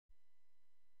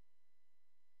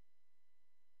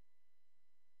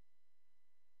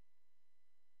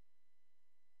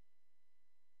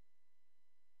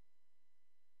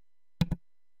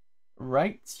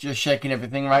Right, just checking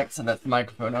everything right, so that's the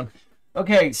microphone on.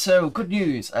 Okay, so good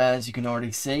news, as you can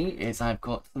already see, is I've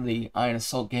got the Iron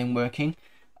Assault game working.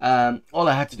 All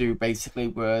I had to do basically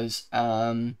was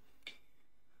put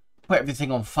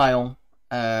everything on file.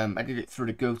 I did it through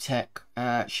the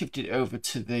GoTech, shifted it over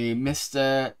to the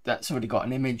MiSTer. That's already got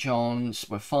an image on, so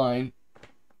we're fine.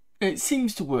 It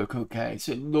seems to work okay,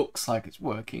 so it looks like it's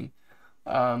working.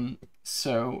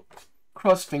 So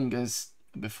cross fingers,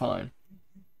 it'll be fine.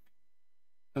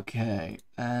 Okay,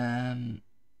 let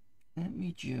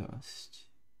me just...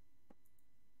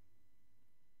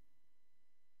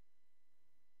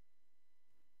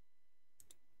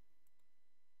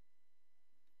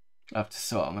 I have to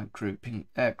sort out my grouping,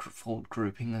 fold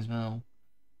grouping as well.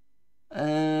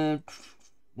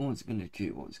 What was it gonna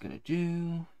do? What was it gonna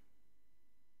do?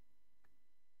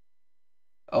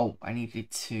 Oh, I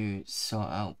needed to sort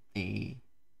out the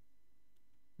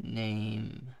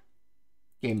name,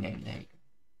 game name there.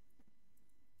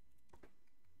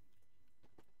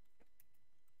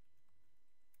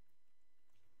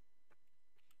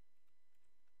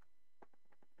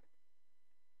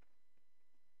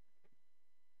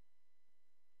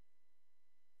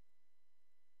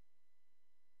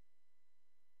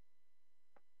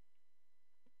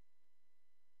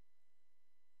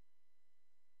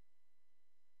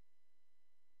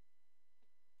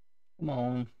 Come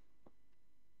on.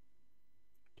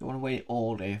 Don't want to wait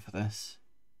all day for this.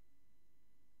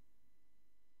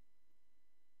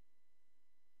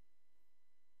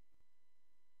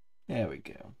 There we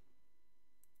go.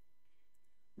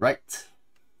 Right.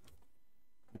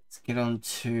 Let's get on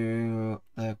to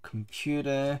the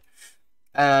computer.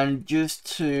 And just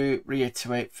to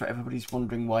reiterate, for everybody's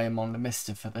wondering why I'm on the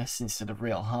MiSTer for this instead of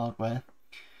real hardware.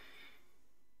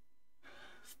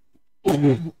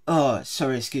 Oh,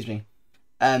 sorry, excuse me.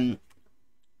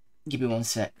 Give me one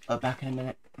sec. I'll be back in a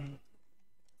minute.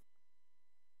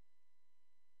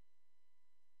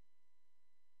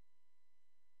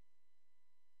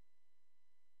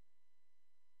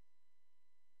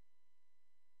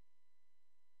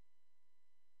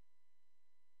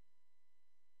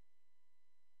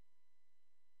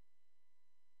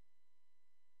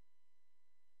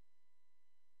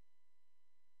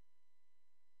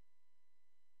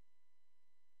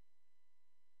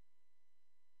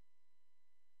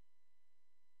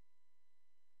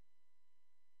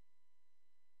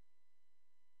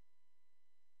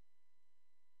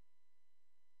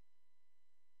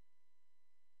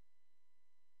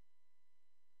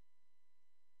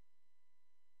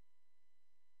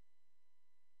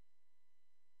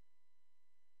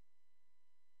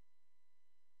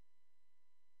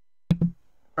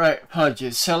 Right,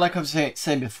 apologies. So like I was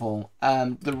saying before,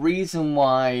 the reason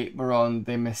why we're on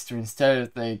the MiSTer instead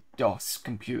of the DOS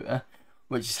computer,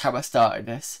 which is how I started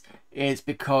this, is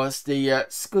because the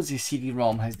SCSI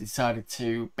CD-ROM has decided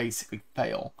to basically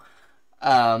fail.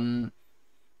 I'm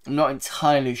not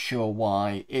entirely sure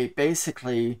why. It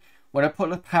basically, when I put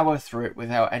the power through it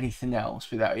without anything else,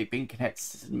 without it being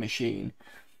connected to the machine,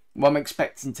 what I'm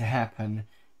expecting to happen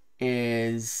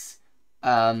is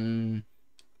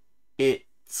it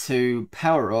to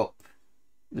power up,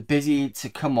 the busy to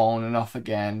come on and off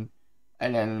again,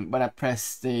 and then when I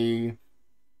press the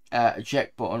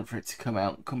eject button for it to come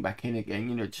out and come back in again,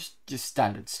 you know, just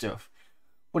standard stuff.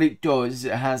 What it does is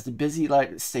it has the busy light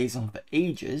that stays on for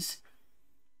ages,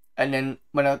 and then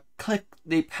when I click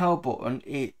the power button,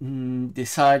 it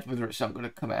decides whether it's not going to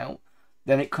come out,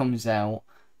 then it comes out,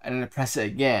 and then I press it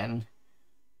again,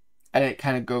 and it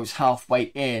kind of goes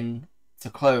halfway in to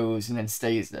close and then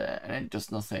stays there and it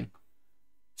does nothing.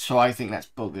 So I think that's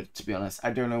buggered, to be honest.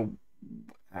 I don't know.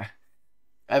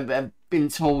 I've been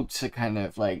told to kind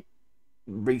of like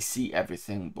reseat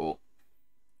everything, but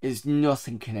there's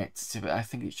nothing connected to it. I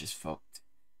think it's just fucked,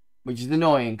 which is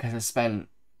annoying because I spent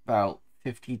about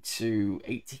 50 to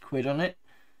 80 quid on it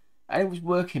and it was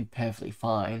working perfectly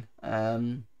fine.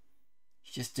 It's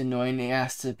just annoying it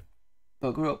has to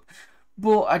bugger up.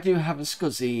 But I do have a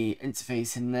SCSI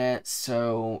interface in there,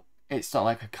 so it's not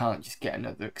like I can't just get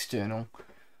another external.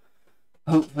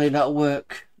 Hopefully that'll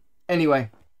work.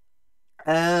 Anyway,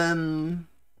 so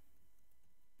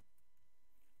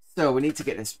we need to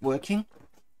get this working.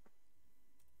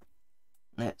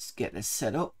 Let's get this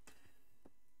set up.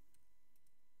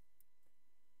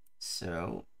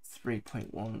 So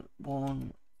 3.11,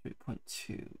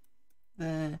 3.2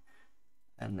 there.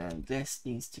 And then this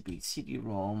needs to be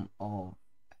CD-ROM of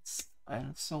Iron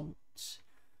Assault.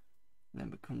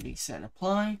 Then we can reset and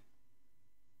apply.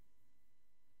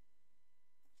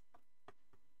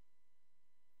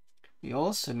 We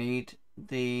also need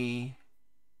the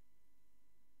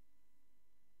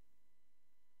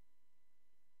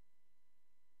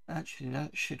Actually,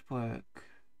 that should work.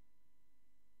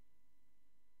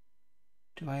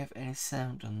 Do I have any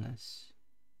sound on this?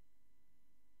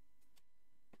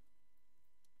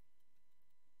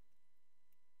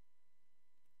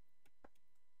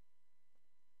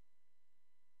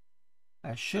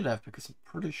 I should have, because I'm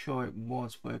pretty sure it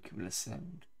was working with a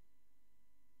sound.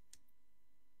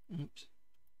 Oops.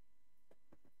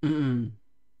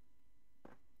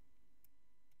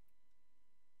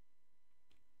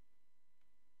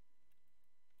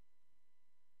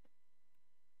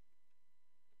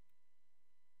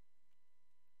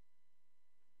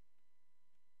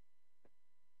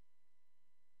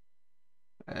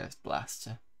 There's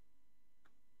Blaster.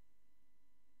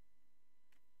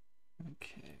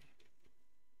 Okay.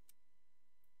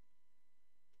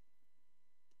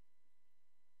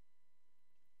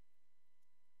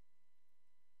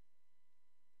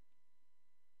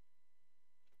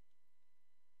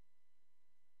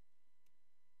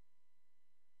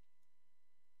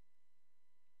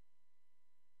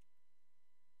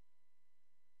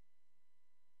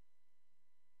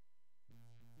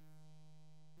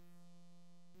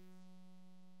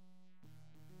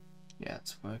 Yeah,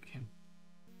 it's working.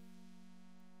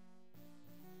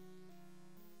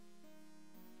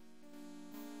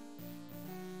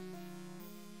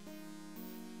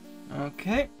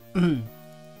 Okay.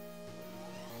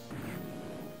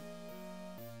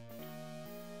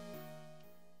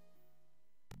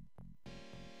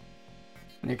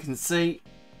 You can see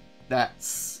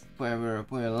that's where we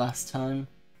were last time,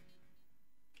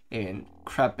 in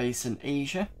Crab Basin,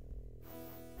 Asia.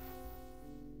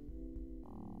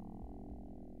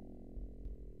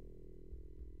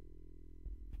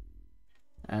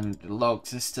 And the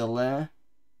logs are still there.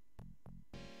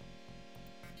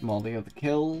 From all the other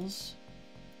kills.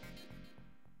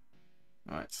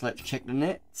 Alright, so let's check the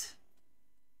net.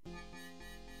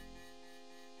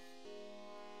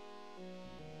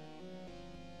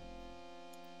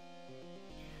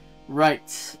 Right,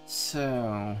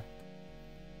 so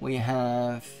we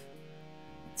have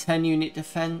 10 unit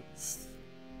defense,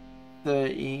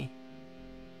 30,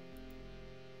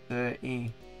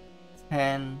 30,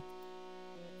 10,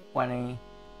 20,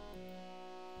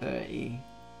 30,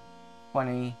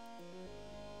 20,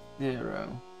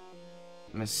 0.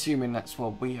 I'm assuming that's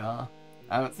what we are.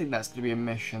 I don't think that's going to be a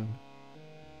mission.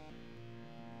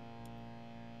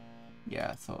 Yeah,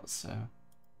 I thought so.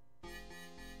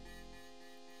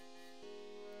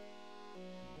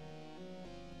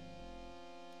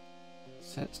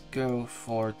 So let's go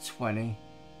for 20.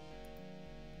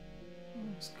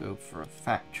 Let's go for a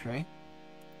factory.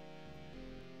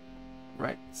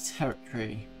 Right,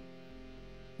 territory.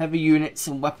 Heavy units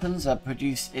and weapons are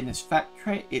produced in this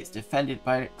factory. It's defended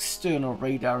by an external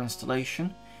radar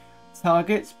installation.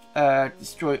 Targets,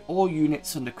 destroy all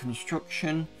units under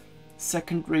construction.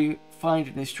 Secondary, find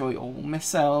and destroy all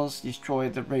missiles. Destroy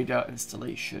the radar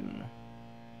installation.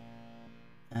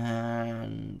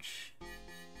 And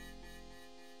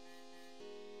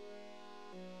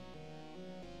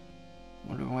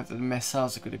wondering whether the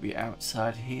missiles are going to be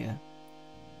outside here.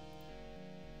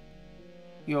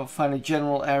 You'll find a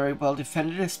general area well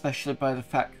defended, especially by the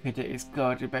factory that is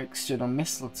guarded by external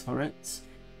missile turrets.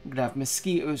 We're going to have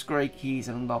mosquitoes, grey keys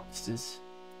and lobsters.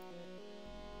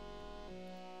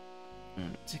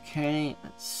 Okay,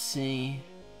 let's see.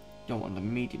 Don't want the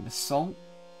medium assault.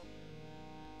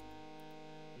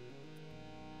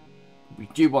 We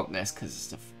do want this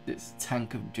because it's a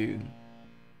tank of doom.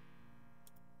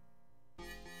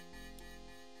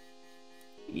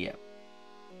 Yep.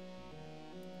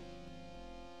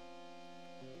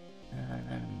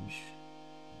 And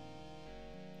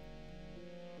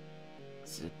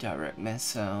it's a direct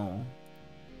missile.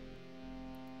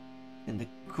 And the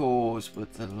cores were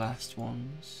the last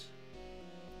ones.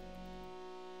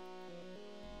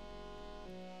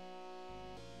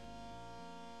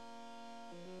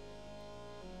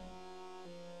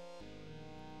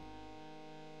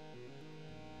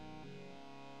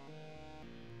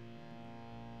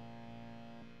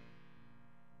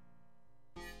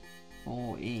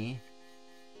 E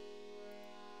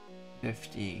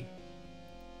 50.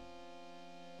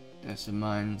 There's the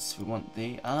mines. We want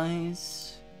the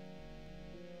eyes.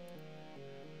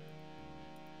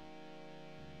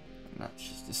 And that's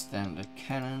just a standard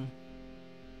cannon.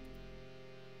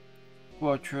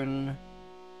 Squadron.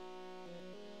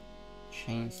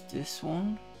 Change this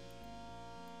one.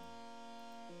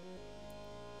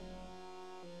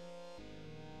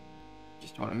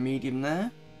 Just want a medium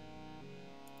there.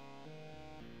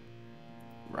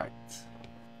 Right.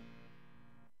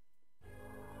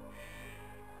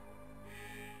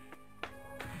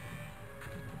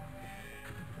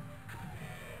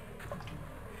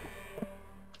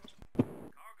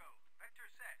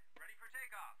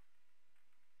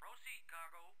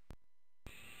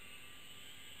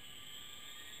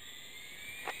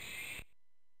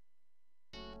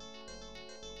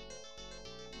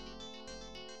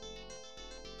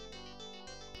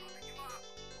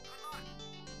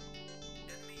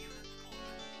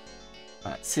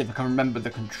 Right, see if I can remember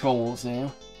the controls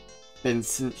now. Been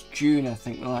since June, I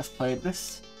think, when I last played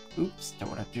this. Oops, don't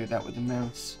want to do that with the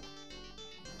mouse.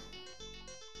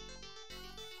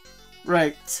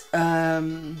 Right,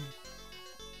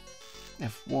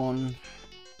 F1.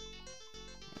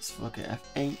 Let's look at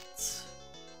F8.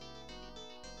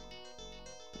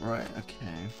 Right,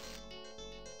 okay.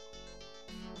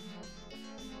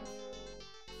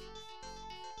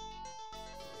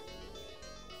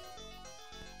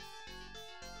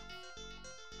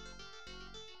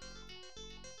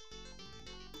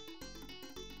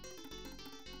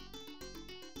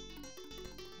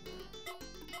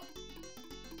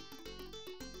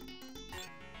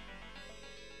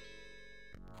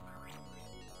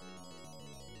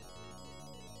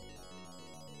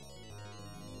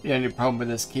 The only problem with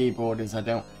this keyboard is I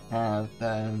don't have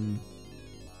that.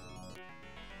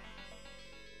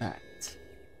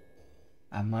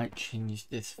 I might change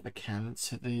this if I can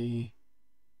to the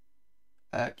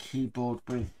keyboard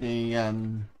with the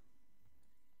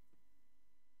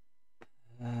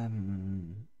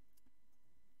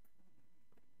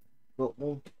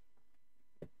button.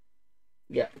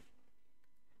 Yeah,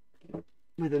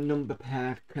 with a number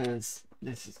pad, because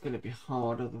this is going to be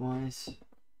hard otherwise.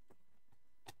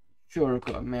 Sure, I've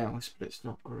got a mouse, but it's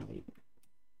not great.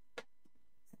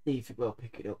 See if it will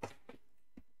pick it up.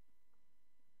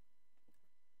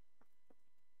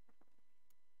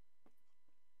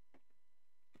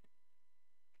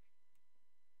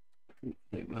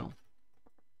 It will.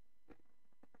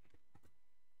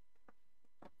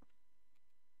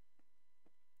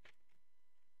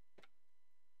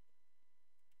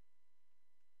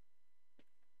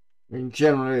 In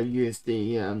general, I use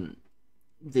the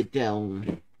Dell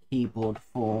keyboard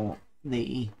for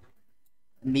the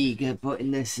Amiga, but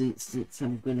in this instance,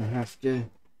 I'm gonna have to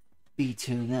be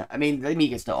to that. I mean, the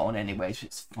Amiga's not on anyway, so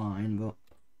it's fine. But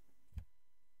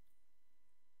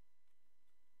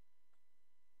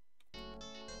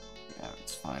yeah,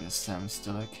 it's fine. The sound's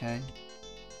still okay.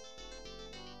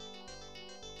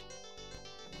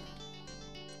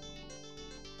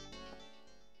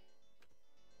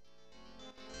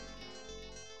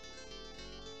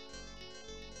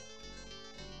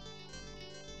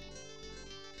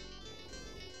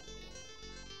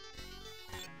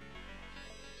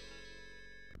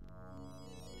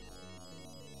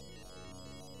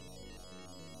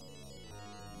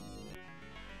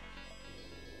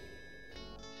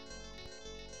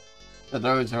 So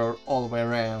those are all the way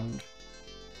around.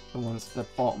 The ones at the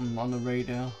bottom on the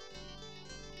radar.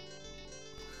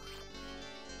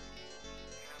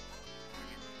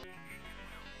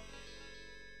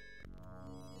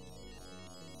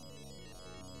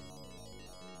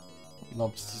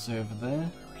 Lobsters over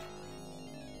there.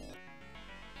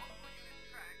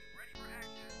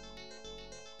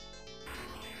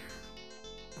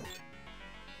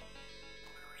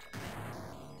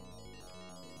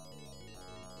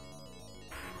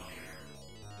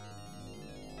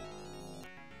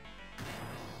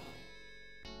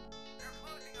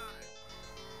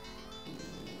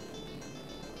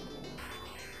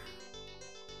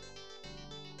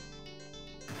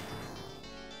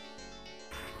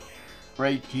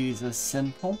 Brake user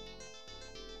simple.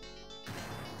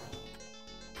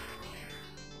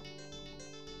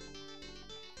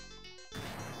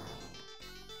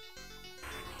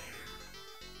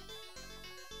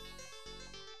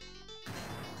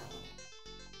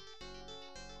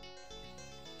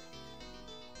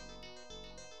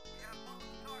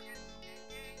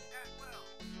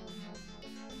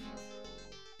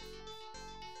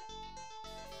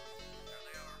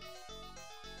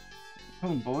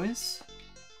 Come on, boys.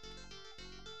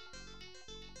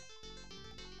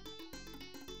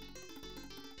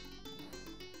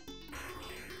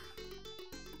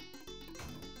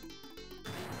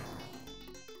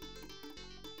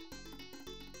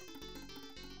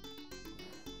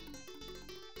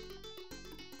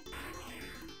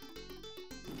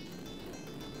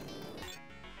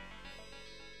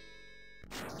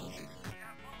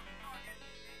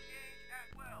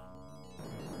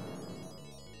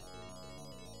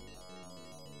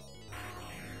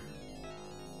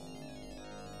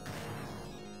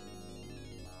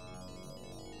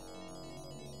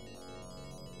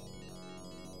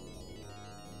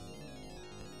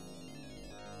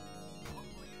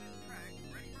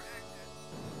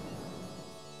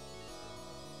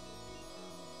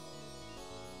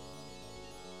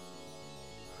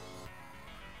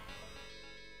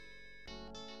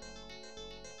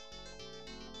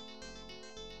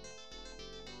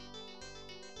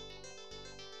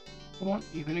 Come on,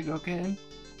 you gonna go get him?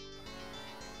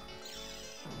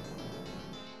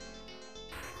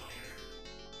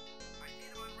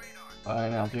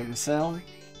 Fine, I'll do it myself.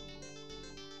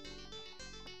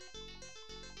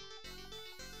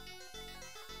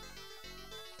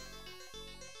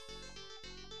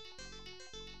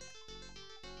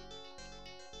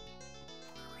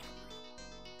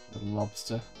 The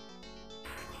lobster.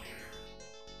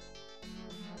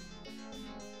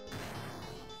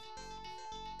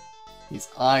 His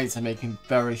eyes are making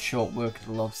very short work of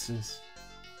the lobsters.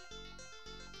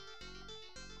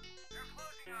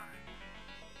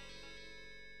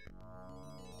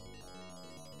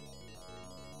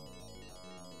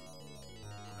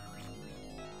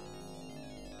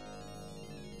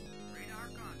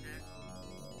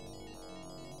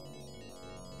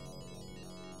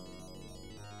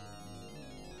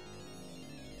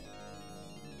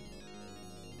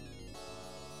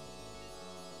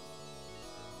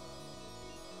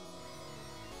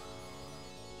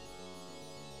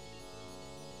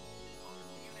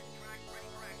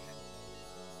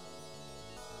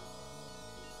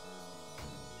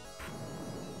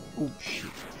 Oh shit.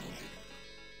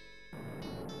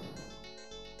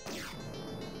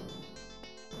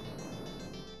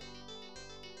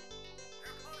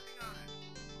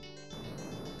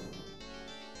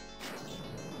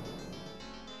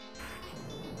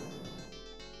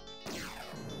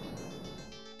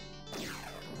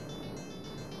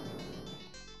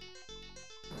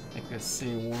 I can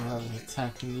see one of them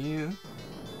attacking you.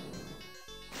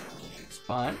 It's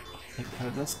fine. Take care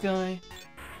of this guy.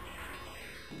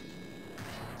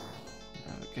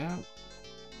 There we go.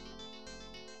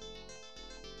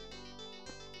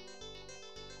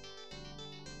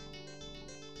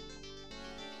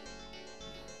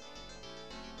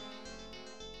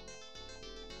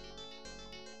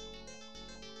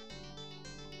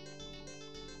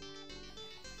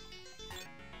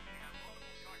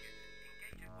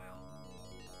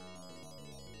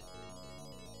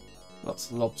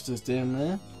 Lots of lobsters down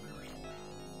there.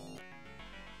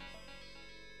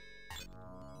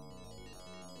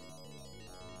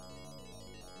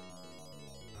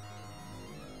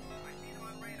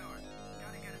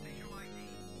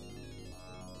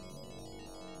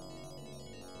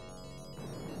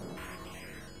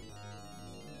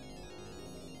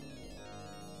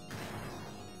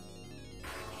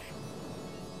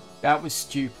 That was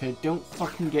stupid. Don't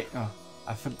fucking get... Oh,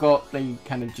 I forgot they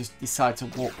kind of just decide to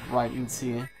walk right into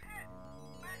you.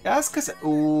 That's because...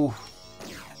 Ooh.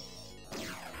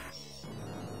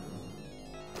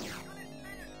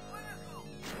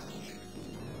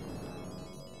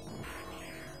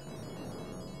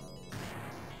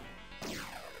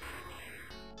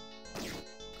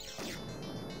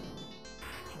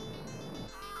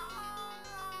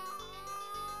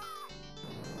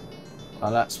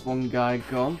 Oh, that's one guy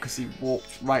gone because he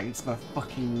walked right into my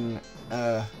fucking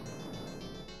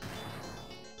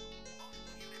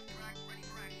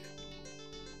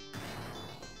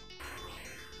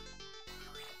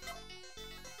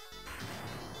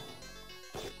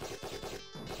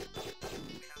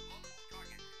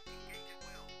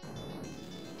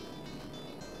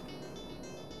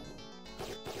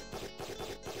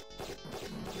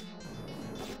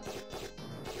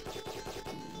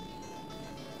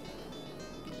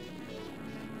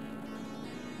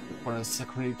one of the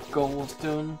secondary goals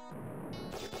done.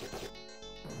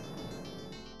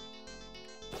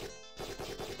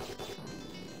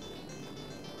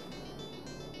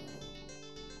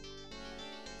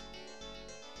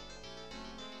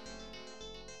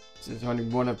 So there's only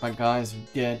one of my guys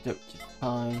dead, up to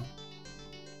fine.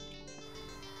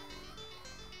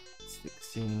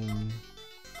 16.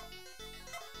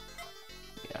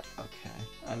 Yeah, okay.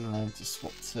 And I just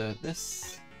swap to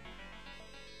this.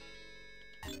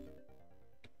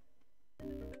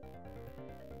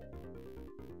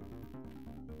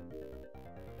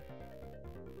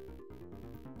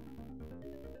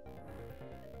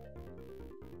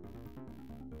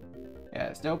 Yeah,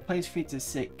 there's no place for you to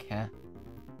sit, cat.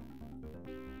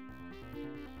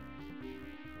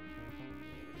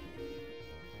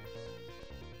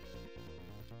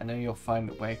 I know you'll find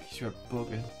a way because you're a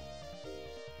bugger.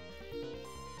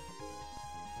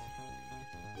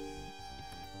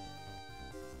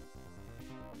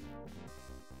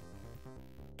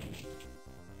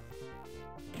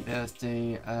 There's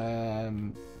the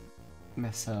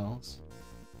missiles.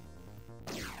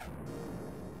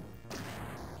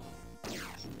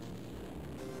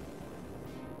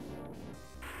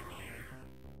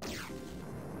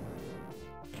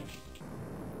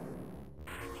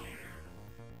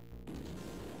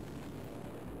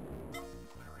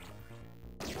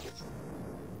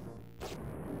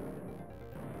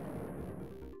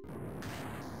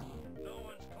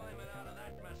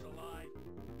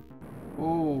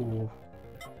 Ooh.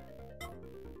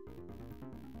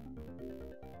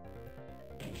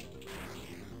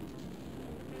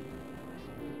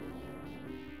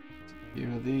 few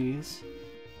of these.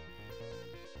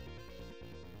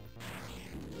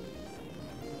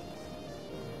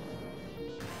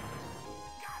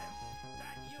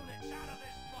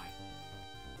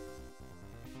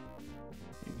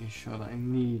 Making sure that I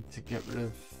need to get rid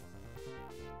of,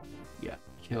 yeah,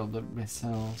 kill the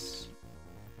missiles.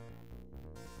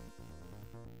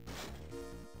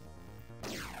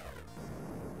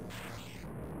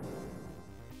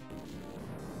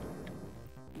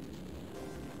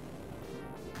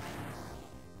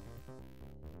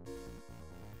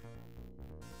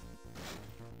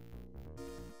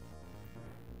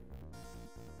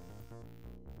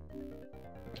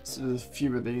 So there's a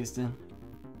few of these then.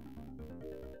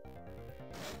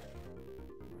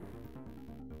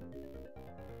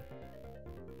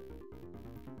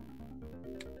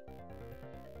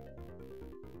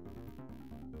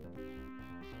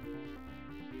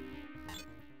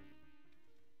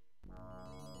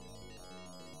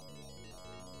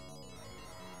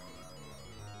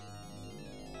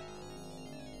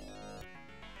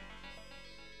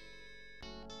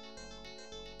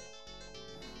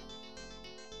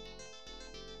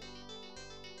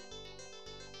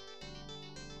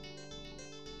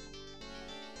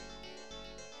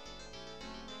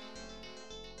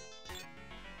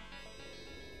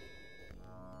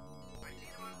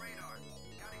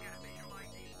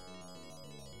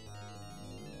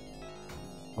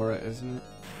 For it, isn't it?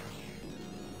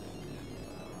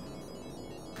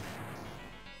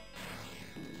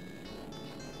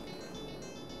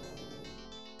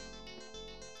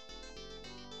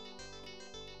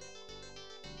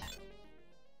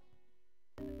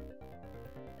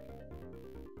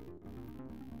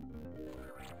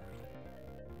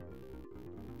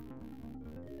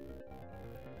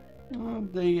 Oh,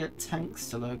 the tank's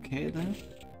still okay then.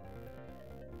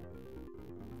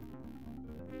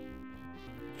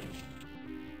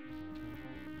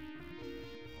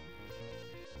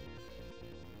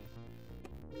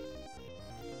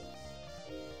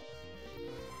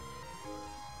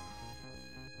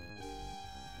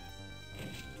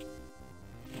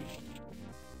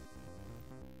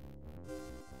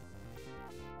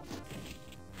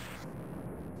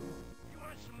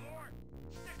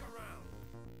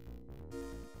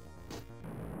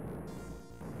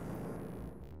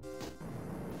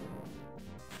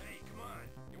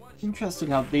 Interesting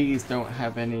how these don't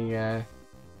have any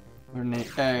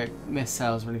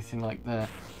missiles or anything like that,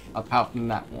 apart from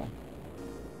that one.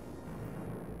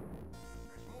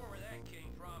 There's more where that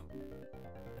came from.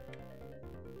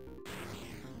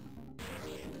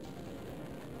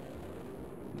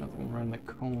 Another one around the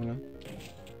corner.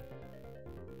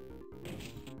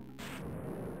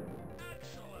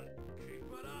 Excellent.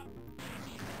 Keep it up.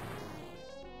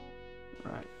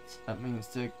 Right, that means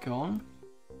they're gone.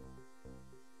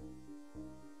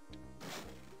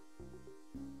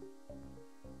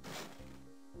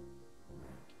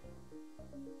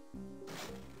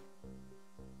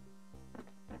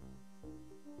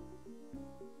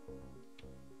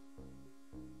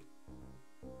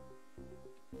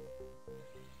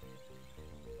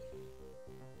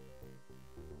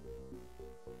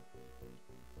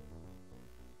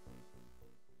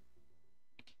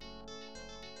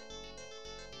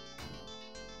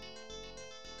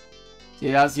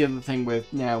 Yeah, that's the other thing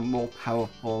with now more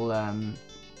powerful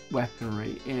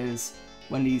weaponry is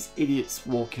when these idiots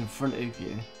walk in front of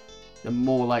you, they're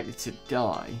more likely to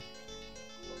die.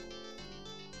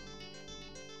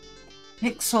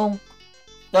 Pixel,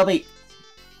 Dobby.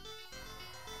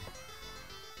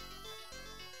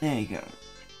 There you go.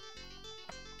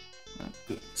 Oh,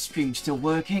 good. Stream's still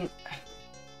working.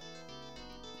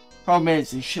 Problem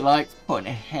is she likes putting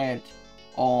a head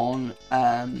on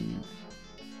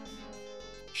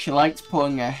she likes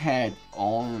putting her head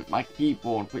on my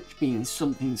keyboard, which means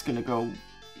something's gonna go,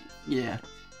 yeah.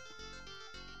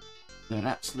 They're an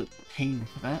absolute pain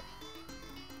for that.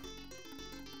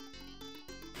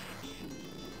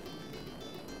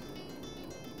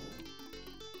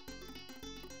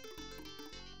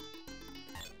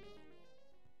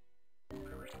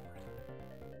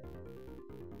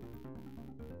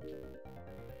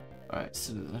 Alright,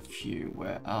 so there's a few.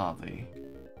 Where are they?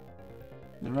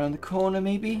 They're around the corner,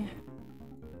 maybe?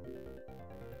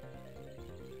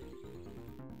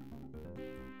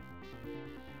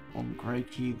 One grey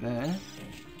key there.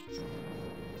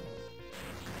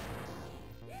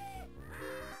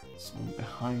 Someone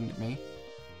behind me.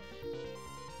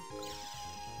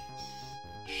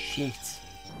 Shit.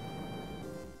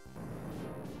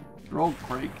 They're all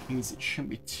grey keys, it shouldn't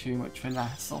be too much of an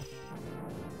hassle.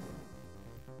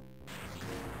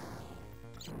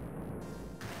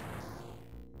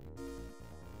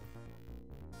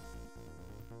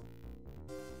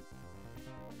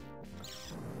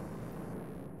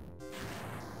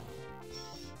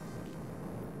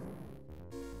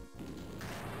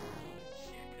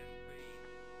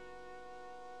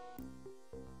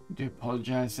 do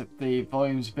apologise if the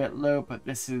volume's a bit low, but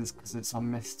this is because it's on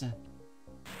MiSTer.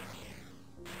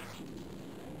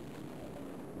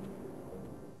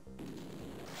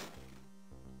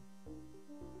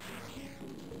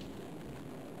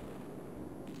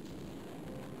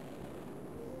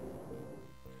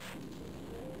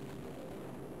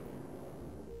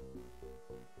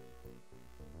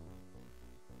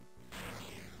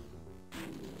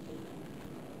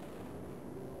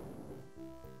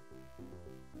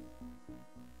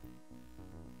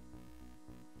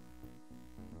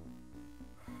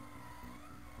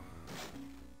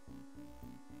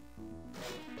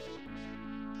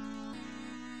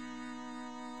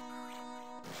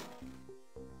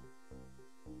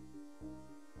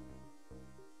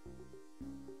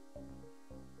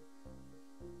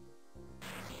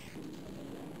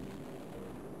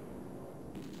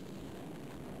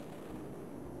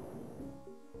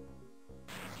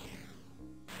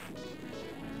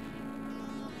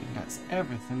 That's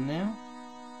everything now.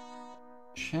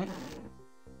 Check.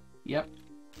 Yep.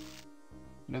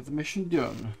 Another mission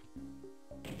done.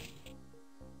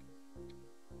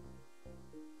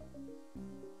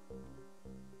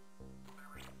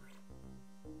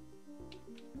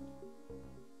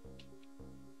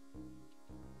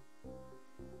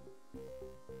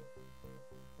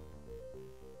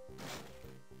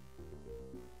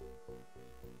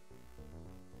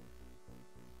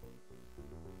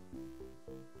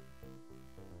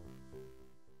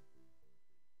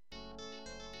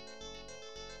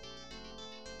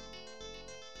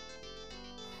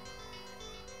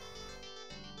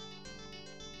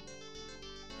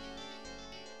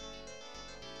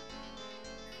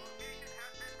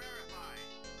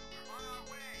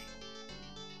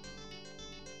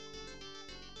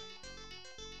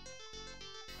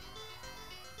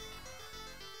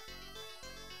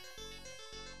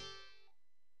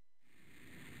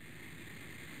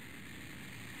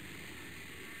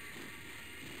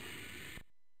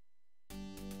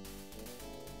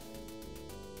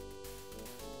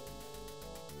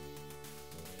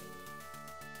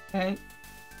 Okay.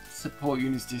 Support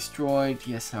units destroyed.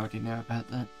 Yes, I already know about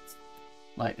that.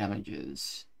 Light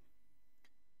damages.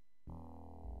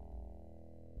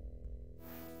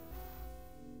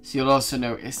 So you'll also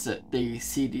notice that the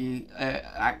CD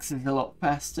acts a lot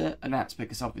faster, and that's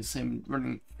because obviously I'm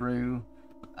running through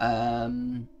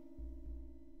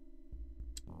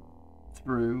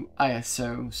through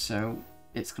ISO, so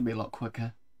it's gonna be a lot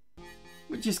quicker,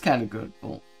 which is kind of good,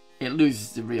 but it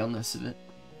loses the realness of it.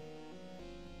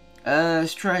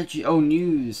 Strategy. Oh,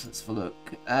 news. Let's have a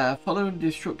look. Following the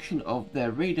destruction of their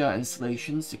radar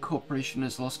installations, the corporation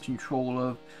has lost control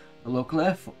of the local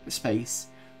airspace.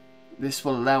 This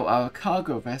will allow our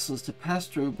cargo vessels to pass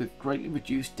through with greatly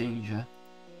reduced danger.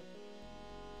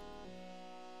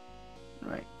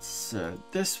 Right, so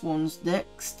this one's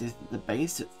next. Is the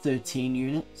base at 13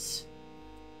 units.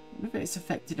 I wonder if it's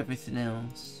affected everything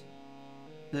else.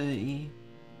 30,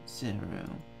 0.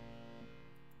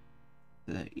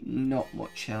 30, not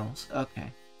much else.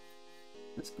 Okay,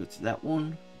 let's go to that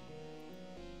one.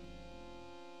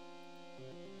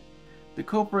 The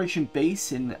corporation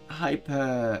base in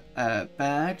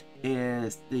Hyperbad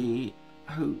is the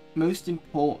most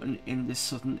important in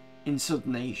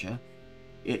Southern Asia.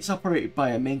 It's operated by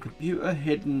a main computer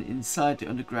hidden inside the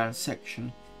underground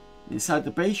section. Inside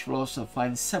the base, you'll also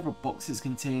find several boxes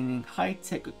containing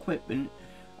high-tech equipment.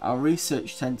 Our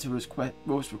research center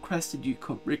was requested you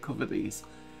recover these.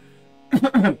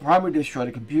 Primary, destroy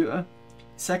the computer.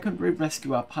 Secondary,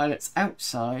 rescue our pilots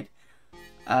outside.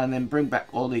 And then bring back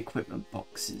all the equipment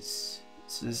boxes.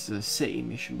 So this is a city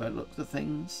mission by the looks of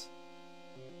things.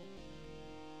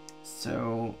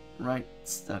 So, right,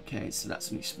 okay, so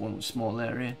that's only one small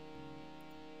area.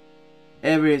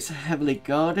 Area is heavily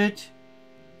guarded.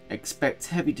 Expect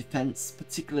heavy defense,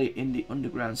 particularly in the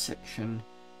underground section.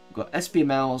 We've got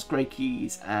SBMLs, Grey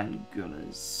Keys, and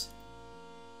Gunners.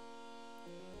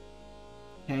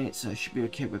 Okay, so I should be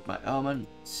okay with my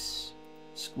armaments.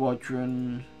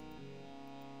 Squadron.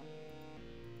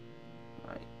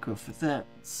 Right, go for that.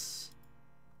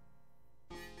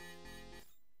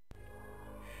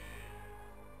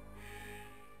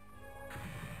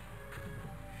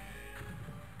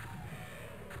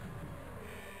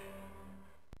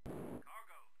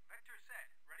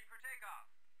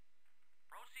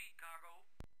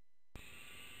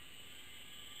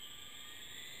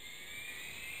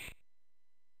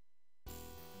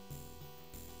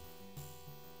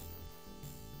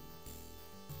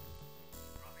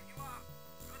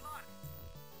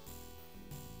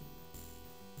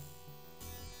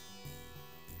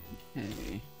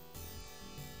 Okay.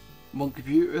 1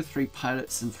 computer, 3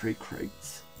 pilots, and 3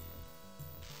 crates.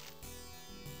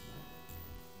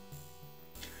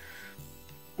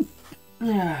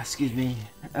 Excuse me.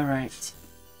 Alright.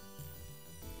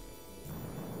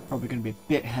 Probably gonna be a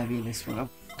bit heavy this one. Oh,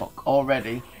 fuck.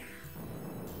 Already.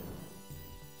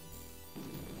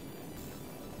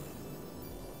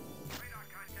 Radar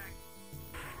contact.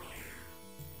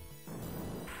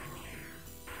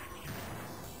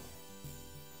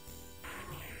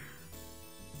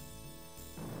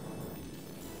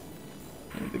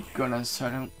 The gunners, so I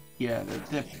don't. Yeah,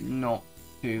 they're not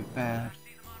too bad.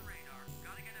 See them on radar.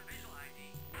 Gotta get a visual ID.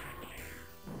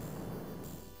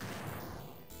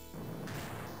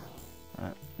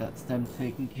 That's them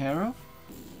taken care of.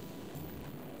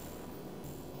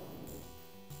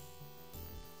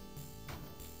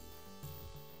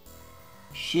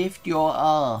 Shift your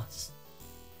ass.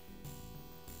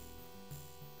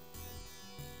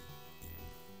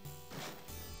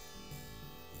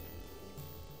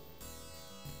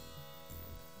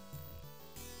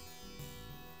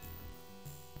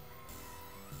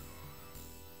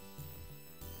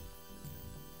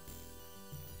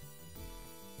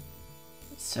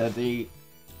 So the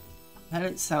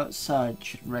pellets outside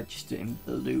should register in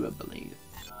blue, I believe.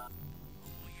 All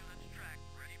units tracked.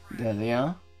 Ready for There they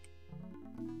are.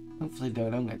 Hopefully they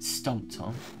don't get stomped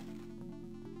on.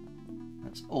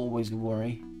 That's always a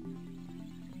worry.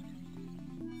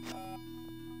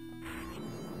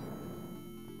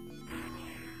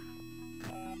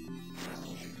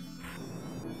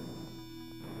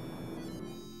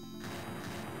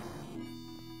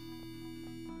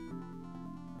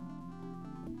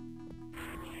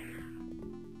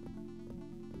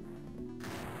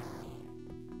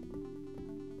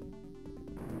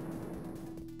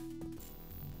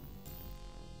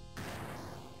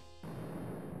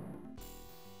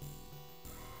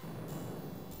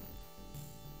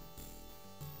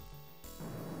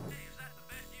 Hey, is that the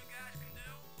best you guys can do?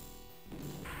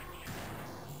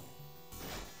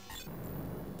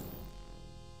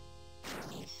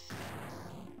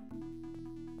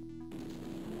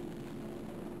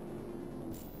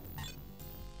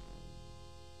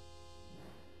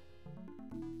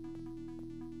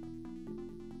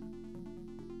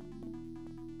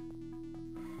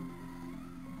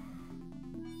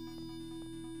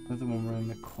 Another one around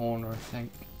the corner, I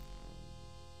think.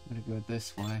 I'm gonna go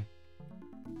this way.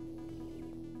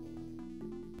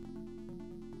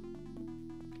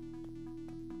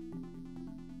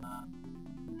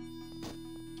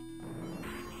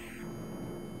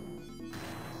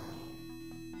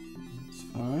 That's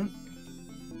fine.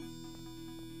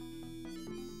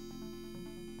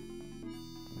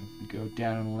 If we go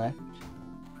down and left.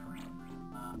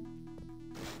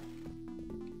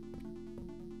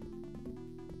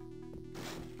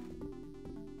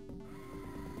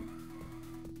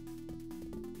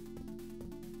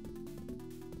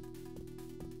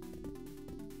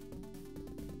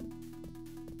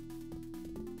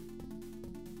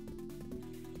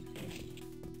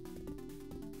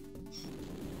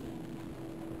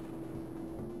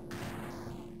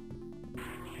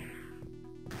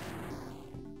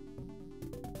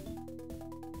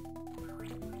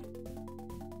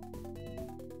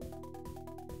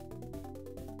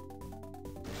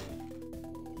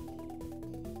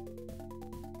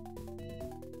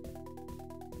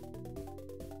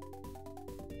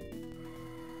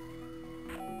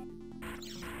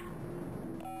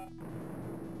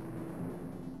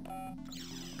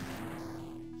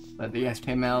 Let the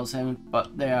SPMLs in,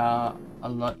 but they are a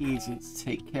lot easier to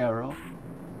take care of.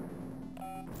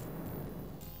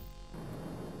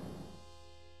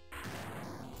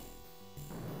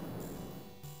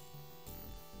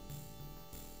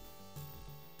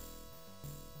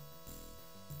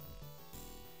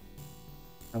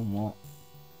 And what?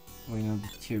 We know the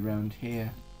two around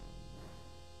here.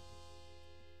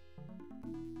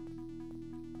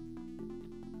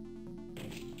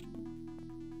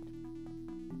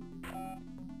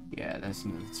 Yeah, there's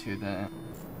another two there.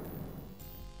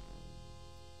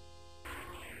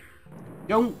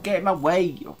 Don't get in my way,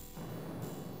 you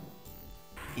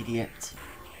idiot.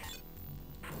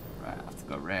 Right, I have to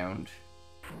go round.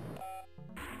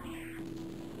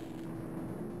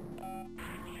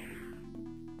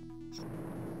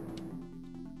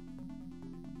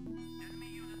 Enemy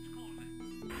units closing.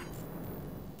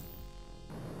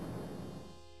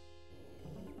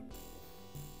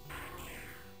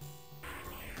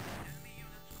 Enemy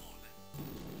units closing.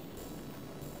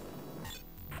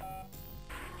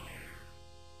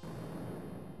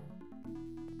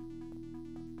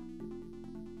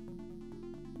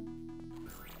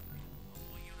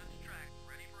 All units tracked.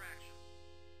 Ready for action.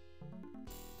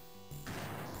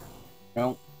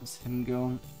 Well, that's him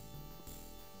going.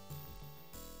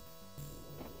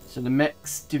 So the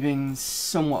mech's doing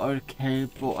somewhat okay,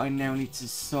 but I now need to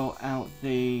sort out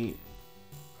the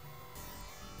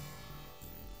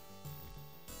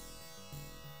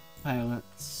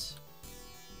pilots.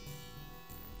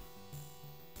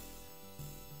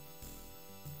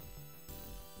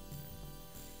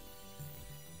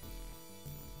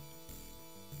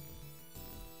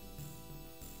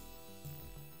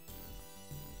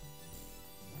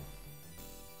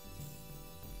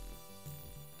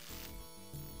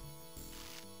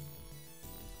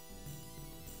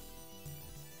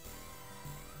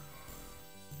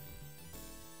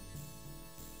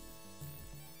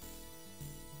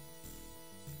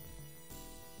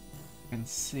 I can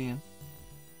see him.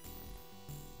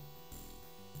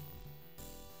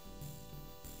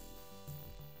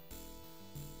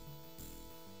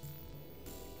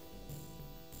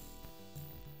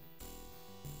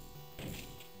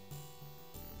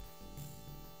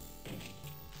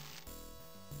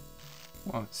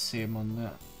 Won't see him on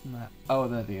that map. Oh,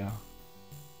 there they are.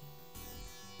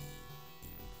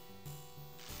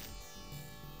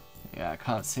 Yeah, I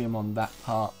can't see him on that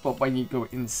part, but when you go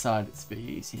inside, it's a bit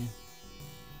easier.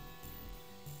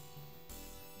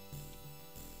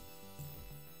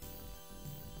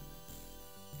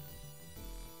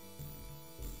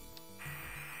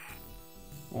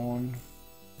 One.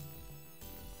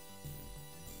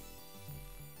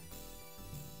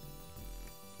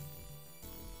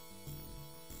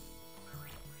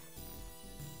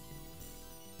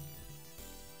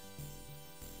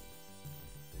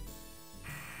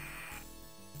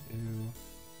 Two.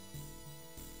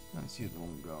 That's the other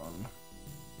one gone.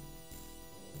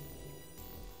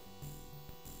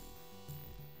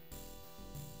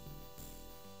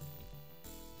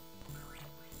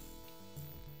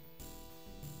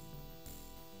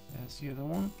 There's the other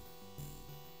one.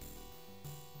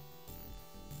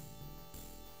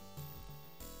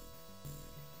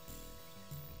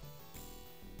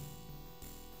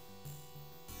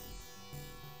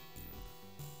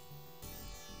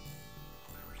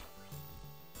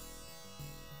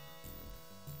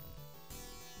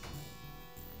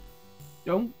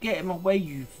 Don't get him away,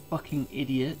 you fucking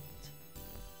idiot.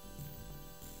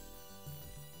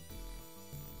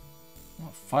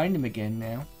 I'll find him again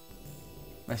now.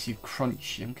 Unless you've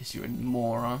crunched him because you're a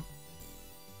moron.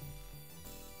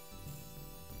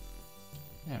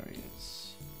 There he is.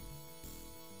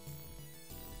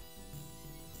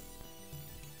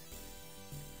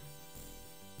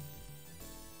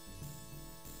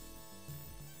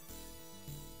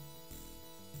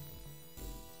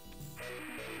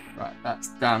 Right, that's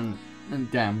done and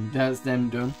damned. That's them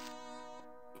done.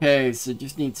 Okay, so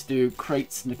just need to do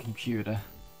crates in the computer.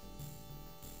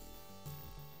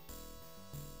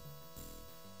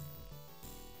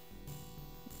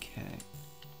 Okay.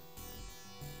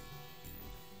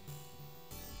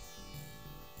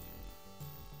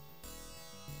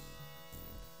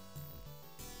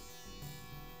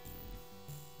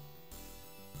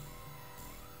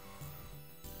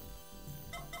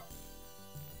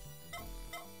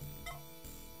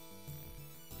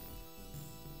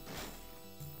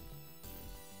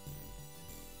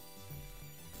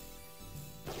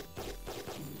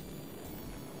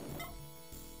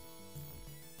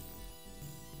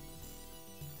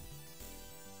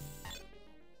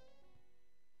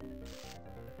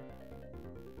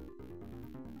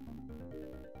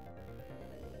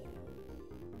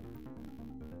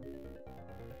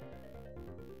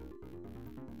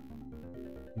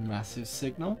 Massive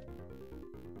signal.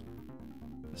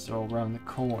 It's all around the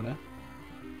corner.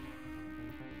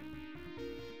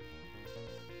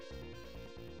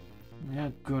 Yeah,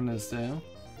 gunners there.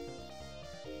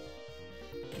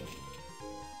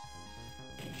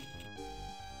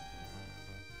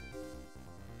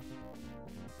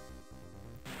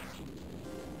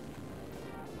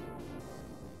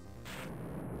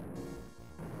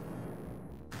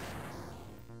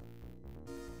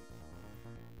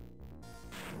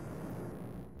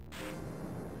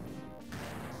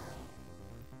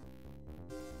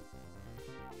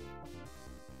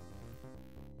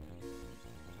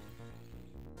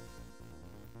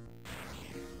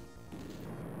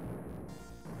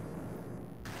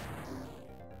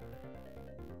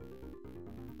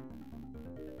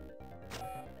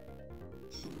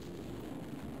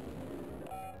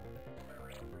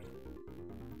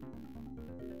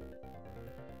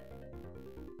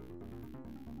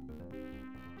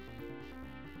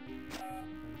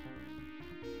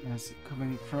 Where's it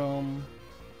coming from?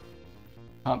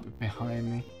 Can't be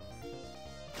behind me.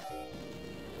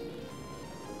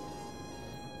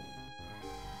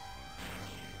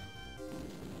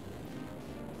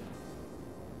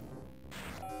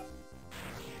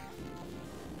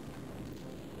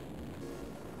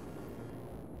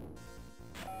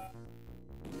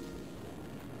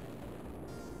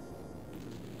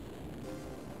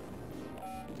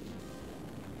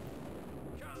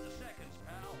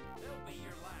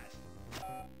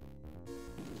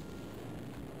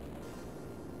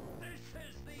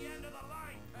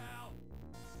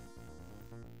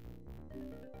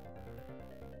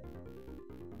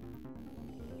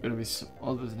 Gonna be some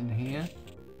others in here.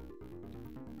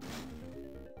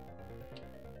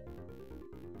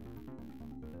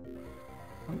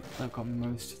 Oh, I've got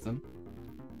most of them.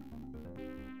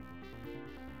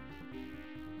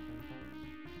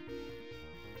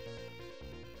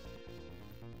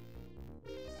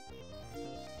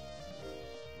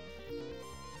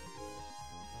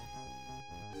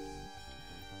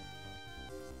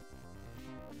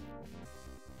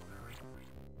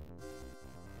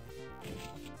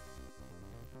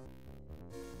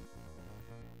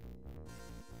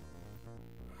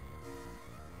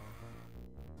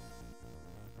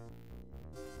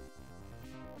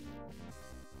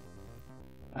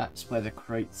 That's where the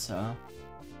crates are.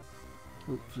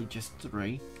 Hopefully just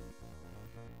 3.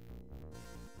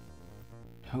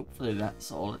 Hopefully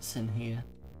that's all that's in here.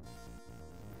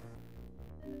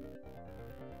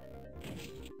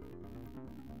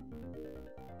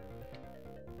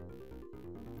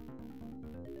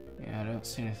 Yeah, I don't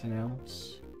see anything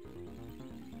else.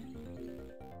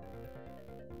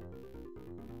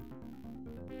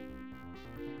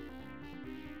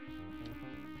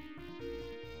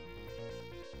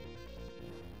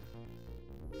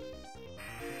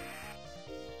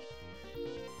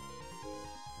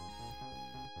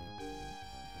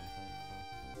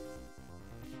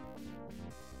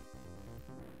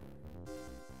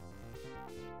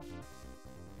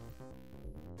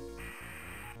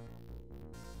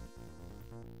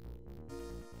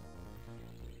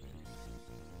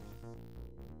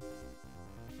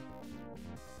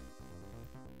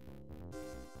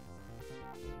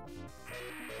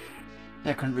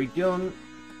 Secondary done.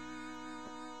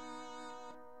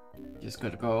 Just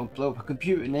gotta go blow up a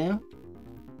computer now.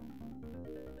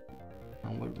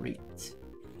 And we'll read.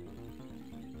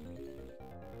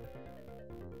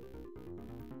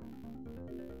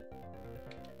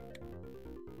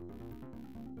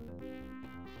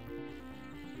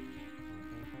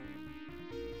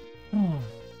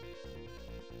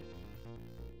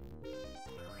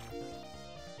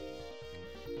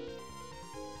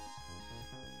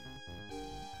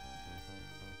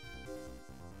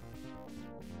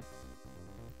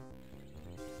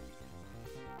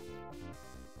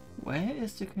 Where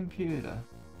is the computer?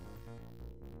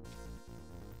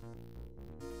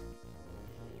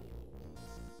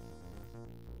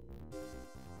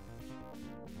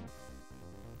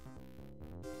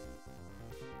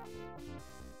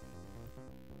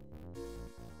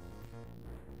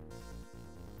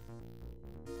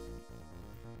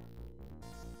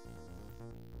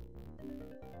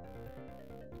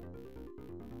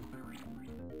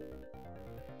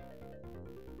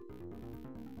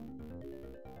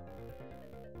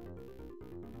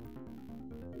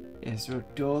 Is there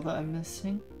a door that I'm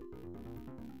missing?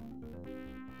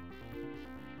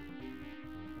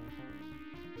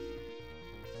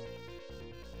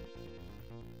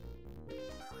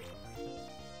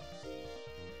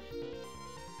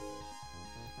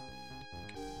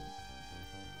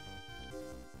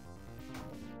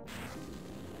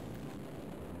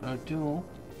 No door.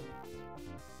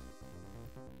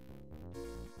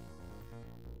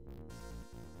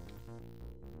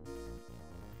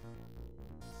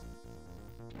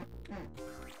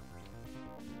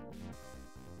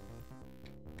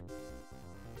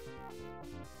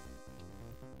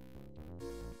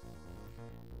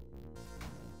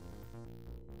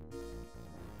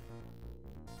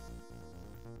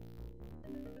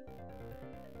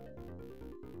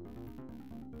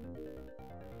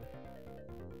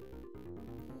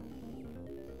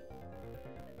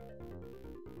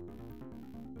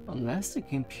 Unless the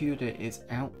computer is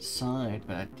outside,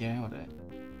 but I doubt it.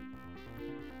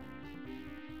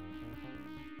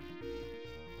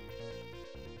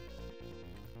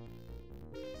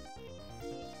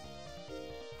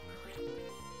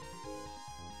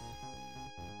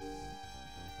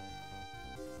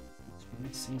 It's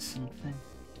missing something.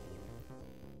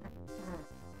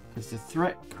 Because the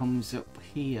threat comes up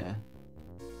here,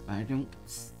 but I don't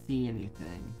see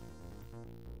anything.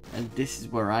 And this is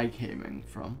where I came in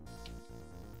from.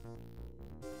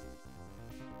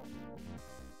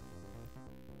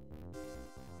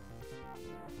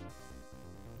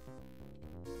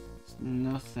 There's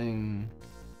nothing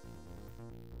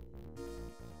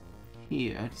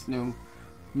here. There's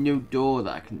no door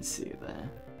that I can see there.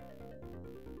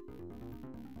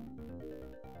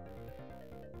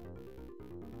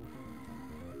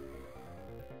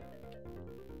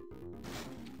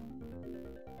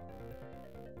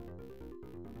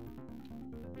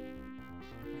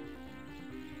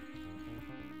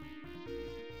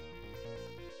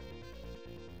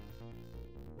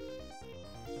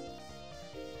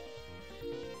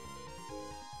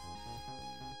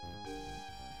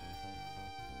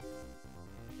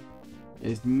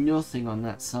 There's nothing on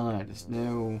that side. There's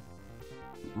no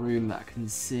room that I can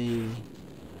see.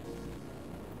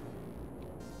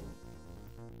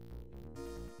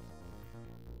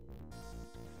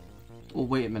 Oh,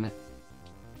 wait a minute.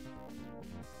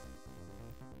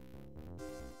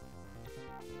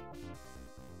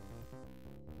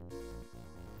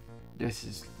 This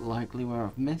is likely where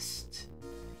I've missed.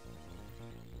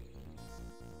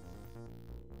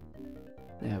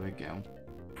 There we go.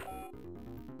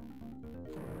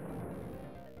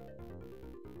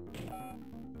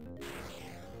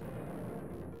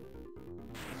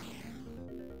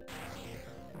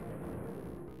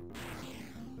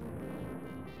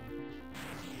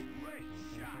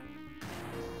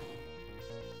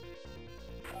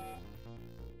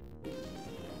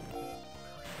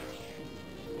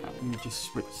 Let me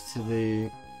just switch to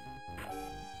the...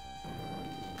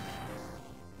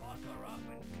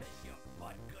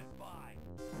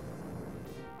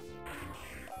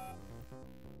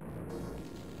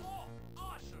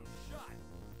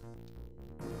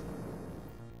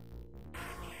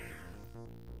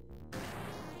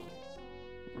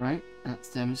 Right, that's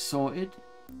them sorted.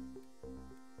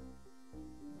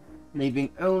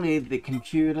 Leaving only the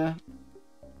computer,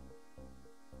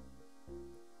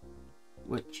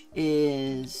 which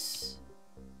is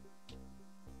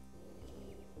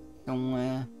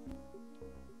somewhere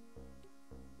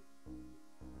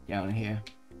down here.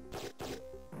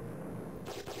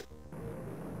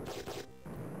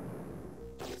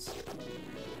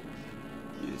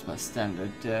 Use my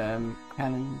standard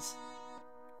cannons.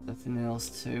 Nothing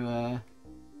else to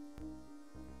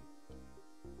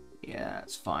yeah,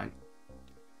 that's fine.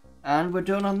 And we're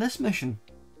done on this mission.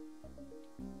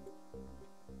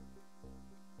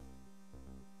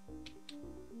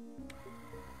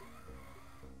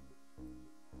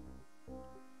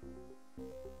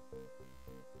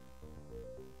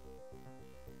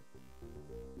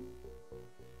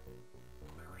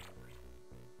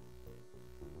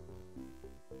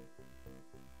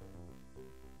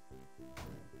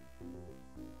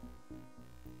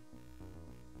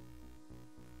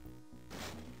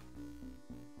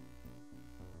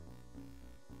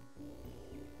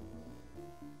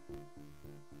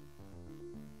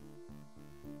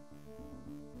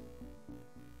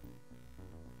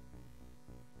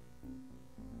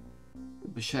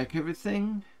 Check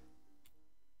everything.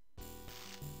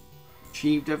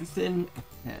 Achieved everything.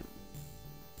 And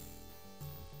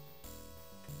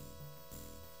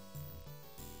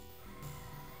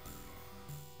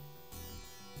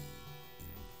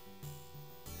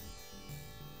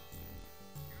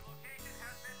Your location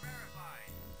has been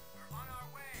verified. We're on our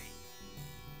way.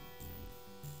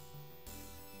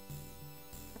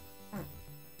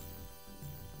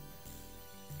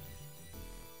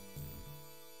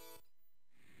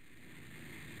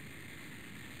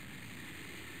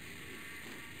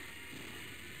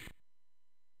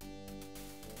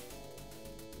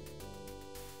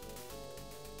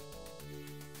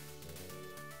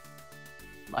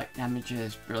 light damage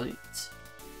is brilliant.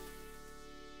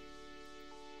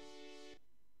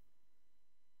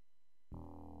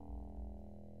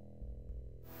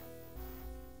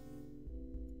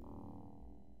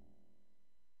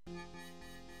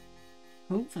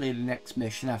 Hopefully the next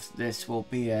mission after this will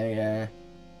be a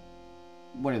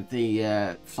one of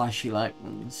the flashy light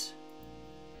ones.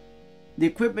 The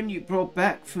equipment you brought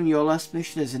back from your last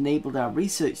mission has enabled our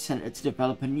research center to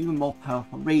develop a new and more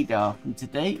powerful radar. From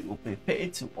today, it will be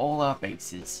fitted to all our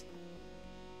bases.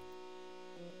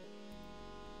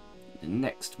 The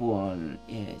next one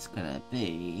is gonna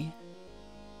be...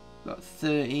 got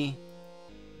 30...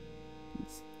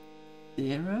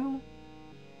 0?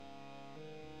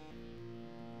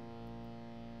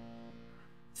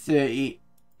 30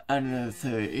 and another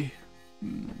 30.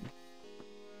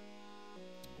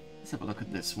 Let's have a look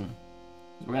at this one.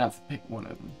 We're gonna have to pick one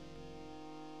of them.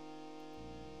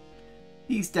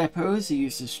 These depots are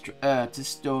used to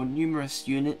store numerous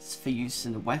units for use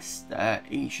in the West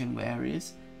Asian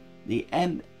areas. The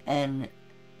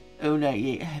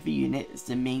MN-098 heavy unit is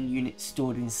the main unit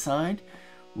stored inside.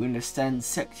 We understand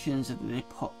sections of the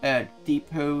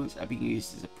depots are being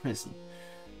used as a prison.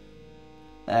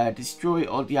 Destroy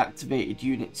all deactivated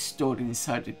units stored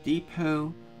inside the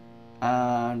depot.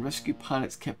 And rescue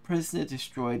pilots kept prisoner.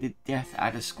 Destroy the Death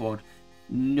Adder Squad.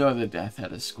 Another Death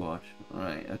Adder Squad.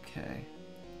 Right, okay.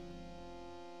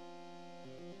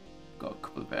 Got a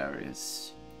couple of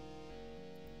areas.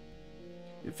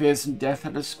 The fearsome Death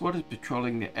Adder Squad is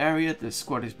patrolling the area. The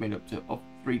squad is made up of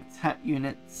 3 TAT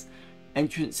units.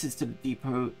 Entrances to the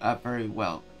depot are very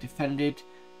well defended.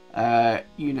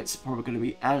 Units are probably going to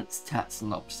be ants, tats, and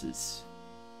lobsters.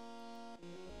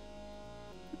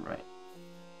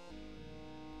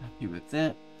 Happy with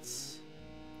that.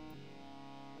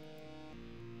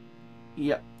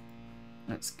 Yep.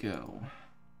 Let's go.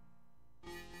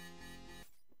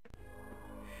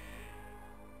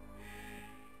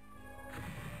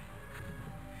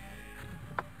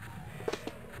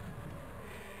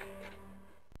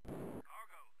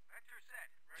 Cargo, vector set.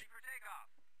 Ready for takeoff.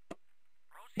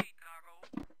 Proceed, cargo.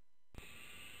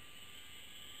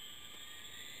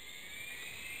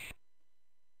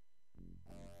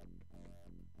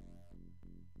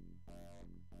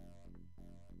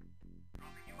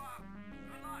 Dropping you off.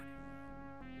 Good luck.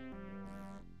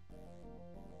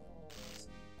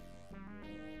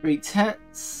 3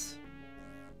 tats,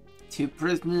 2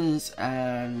 prisoners,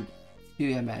 and 2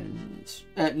 MNs.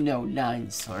 No,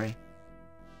 9, sorry.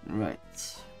 Right.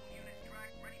 Unit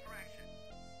track ready for action.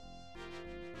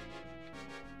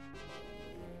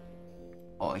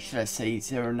 Or should I say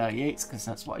 098s, because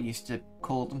that's what I used to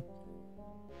call them.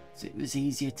 So it was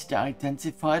easier to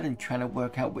identify than trying to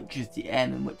work out which is the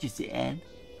M and which is the N.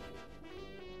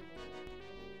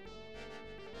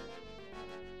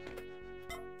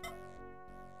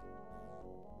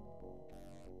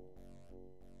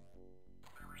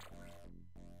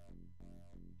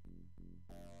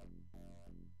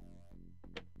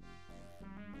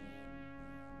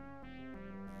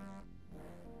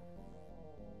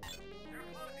 They're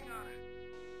closing on it.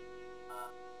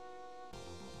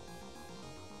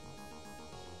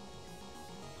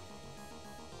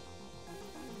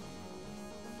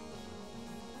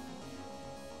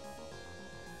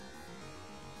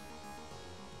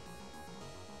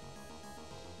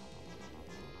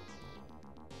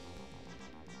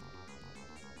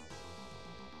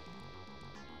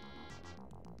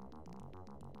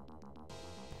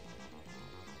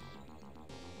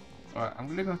 Alright, I'm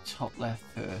gonna go top left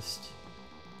first.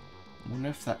 I wonder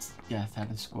if that's Death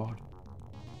Adder Squad.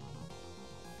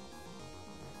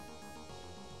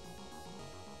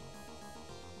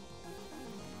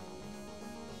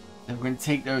 If we're gonna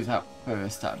take those out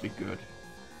first, that'd be good.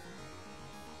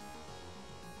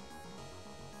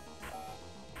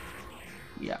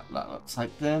 Yeah, that looks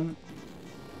like them.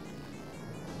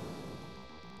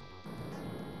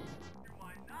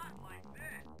 Why not like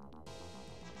this?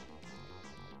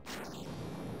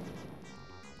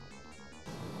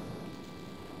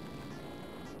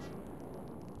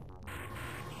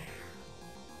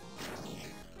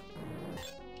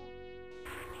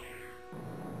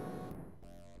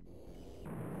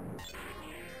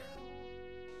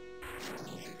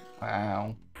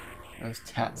 Wow. Those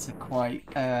tats are quite,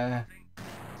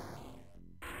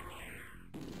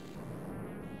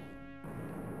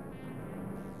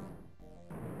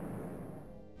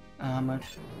 armored.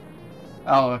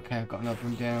 Oh, okay, I've got another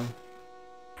one down.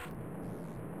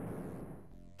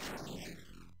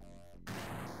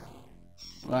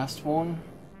 Last one.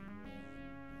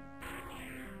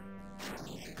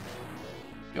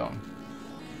 Gone.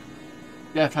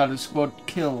 Death Adder Squad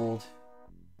killed.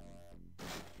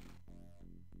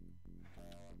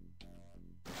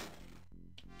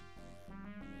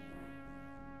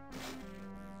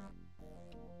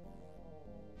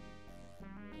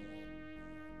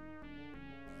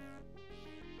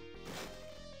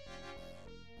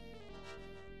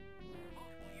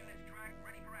 Multiple units track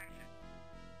ready for action.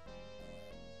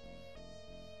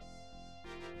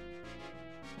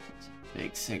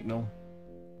 Big signal.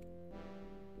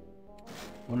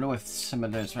 Wonder if some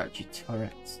of those are actually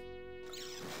turrets.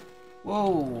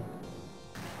 Whoa!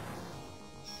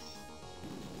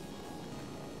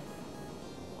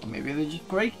 Or maybe they're just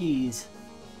breakies.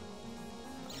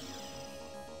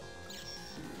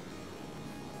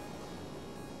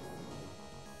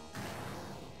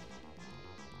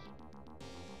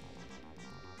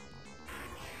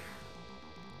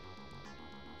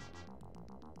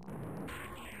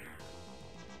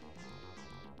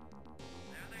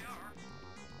 There they are. They're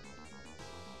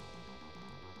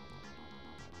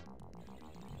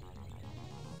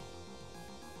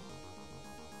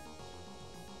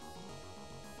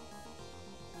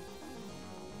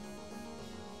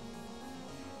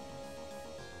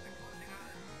closing on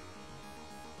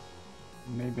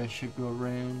it. Maybe I should go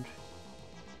around.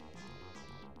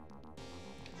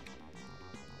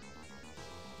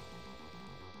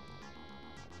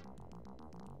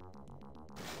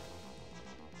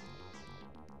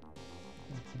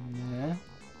 Nothing there.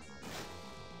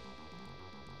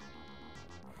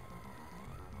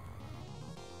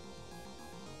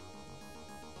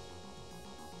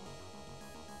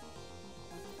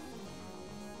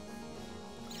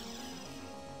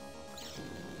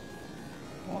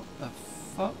 What the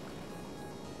fuck?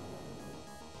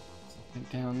 Something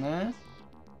down there.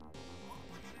 Multiple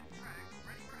units track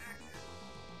ready for action.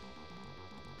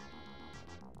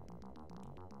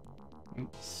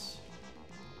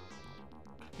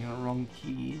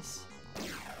 keys.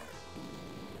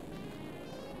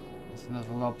 There's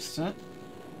another lobster.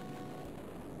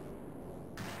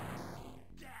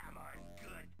 Damn, I'm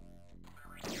good.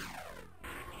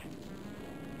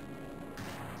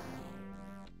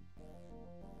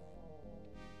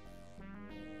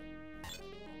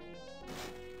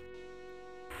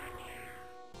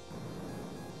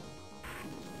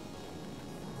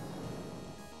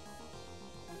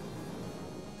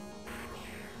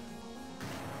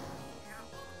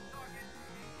 Careful, target.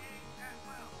 Engage at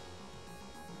will.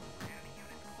 Enemy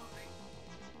units closing.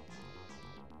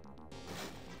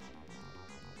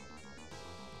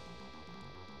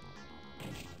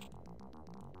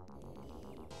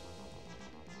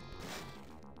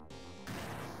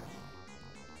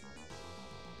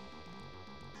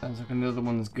 Sounds like another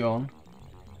one's gone.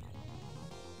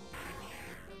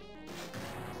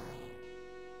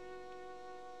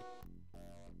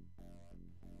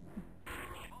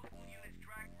 Multiple units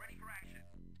tracked, ready for action.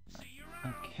 See you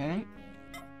around. Okay.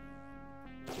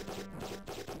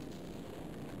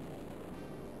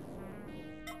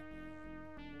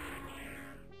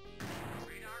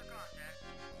 Radar contact.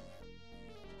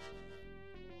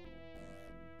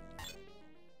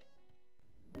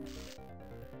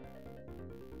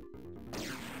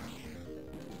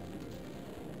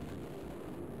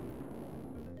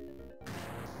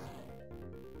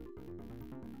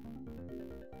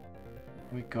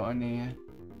 We got in here.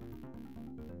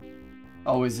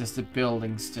 Oh, is this the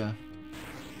building stuff?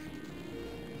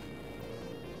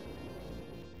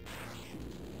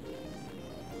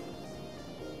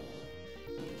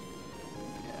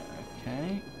 Yeah,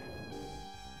 okay.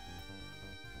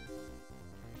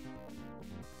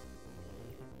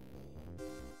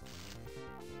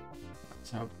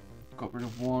 So, got rid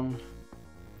of one.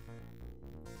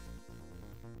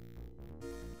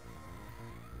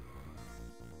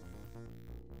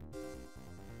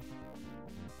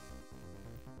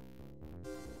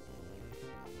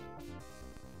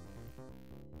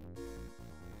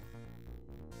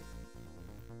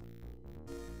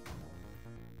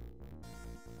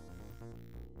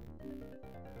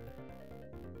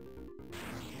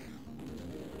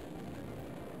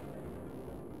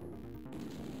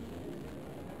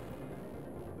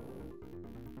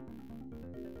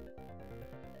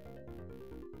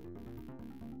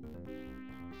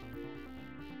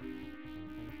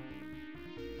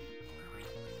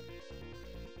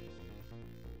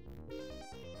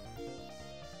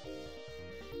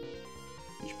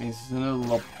 Which means there's another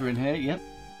lobster in here, yep.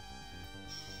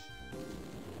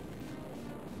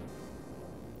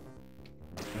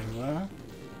 There we are.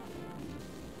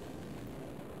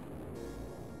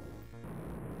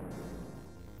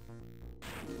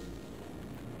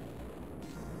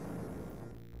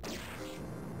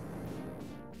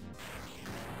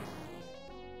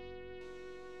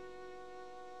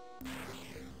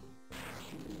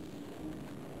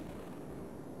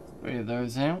 Three of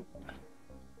those out.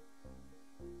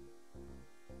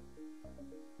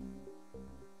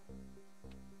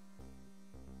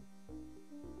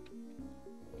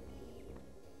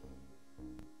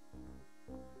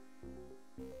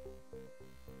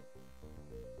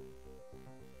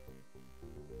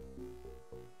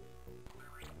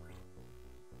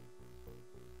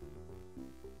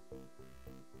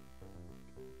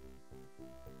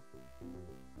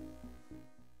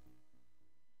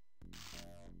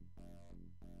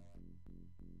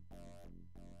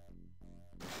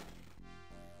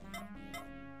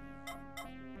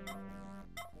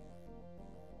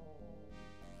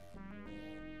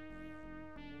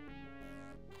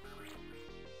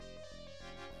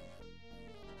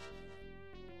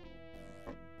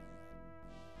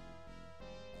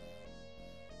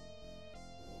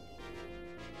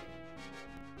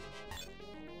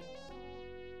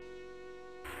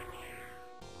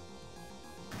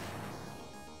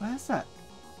 Where's that?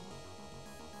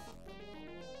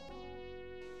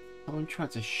 Someone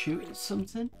tried to shoot at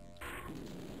something?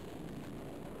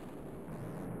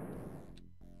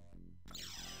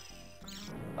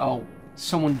 Oh,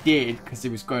 someone did because he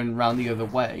was going around the other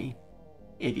way.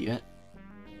 Idiot.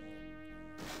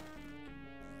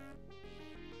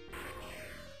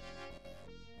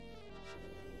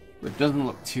 But it doesn't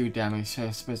look too damaged, so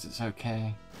I suppose it's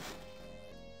okay.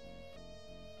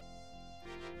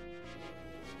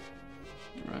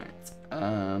 Right.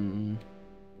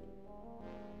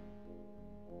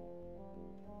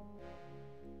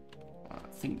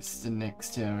 I think this is the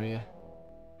next area.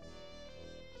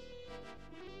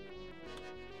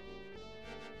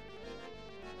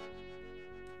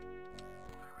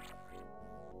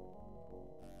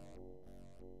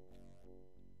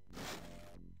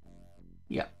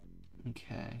 Yeah.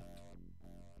 Okay.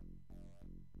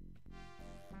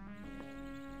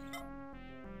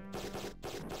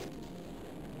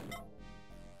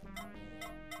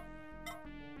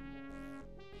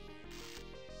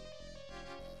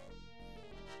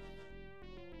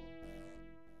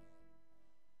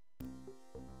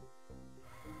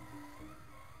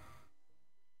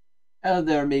 Hello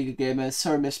there, Amiga Gamer.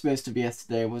 Sorry I missed most of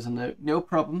yesterday. Wasn't it? No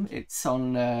problem. It's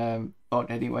on VOD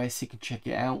anyway, so you can check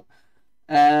it out.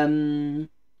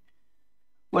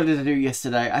 What did I do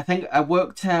yesterday? I think I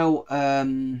worked out.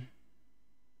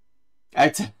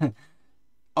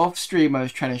 Off stream, I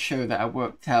was trying to show that I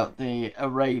worked out the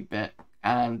array bit,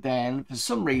 and then for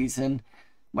some reason,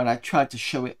 when I tried to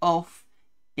show it off,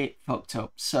 it fucked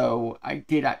up. So I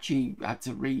did actually have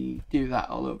to redo that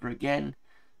all over again.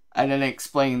 And then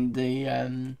explain the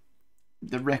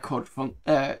record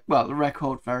the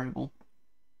record variable,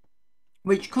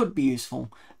 which could be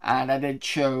useful. And I did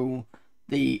show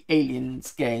the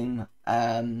Aliens game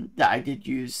that I did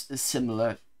use a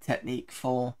similar technique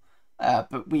for,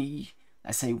 but it's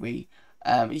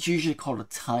usually called a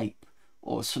type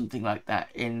or something like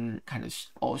that in kind of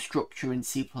or structure in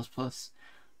C++.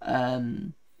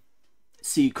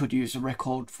 So you could use a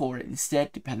record for it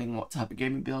instead, depending on what type of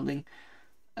game you're building.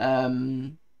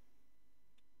 But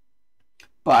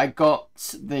I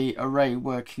got the array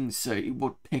working so it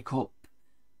would pick up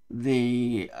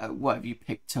the whatever you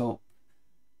picked up,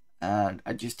 and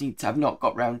I've not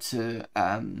got round to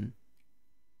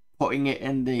putting it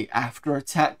in the after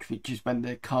attack, which is when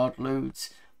the card loads,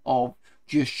 or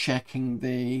just checking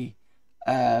the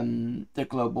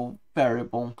global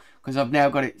variable, because I've now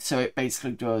got it so it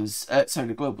basically does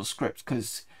the global script,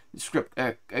 because the script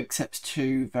accepts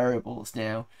two variables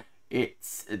now.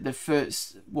 It's the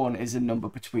first one is a number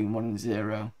between 1 and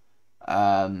 0,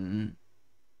 and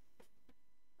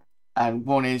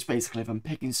 1 is basically if I'm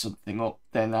picking something up,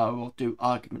 then I will do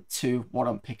argument 2 what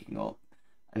I'm picking up,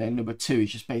 and then number 2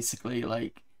 is just basically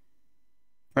like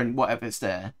print whatever's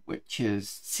there, which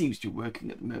seems to be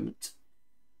working at the moment.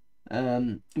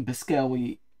 In Pascal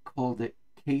we called it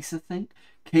case, I think.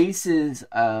 Cases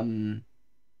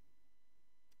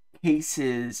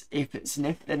if it's an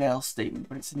if then else statement,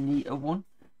 but it's a neater one.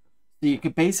 So you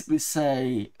could basically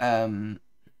say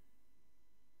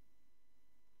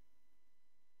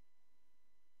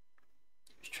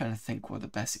just trying to think what the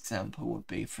best example would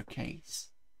be for case.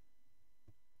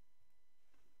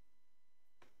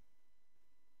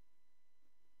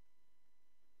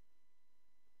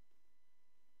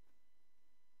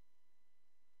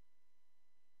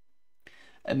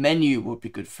 A menu would be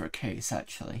good for a case,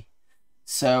 actually.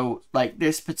 So, like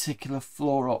this particular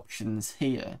floor options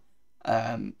here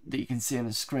that you can see on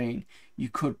the screen, you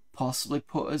could possibly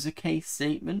put as a case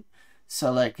statement.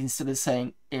 So, like instead of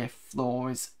saying if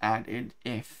floor is added,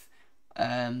 if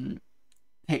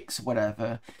picks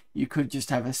whatever, you could just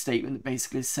have a statement that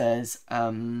basically says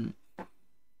I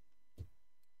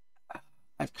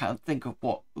can't think of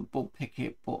what will pick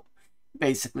it, but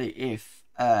basically if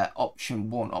option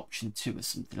 1, option 2, or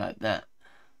something like that.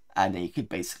 And then you could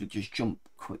basically just jump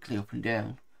quickly up and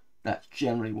down. That's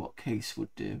generally what case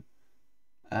would do.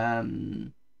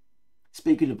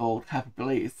 Speaking of old, happy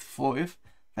belated 40th.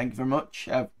 Thank you very much.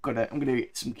 I'm gonna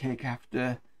eat some cake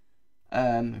after.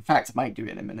 In fact, I might do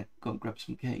it in a minute. Go and grab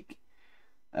some cake.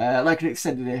 Like an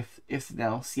extended if then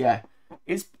else, yeah.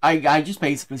 I just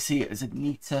basically see it as a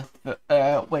neater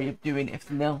way of doing if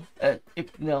then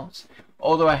else.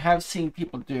 Although I have seen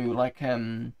people do like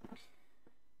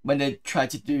when they try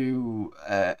to do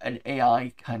an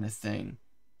AI kind of thing.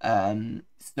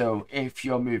 So if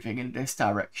you're moving in this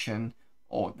direction,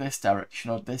 or this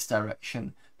direction, or this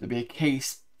direction, there'll be a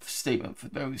case statement for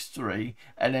those 3,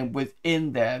 and then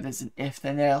within there's an if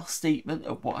then else statement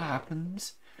of what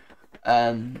happens.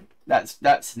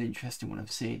 That's an interesting one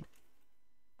I've seen.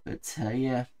 But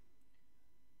yeah.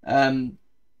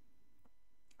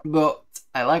 But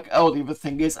I like the other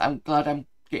thing is I'm glad I'm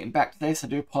getting back to this. I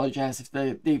do apologise if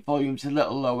the volume's a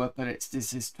little lower, but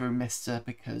this is through MiSTer,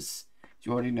 because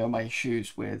you already know my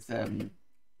issues with the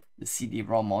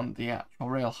CD-ROM on the actual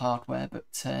real hardware. But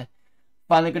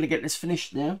finally going to get this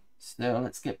finished now, so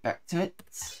let's get back to it.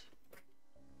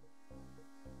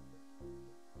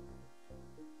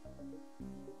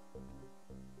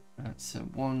 So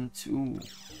 1, 2.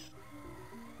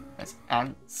 That's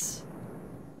ants.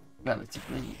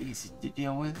 Relatively easy to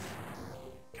deal with.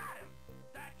 Got him!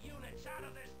 That unit's out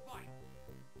of this fight!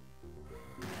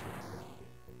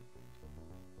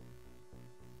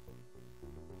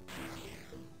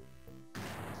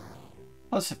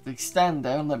 Plus, if they stand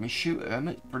there and let me shoot at them,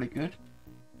 it's pretty good.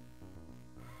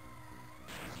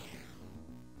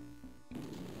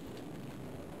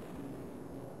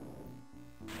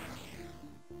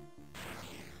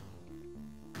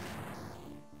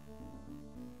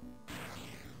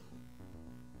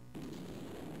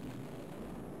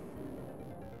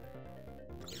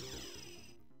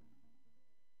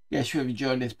 Guess you've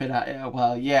enjoyed this bit at it a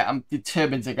while. Yeah, I'm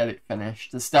determined to get it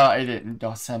finished. I started it in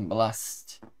DOSember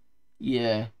last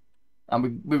year,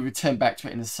 and we returned back to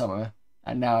it in the summer,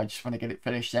 and now I just want to get it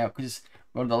finished out because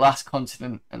we're on the last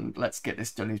continent, and let's get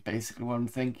this done is basically what I'm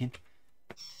thinking.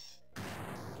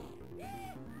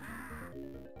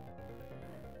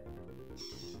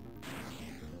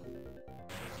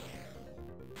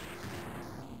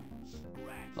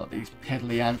 Got these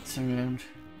peddly ants around.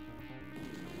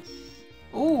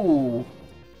 Ooh!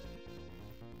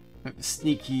 Bit of a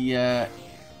sneaky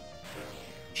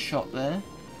shot there.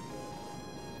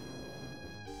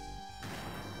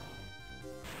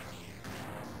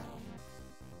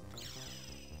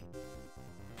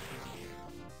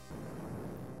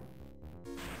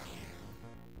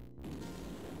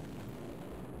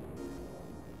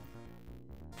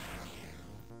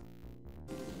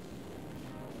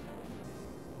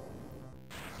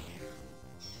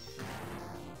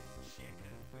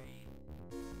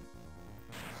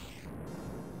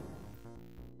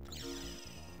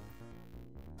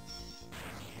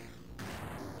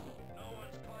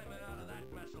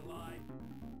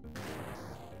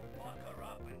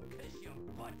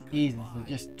 Jesus, they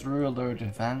just threw a load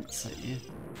of ants at you.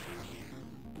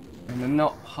 And they're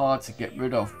not hard to get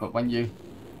rid of, but when you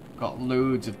got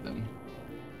loads of them.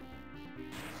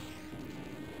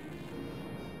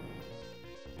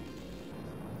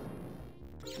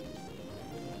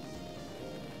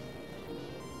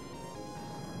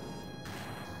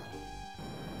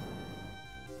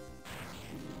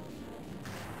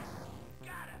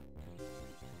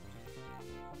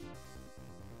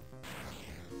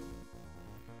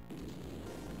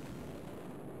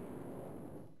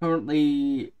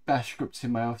 Currently bash scripts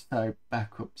in my offside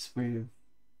backups with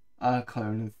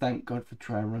rclone, and thank God for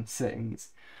try run settings.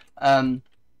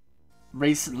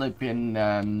 Recently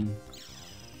been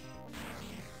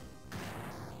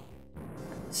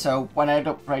so when I'd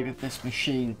upgraded this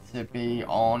machine to be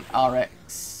on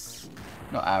RX,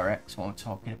 not RX, what I'm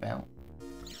talking about.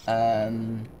 So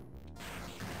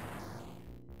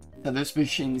this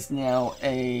machine's now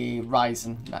a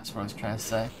Ryzen, that's what I was trying to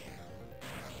say.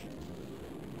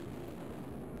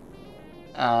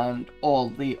 And all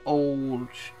the old,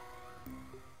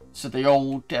 so the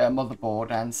old motherboard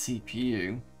and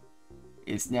CPU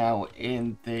is now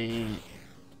in the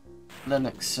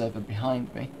Linux server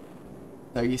behind me.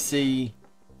 So you see,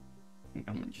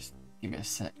 just give me a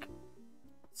sec.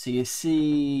 So you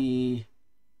see,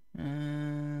 get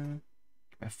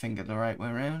my finger the right way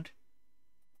around.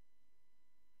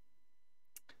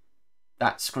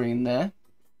 That screen there.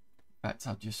 In fact,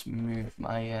 I'll just move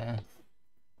my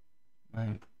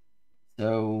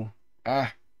so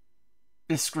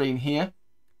this screen here,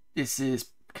 this is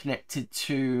connected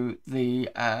to the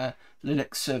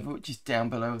Linux server, which is down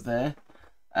below there.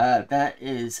 That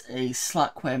is a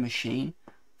Slackware machine.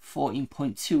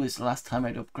 14.2 is the last time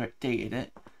I'd updated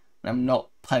it. I'm not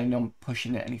planning on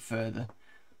pushing it any further.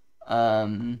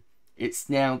 It's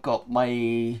now got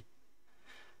a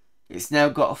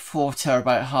 4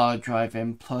 terabyte hard drive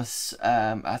in, plus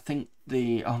I think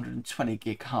the 120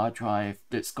 gig hard drive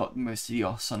that's got most of the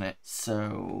OS on it.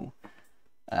 So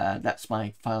that's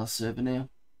my file server now.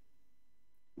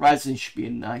 Ryzen should be a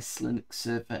nice Linux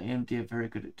server. AMD are very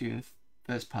good at doing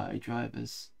first party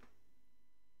drivers.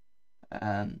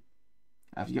 I've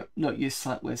not used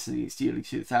Slackware since the early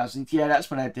 2000s. Yeah,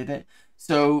 that's when I did it.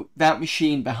 So that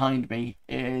machine behind me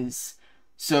is,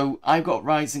 so I've got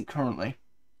Ryzen currently,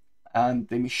 and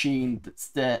the machine that's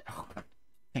there,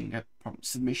 finger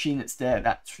prompts, the machine that's there,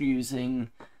 that's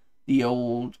using the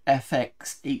old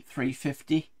FX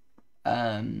 8350,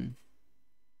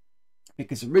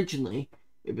 because originally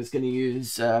it was going to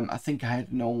use, I think I had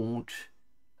an old,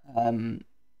 some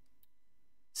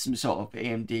sort of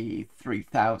AMD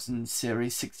 3000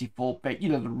 series 64-bit, you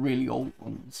know, the really old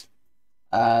ones.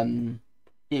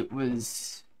 It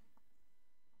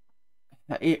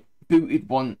booted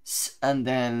once, and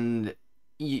then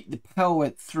the power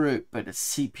went through it, but the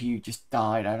CPU just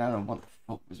died. I don't know what the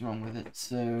fuck was wrong with it.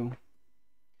 So,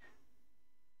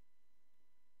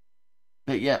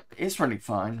 but yeah, it's running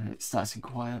fine. It's nice and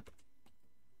quiet.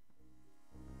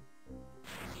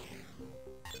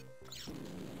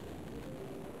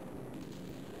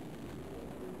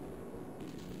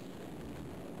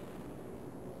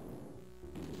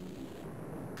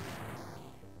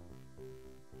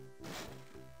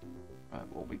 Right,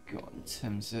 what we got in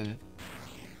terms of,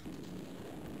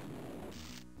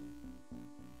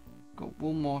 got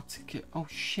one more to get. Oh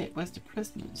shit, where's the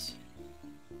prisoners?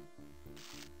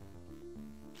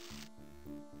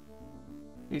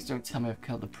 Please don't tell me I've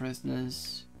killed the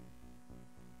prisoners.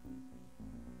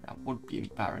 That would be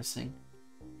embarrassing.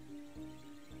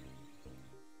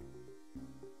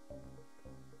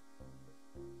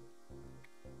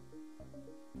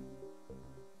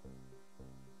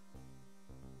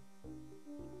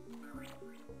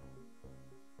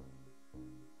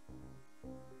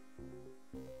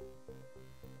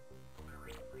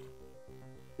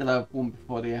 Still have one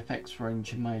before the FX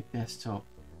range in my desktop.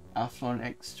 Athlon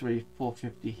X3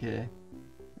 450 here.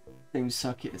 Same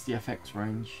socket as the FX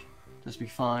range. Just be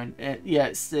fine.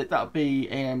 Yeah, that'll be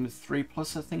AM3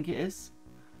 Plus, I think it is.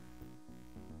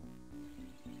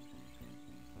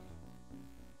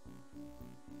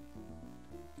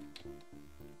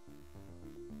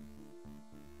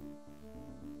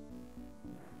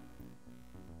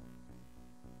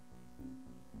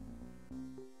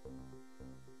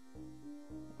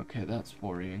 Okay, that's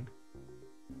worrying.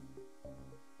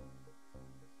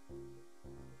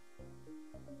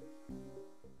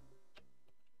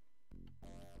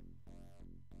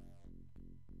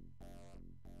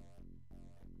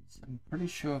 So I'm pretty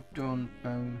sure I've done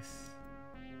both.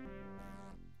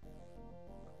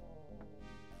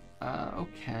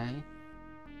 Okay.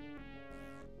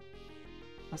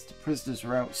 That's the prisoners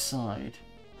are outside.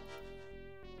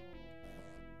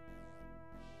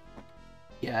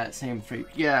 Yeah, it's AM3.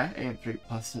 Yeah, AM3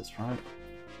 Plus, that's right.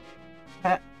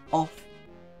 Hat off.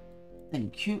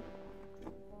 Thank you.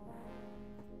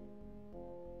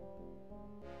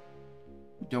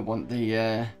 Don't want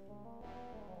the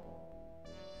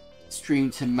stream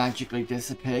to magically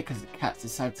disappear because the cat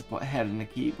decided to put a head on the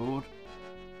keyboard.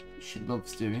 She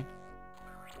loves doing.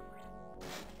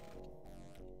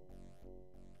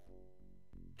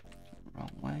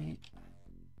 Wrong way.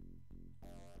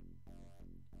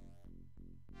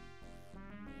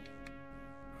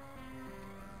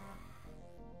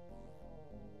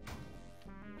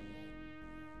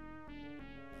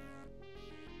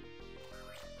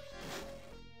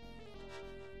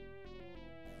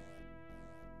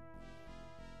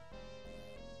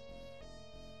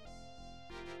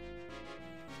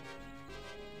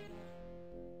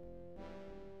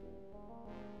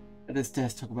 This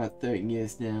desktop about 13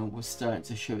 years now was starting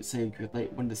to show its age with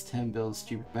late Windows 10 builds,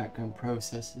 stupid background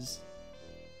processes.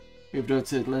 We've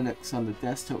noted Linux on the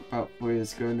desktop about 4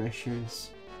 years ago, no issues.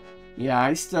 Yeah,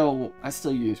 I still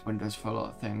use Windows for a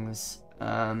lot of things.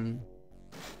 But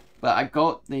I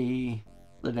got the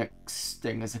Linux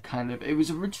thing as a kind of, it was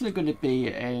originally going to be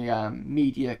a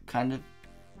media kind of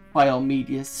file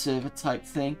media server type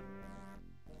thing.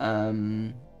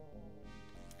 And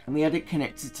we had it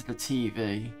connected to the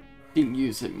TV. Didn't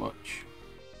use it much.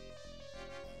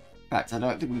 In fact, I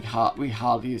don't think we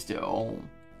hardly used it at all.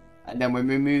 And then when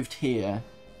we moved here,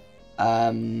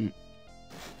 I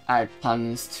had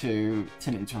plans to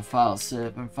turn it into a file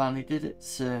server and finally did it,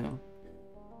 so...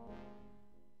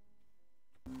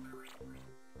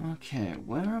 Okay,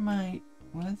 where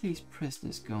are these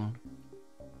prisoners gone?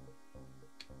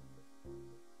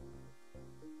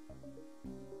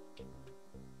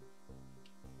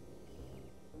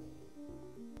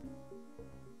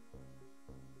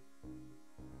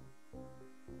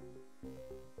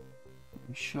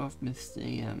 I'm sure I've missed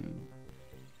the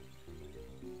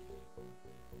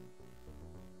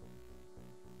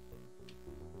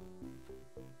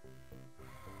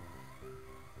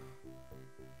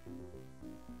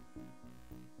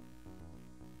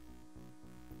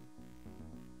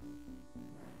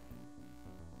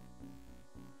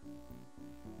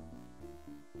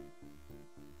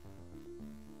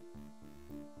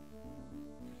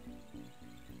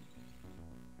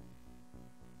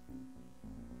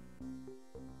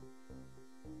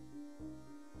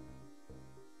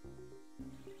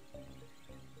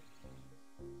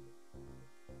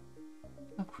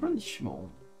Crunchmore.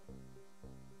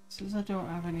 Says I don't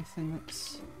have anything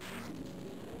that's...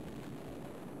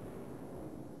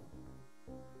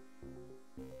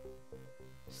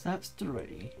 So that's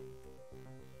 3.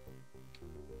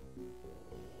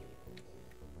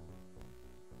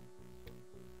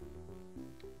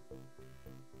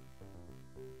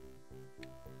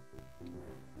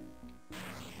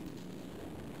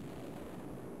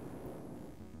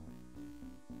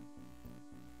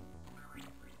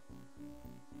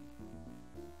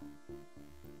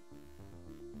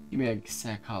 Give me a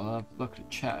sec, I'll have a look at the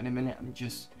chat in a minute. I'm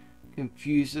just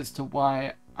confused as to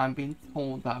why I'm being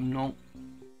told that I'm not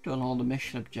done all the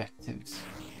mission objectives.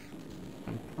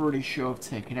 I'm pretty sure I've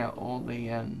taken out all the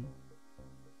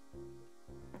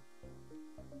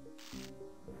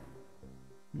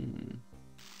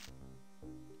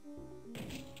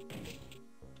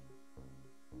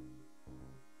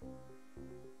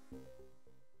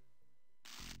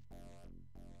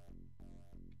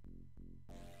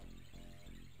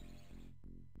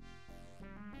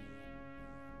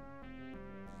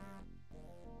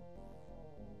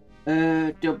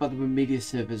don't bother with media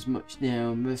servers much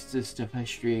now. Most of the stuff I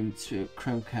stream to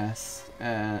Chromecast.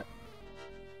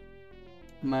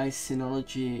 My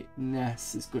Synology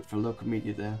NAS is good for local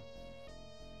media though.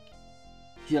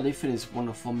 Jellyfin is a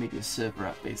wonderful media server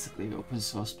app, basically open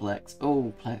source Plex.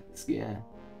 Oh, Plex, yeah.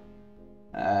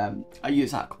 I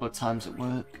use that a couple of times at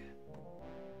work.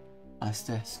 Nice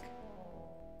desk.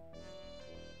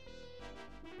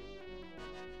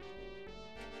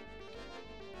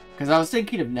 Because I was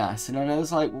thinking of NAS, and I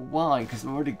was like, well, why? Because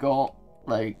I've already got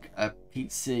like a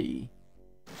PC,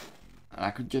 and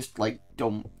I could just like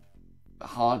dump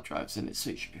hard drives in it,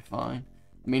 so it should be fine.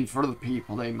 I mean, for other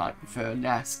people, they might prefer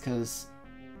NAS because,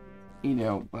 you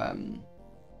know,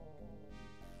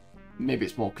 maybe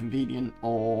it's more convenient,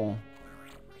 or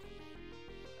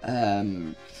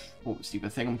what was the other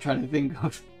thing I'm trying to think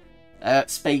of?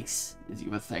 Space is the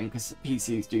other thing, because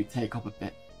PCs do take up a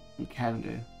bit, and can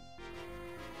do.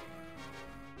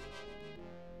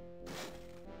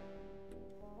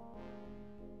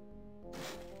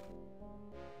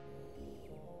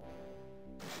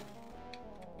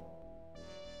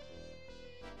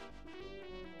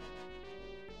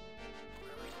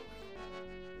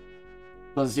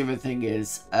 Plus, the other thing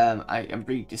is, I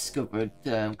rediscovered,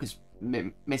 because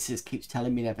Mrs. keeps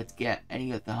telling me never to get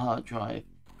any of the hard drive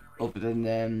other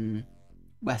than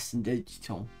Western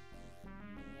Digital.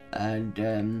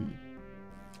 And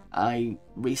I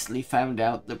recently found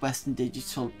out that Western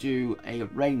Digital do a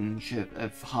range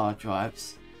of hard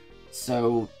drives.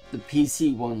 So the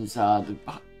PC ones are the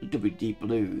WD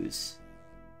Blues.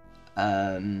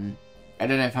 I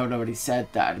don't know if I've already said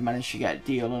that. I managed to get a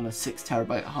deal on a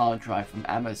 6TB hard drive from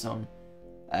Amazon.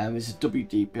 It was a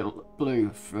WD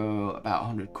Blue for about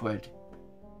 100 quid.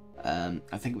 I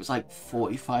think it was like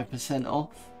 45%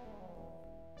 off.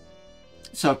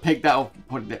 So I picked that up and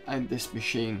put it in this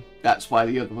machine. That's why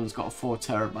the other one's got a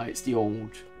 4TB. It's the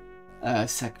old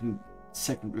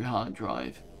secondary hard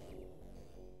drive.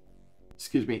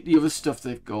 Excuse me. The other stuff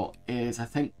they've got is, I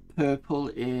think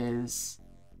purple is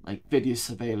like video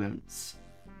surveillance.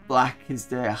 Black is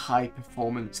their high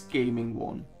performance gaming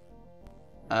one.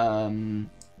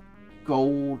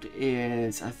 Gold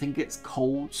is, I think it's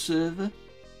cold server.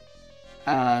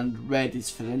 And red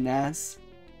is for the NAS.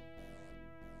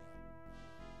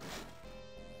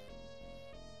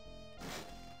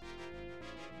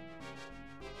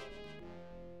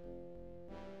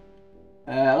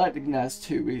 I like the NAS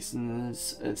 2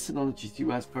 reasons. Synology's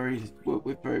US work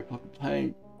with very plug and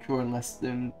play, drawing less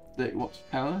than 30 watts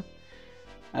of power.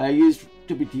 I use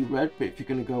WD Red, but if you're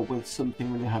going to go with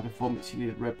something really high performance, you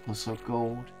need Red Plus or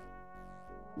Gold.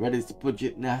 Red is the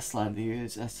budget NAS line to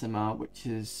use, SMR, which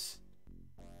is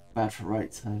bad for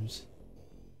write times.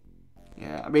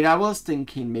 Yeah, I mean, I was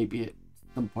thinking maybe at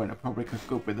some point I probably could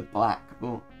go with the black,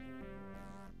 but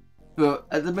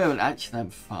at the moment, actually, I'm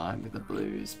fine with the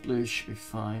blues. Blues should be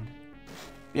fine.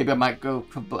 Maybe I might go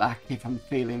for black if I'm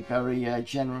feeling very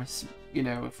generous, you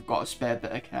know, if I've got a spare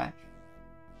bit of cash.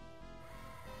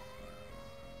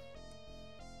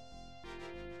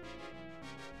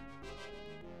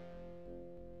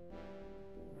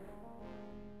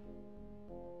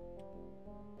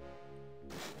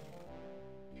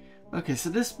 Okay, so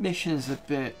this mission is a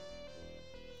bit,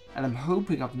 and I'm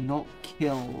hoping I've not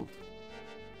killed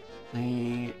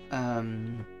the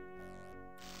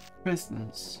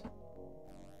prisoners.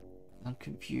 I'm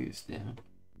confused now.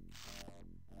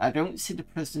 I don't see the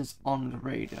prisoners on the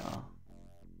radar.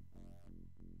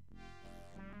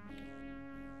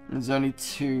 There's only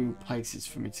 2 places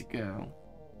for me to go,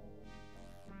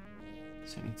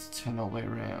 so I need to turn all the way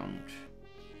around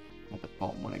at the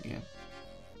bottom one again.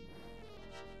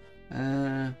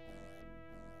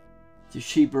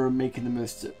 Toshiba are making the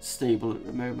most stable at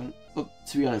the moment, but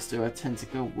to be honest though, I tend to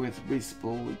go with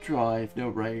reasonable drive, no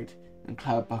RAID, and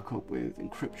cloud backup with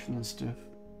encryption and stuff.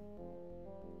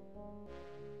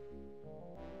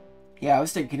 Yeah, I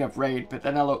was thinking of RAID, but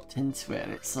then I looked into it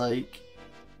and it's like,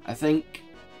 I think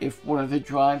if one of the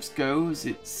drives goes,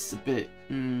 it's a bit,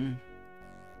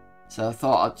 So I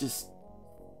thought I'd just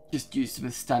use them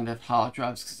as standard hard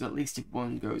drives, because at least if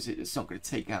one goes, it's not going to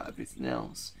take out everything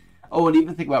else. Oh, and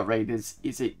even think about RAID is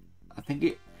it? I think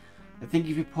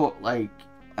if you put like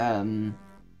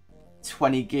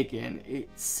 20 gig in, it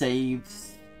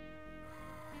saves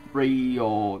 3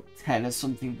 or 10 or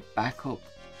something backup.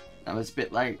 I was a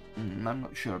bit like, I'm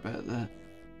not sure about that.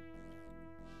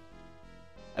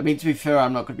 I mean, to be fair,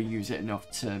 I'm not going to be using it enough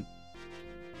to.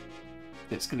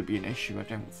 It's going to be an issue, I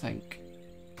don't think.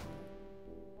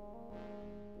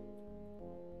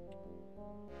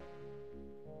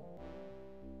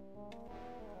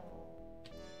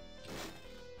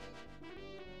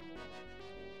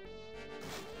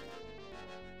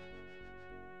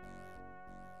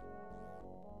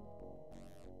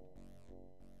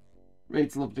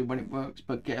 RAID's lovely when it works,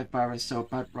 but get a virus so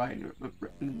bad right,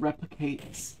 it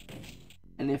replicates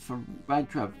And if a rag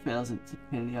drive fails, it's a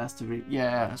pain in the ass to read.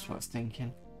 Yeah, that's what I was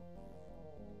thinking.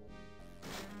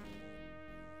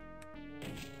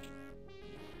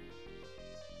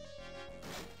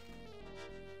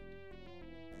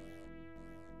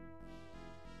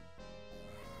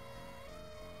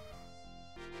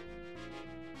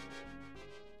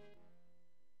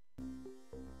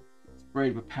 It's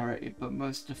great with parity, but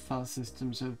most of file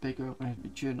systems have big overhead for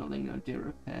journaling or data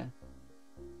repair.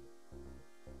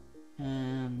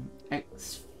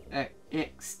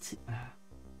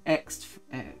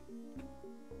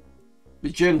 The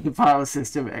journaling file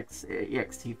system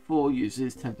ext4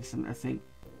 uses 10%. I think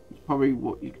it's probably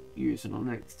what you use on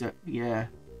Linux. Yeah,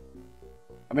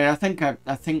 I mean, I think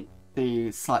the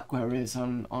Slackware is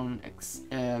on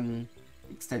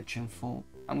extension 4.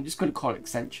 I'm just going to call it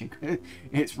extension because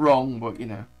it's wrong, but you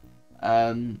know,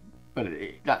 but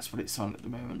that's what it's on at the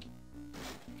moment.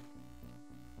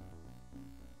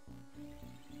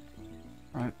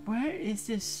 Right, where is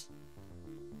this?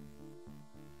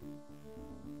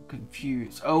 I'm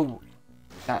confused. Oh,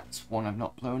 that's one I've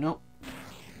not blown up.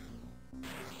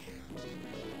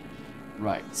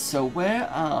 Right, so where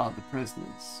are the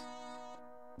prisoners?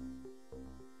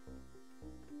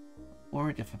 Or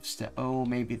if I've stepped. Oh,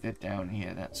 maybe they're down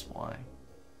here, that's why.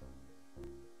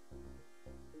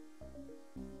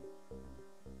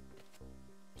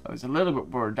 I was a little bit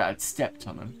worried that I'd stepped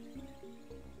on them.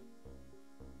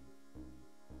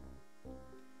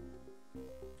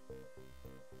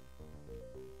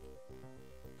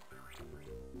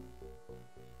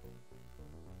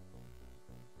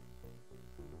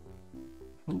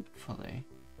 Hopefully.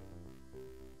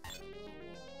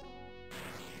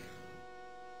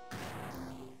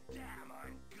 Damn,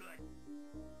 I'm good.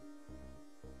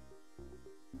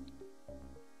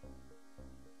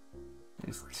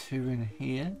 There's 2 in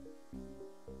here.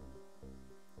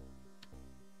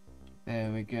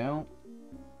 There we go.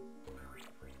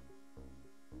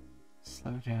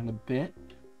 Slow down a bit.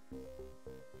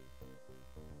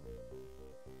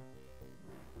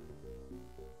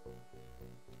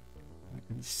 I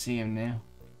can see him now.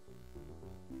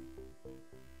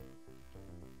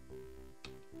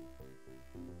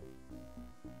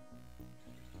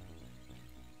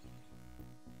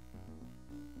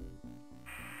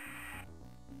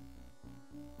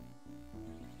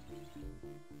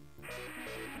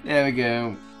 There we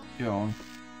go. Done.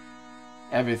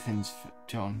 Everything's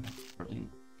done. That's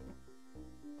brilliant.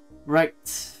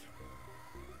 Right.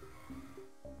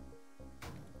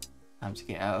 Time to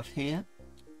get out of here.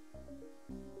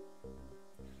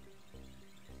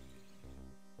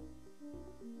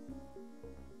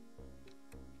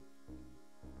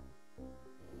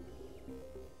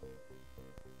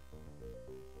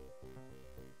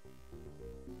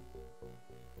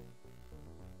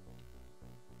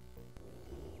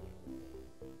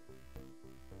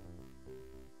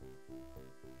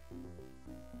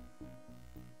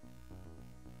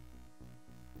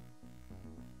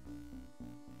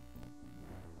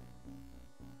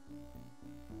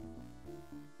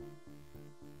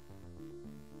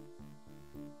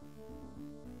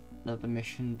 Another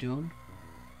mission done.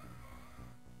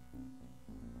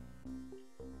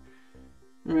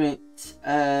 Right,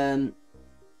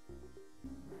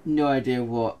 no idea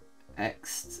what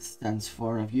X stands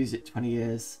for. I've used it 20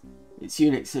 years. It's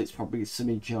Unix, so it's probably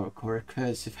some joke or a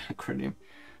recursive acronym.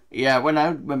 Yeah, when I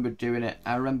remember doing it,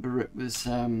 I remember it was,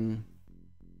 I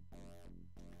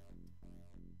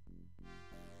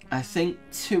think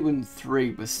 2 and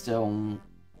 3 were still,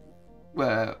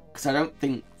 because I don't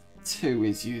think 2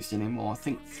 is used anymore. I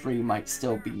think 3 might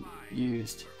still be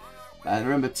used. I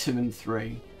remember 2 and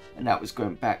 3, and that was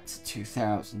going back to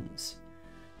 2000s.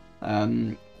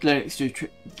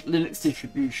 Linux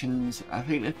distributions, I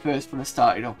think the first one I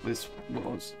started off was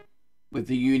with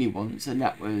the uni ones, and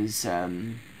that was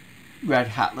Red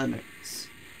Hat Linux.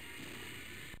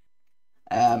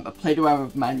 I played around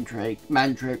with Mandrake.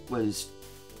 Mandrake was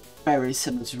very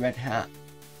similar to Red Hat,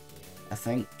 I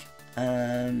think.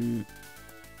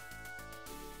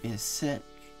 Is sick.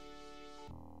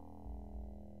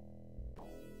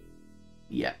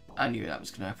 Yeah, I knew that was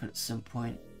going to happen at some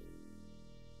point.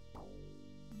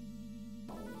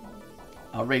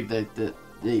 I'll read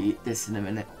this in a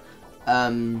minute.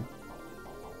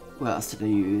 What else did I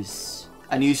use?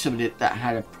 I knew somebody that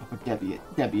had a proper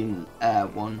Debian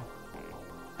one.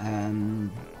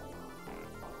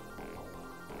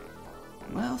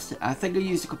 What else? I think I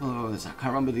used a couple of others. I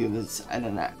can't remember the others, and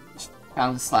then I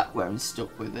found Slackware and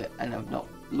stuck with it, and I've not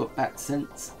looked back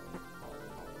since.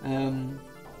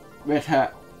 Red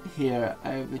Hat here. I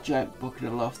have a giant book in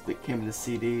the loft that came with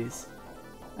the CDs.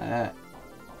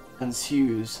 And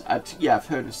Suze. I've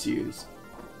heard of Suze.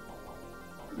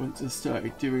 Once I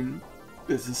started doing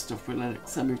business stuff with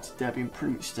Linux, I moved to Debian and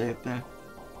pretty much stayed there.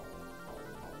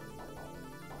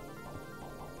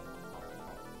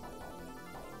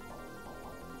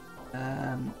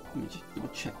 Let me just double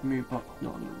check MoveBot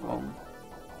not on the wrong.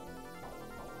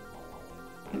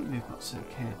 I think MoveBot's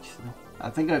okay actually. I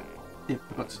think I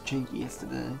forgot to change it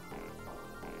yesterday.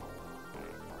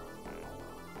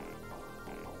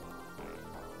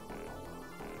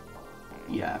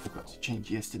 Yeah, I forgot to change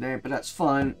it yesterday, but that's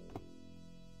fine.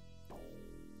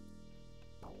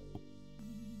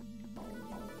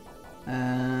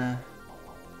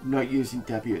 Not using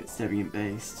Debian, it's Debian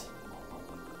based.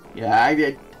 Yeah,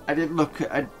 I did look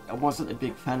at, I wasn't a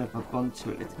big fan of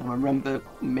Ubuntu at the time. I remember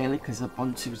mainly because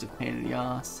Ubuntu was a pain in the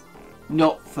ass.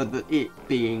 Not for it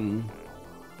being,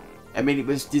 I mean, it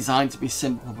was designed to be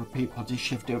simple for people to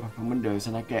shift over from Windows,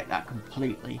 and I get that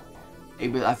completely.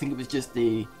 I think it was just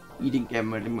you didn't get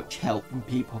really much help from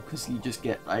people because you just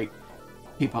get like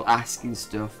people asking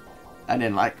stuff, and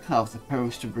then like half the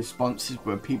post of responses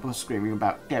were people screaming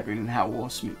about Debian and how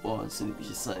awesome it was, and it was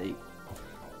just like,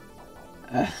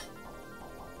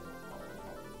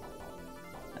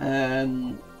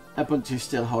 Ubuntu's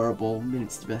still horrible. I mean,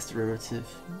 it's the best derivative.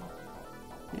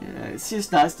 Yeah, it's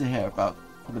just nice to hear about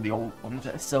some of the old ones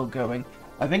that are still going.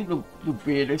 I think the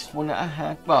weirdest one that I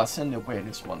had, well, it's not the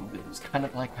weirdest one, but it was kind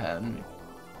of like I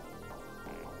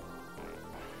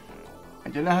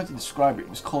don't know how to describe it. It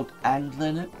was called And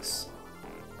Linux.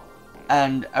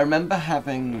 And I remember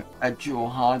having a dual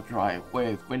hard drive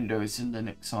with Windows and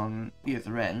Linux on the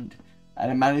other end. And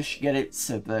I managed to get it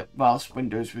so that whilst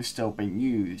Windows was still being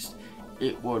used,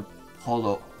 it would pull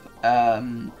up,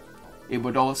 it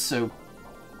would also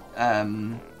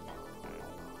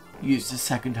use the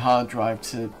second hard drive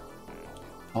to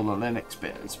pull a Linux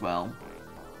bit as well.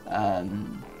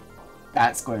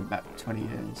 That's going back 20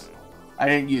 years. I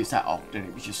didn't use that often,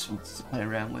 it was just something to play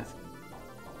around with.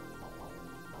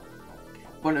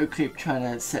 Want to keep trying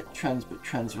to set trans, but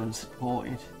trans are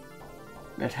unsupported.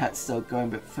 Red Hat's still going,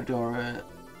 but Fedora,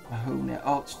 Mahone,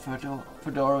 oh, it's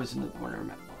Fedora is another one I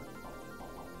remember.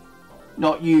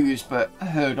 Not used, but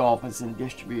heard of as in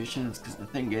distributions, because the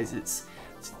thing is, it's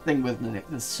the thing with Linux,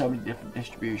 there's so many different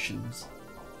distributions.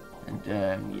 And,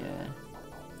 yeah.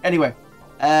 Anyway,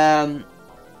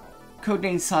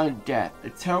 Codename Silent Death. The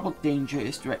terrible danger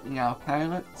is threatening our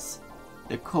pilots.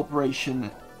 The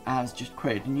corporation has just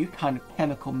created a new kind of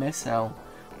chemical missile,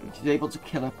 which is able to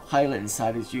kill a pilot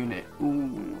inside his unit.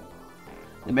 Ooh.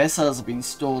 The missiles have been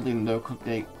installed in local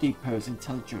depots.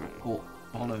 Intelligent report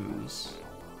follows.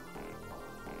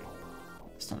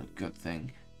 It's not a good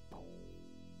thing.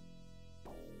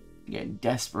 Getting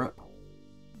desperate.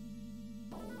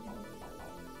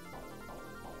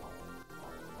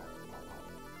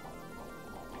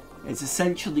 It's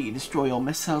essentially you destroy all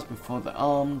missiles before they're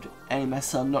armed. Any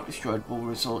missile not destroyed will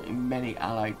result in many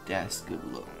allied deaths. Good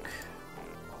luck.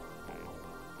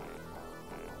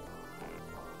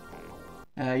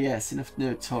 Yes, enough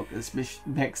nerd talk. This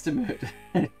next to murder.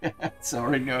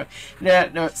 Sorry, no,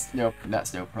 that's no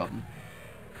problem.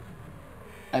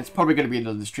 It's probably going to be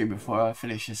another stream before I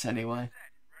finish this anyway.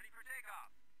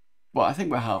 Well, I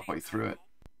think we're halfway through it.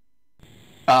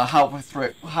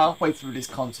 Halfway through this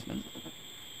continent.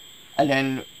 And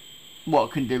then what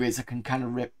I can do is I can kind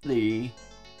of rip the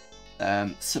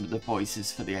some of the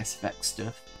voices for the SFX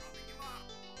stuff.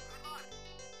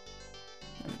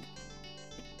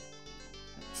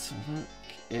 So look,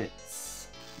 it's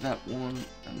that one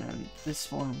and then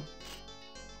this one.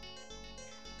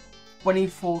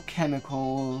 24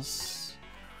 chemicals,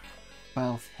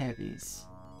 12 heavies.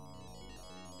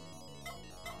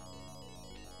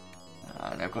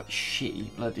 And I've got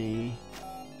shitty bloody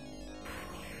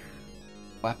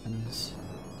weapons.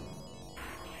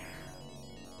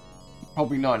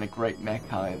 Probably not in a great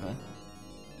mech either.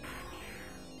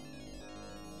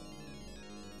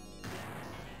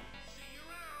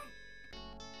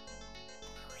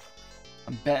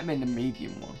 I bet I'm in the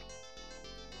medium one.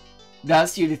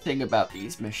 That's the only thing about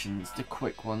these missions, the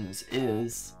quick ones,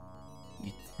 is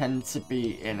you tend to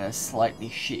be in a slightly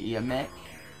shittier mech.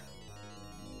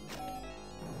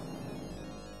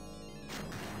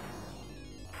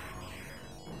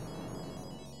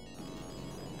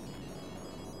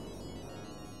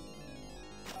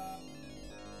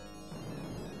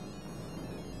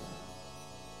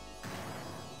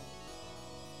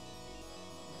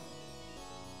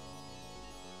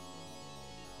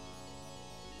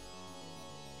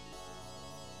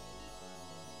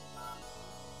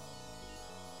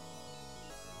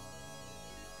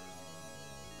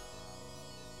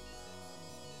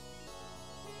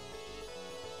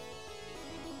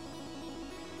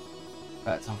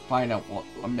 But I'll find out what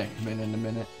I'm making in a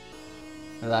minute.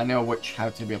 Because I know how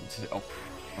to be able to set up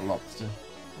a lobster.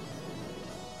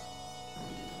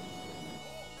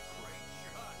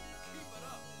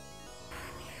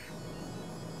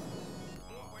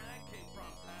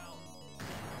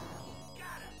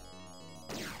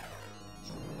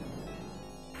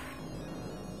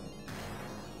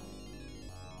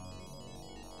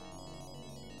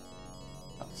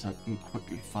 So I can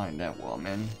quickly find out what I'm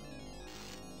in.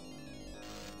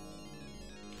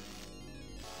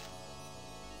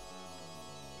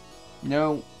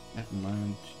 No, never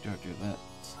mind, don't do that.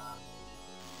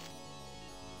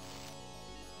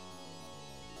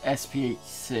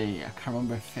 SPHC, I can't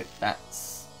remember if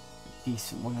that's a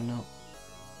decent one or not.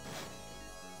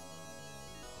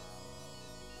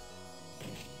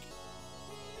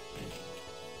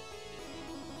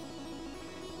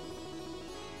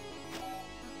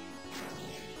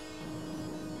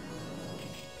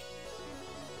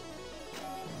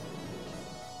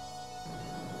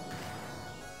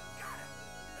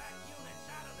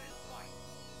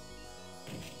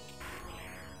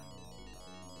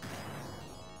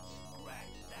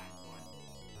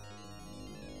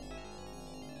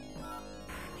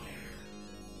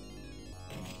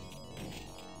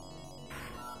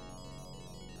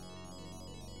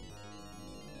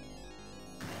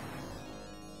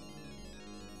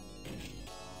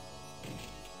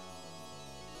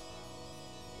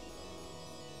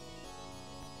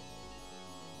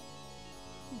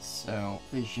 So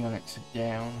these units are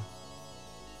down.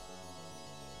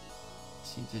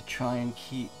 Just need to try and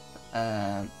keep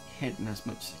hidden as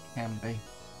much as it can be.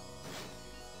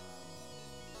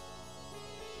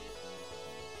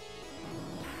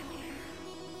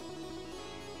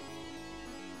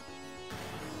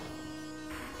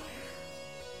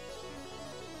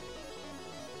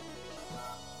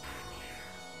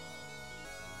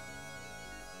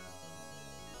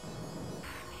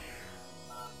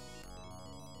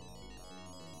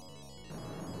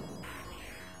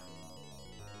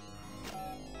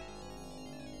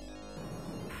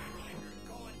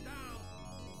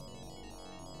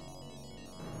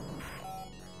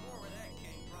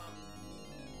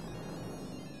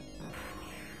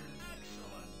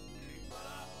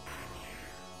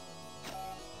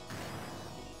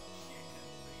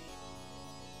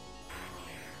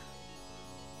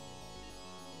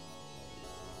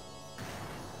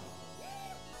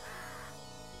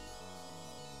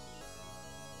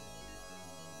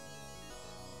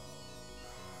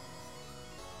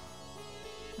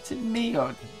 Is it me or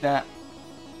did that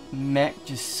mech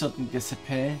just suddenly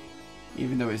disappear,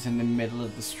 even though it's in the middle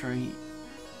of the street?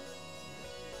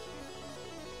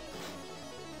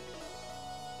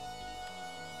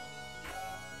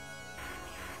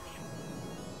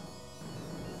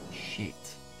 Shit.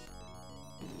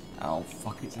 Oh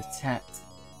fuck, it's attacked.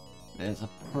 There's a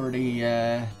pretty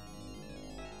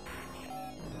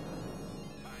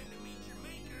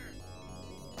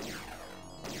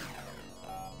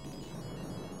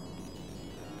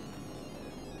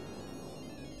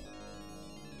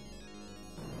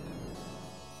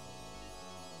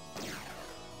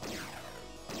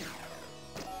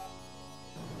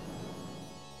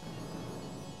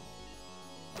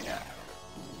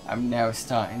I'm now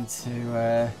starting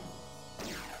to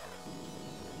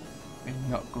be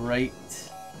not great.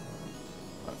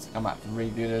 Looks like I might have to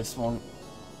redo this one.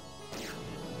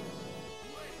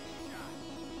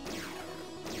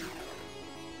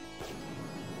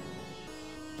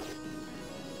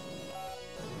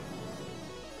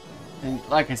 And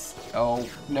like I said, oh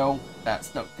no,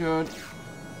 that's not good.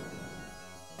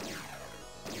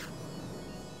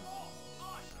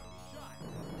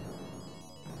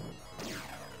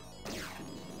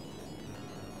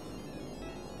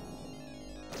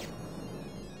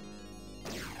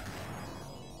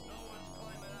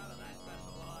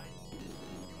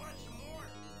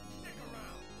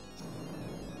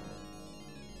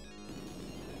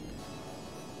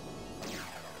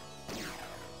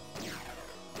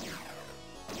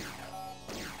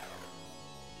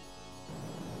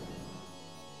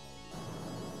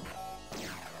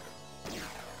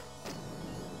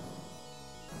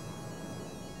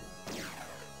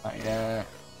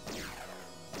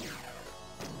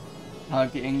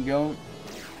 Targeting going.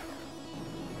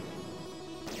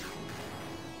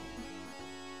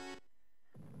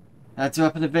 To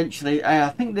happen eventually. I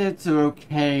think they're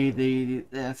okay.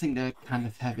 I think they're kind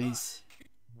of heavies.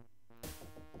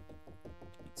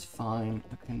 It's fine.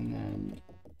 I can.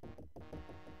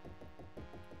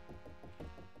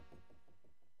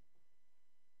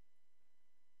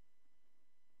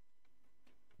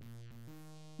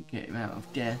 Get him out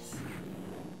of death.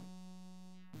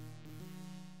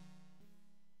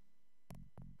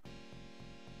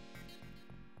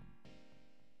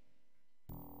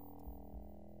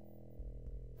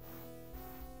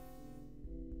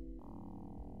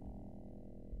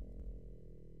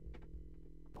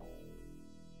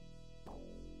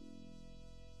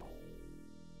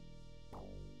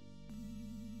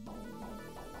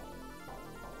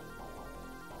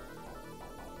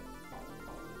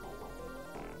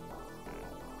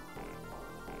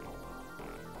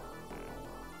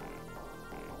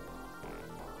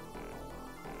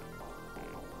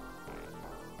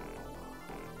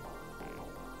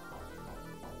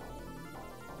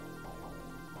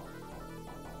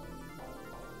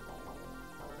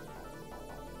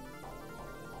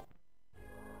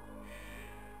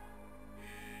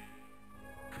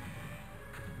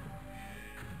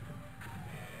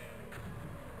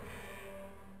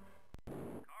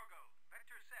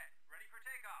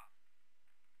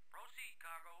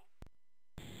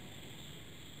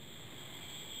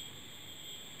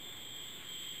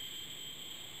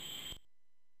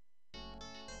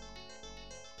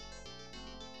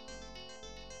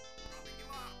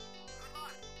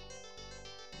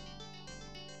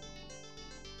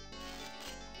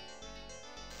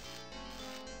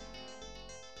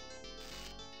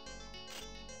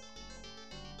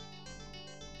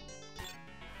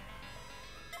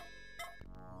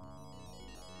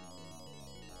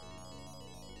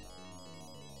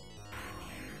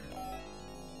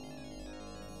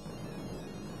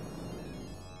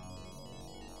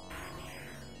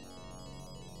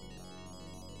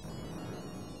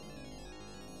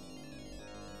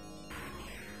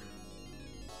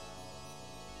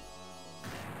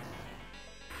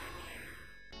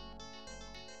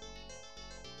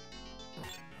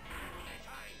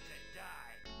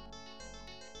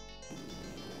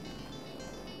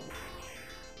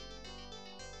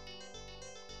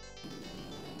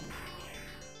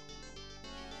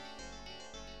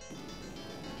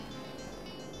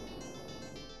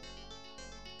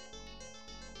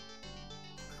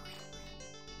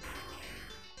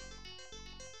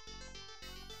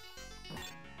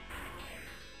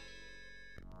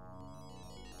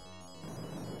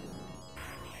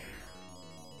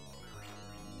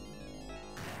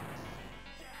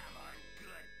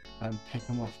 and pick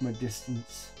them off from a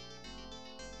distance.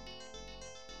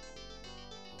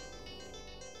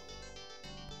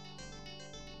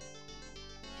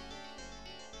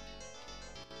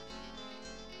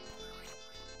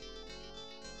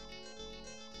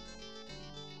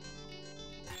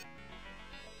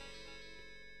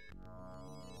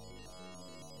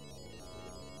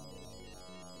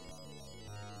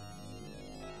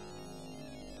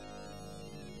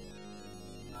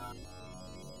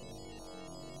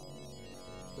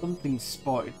 Something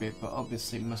spotted me, but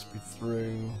obviously it must be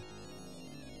through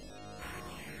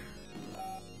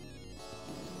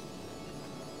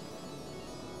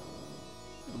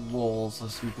the walls or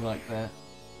something like that.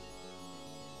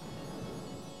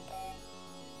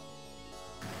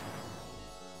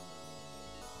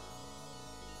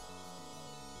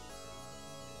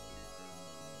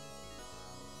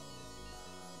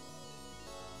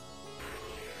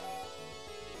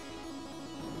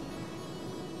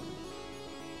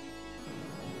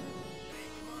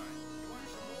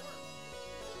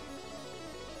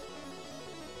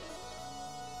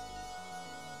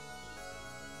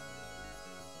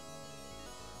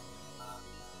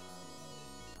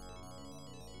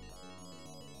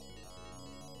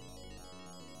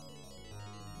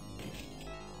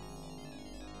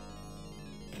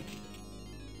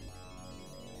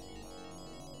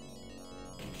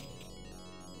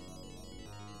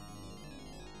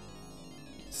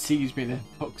 Sees me, then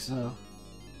fucks up.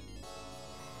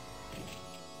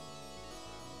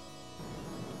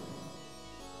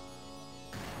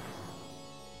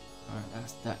 Alright,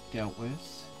 that's that dealt with.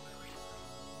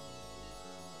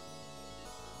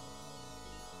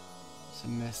 It's a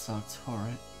missile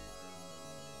turret.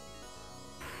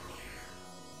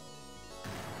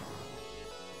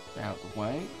 Out the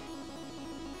way.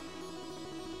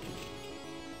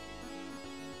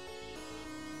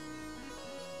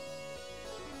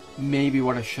 Maybe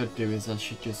what I should do is I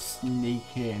should just sneak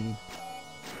in.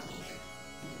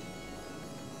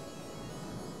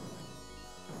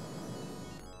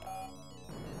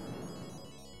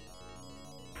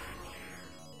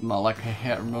 More like a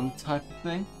hit and run type of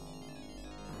thing.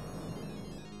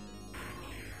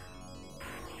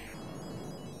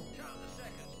 Count the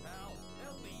seconds, pal.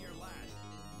 They'll be your last.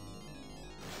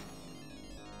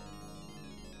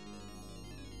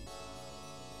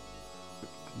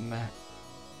 Map.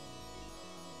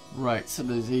 Right, so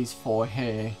there's these four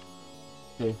here.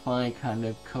 So if I kind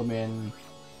of come in.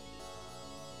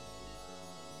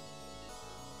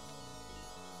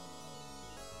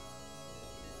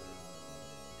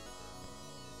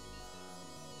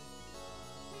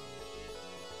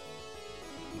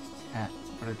 These cats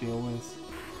I've got to deal with.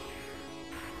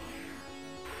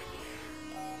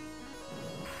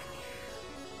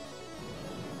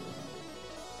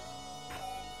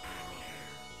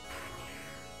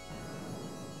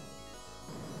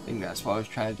 I think that's what I was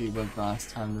trying to do with last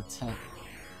time, the tech.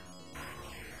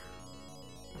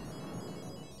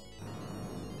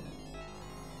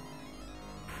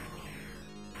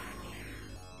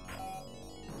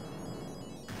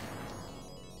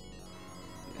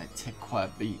 I take quite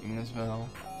a beating as well.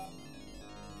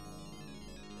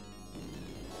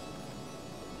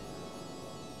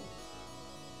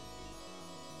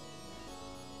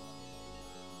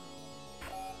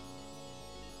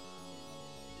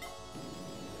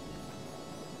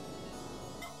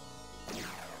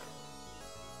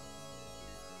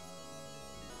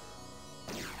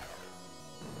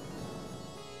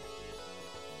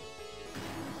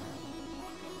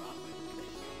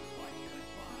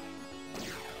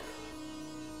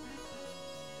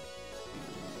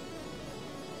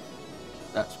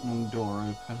 That's one door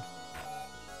open.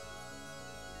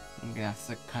 I'm gonna have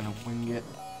to kind of wing it.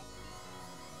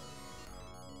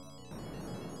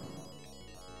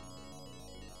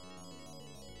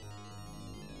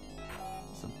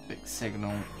 It's a big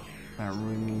signal. I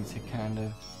really need to kind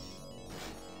of.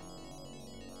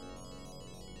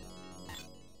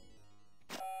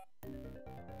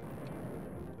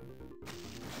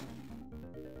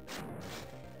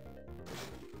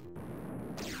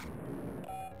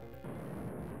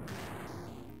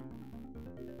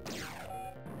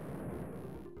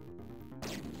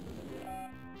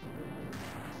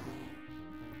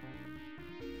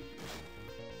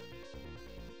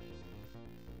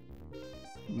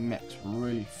 Mech's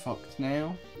really fucked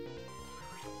now.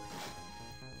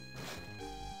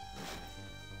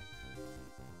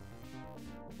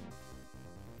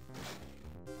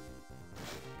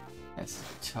 That's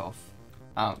tough.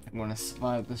 I don't think I'm gonna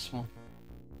survive this one.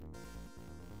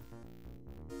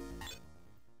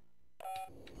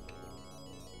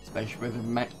 Especially with the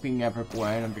mech being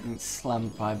everywhere and I'm being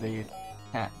slammed by the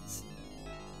cats.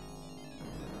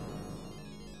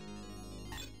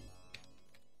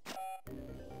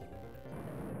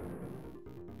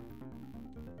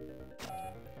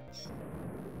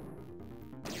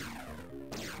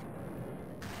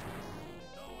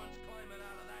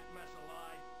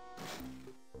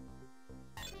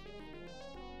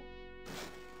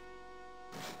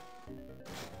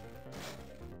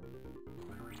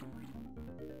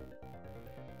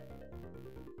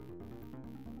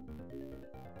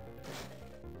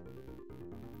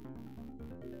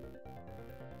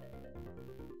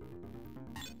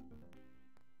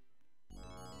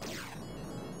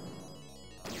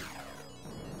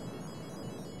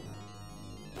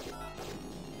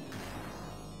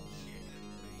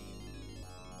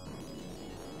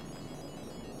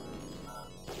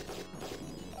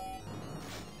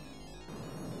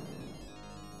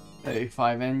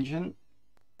 35 engine.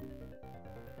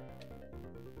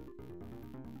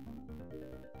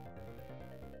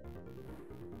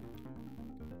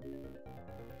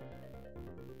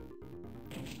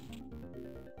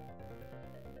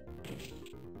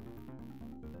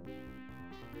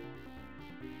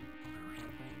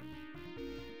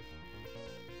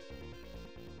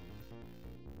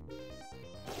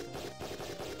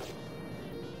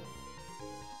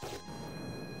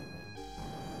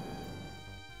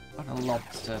 But a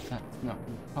lobster, that's not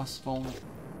possible.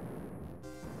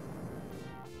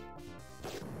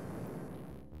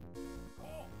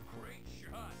 Oh, great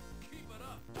shot. Keep it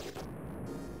up.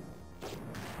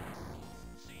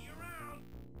 See you around.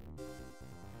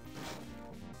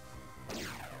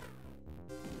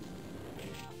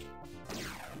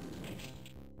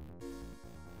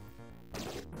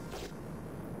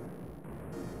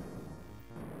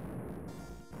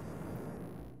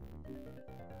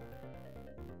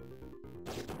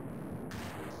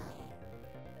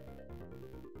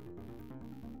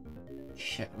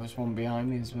 Shit, there was one behind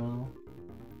me as well.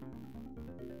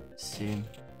 See him.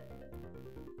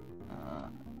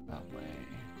 That way.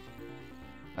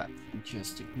 But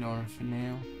just ignore him for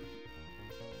now.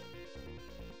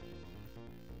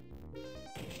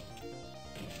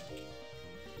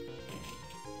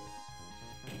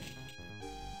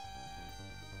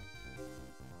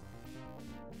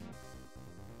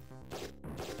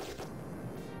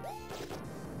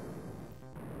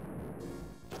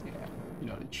 Yeah,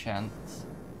 not a chance.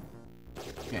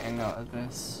 Getting out of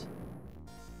this.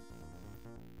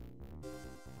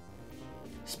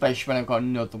 Especially when I've got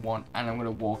another one and I'm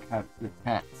gonna walk out the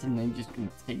cats and they're just gonna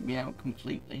take me out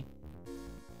completely.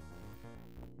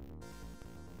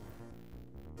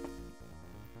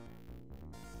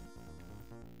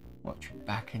 Watch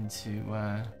back into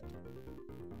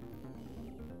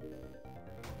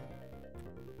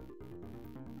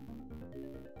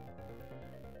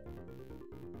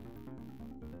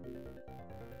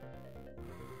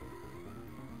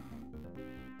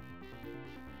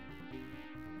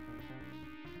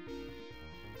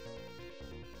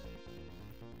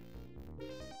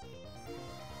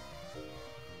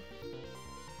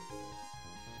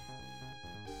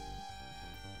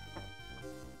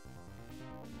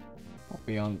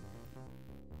beyond.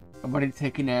 I've already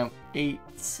taken out 8,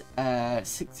 6,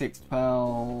 6,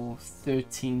 12,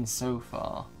 13 so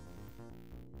far.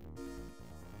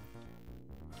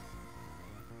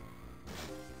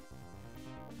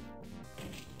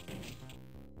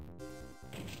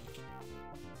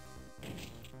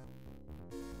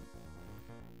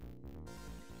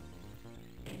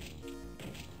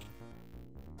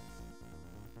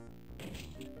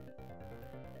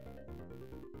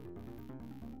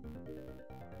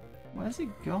 Where's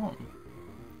it gone?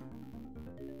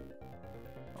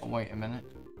 Oh, wait a minute.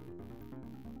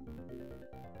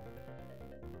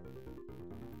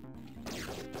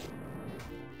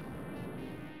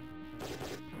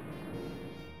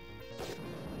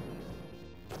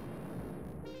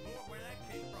 Look where that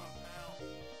came from, pal.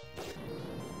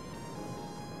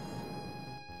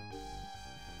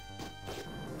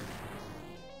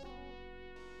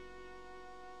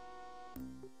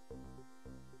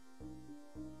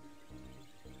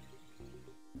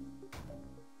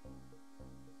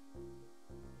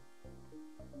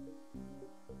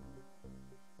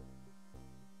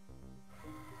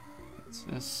 So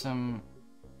there's some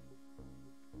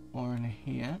more in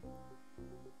here.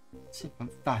 Let's see if I'm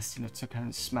fast enough to kind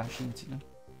of smash into them.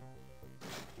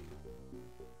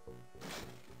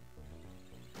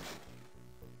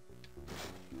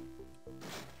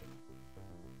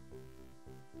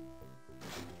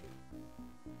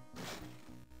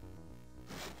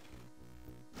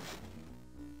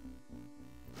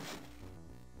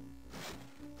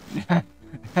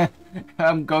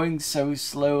 I'm going so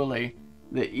slowly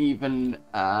that even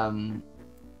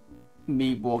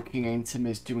me walking into him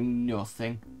is doing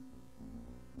nothing.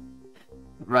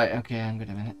 Right, okay, hang on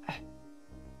a minute.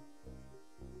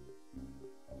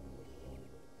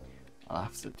 I'll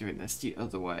have to do this the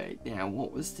other way. Now,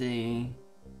 what was the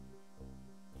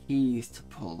keys to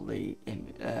pull the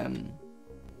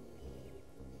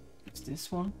it's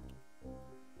this one?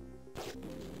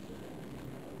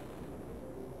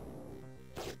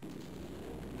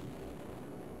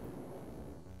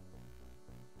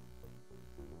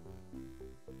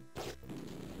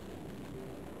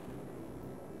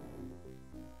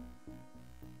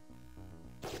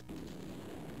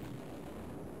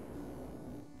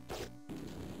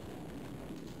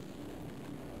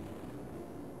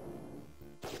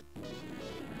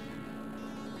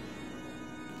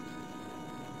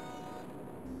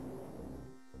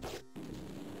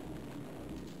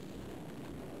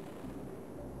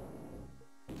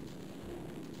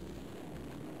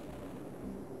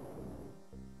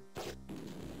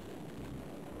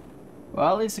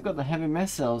 Well, at least I got the heavy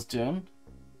missiles done.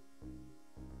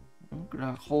 I'm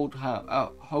gonna hold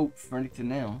out hope for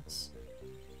anything else.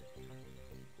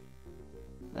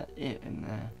 That it in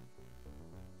there.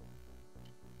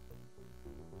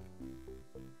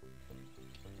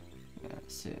 Yeah,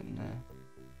 that's it in there.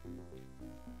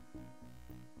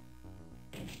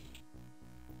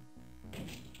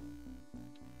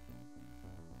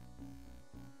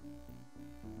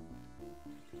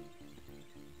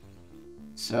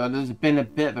 So there's been a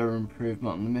bit of an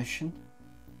improvement on the mission.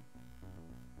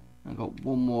 I've got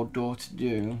one more door to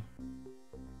do.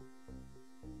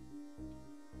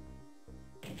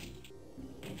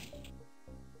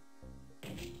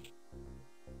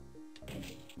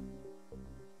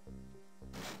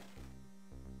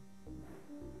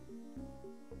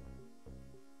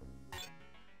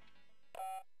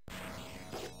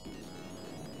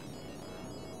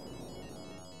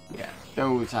 Yeah,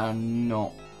 those are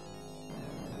not.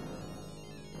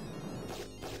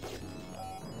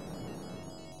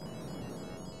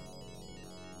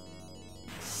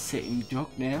 Sitting duck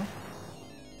now.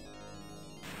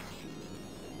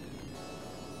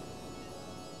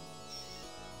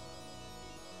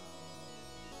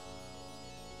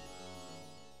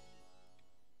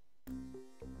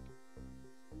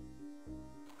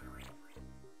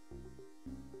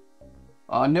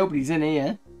 Oh, nobody's in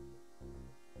here.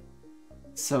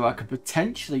 So I could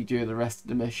potentially do the rest of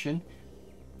the mission.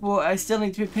 But I still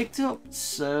need to be picked up,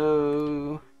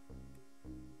 so...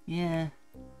 yeah.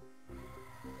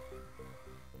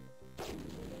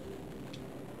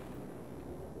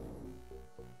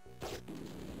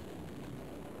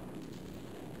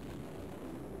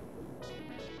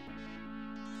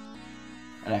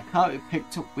 And I can't be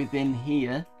picked up within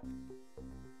here.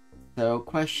 So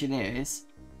question is,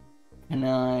 can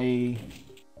I...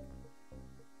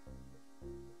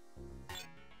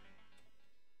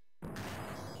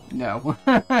 No.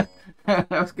 I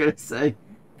was gonna say,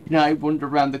 can I wander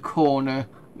around the corner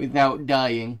without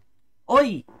dying?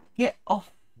 Oi! Get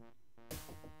off!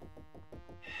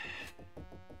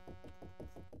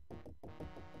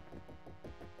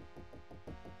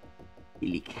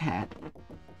 Silly cat.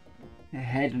 A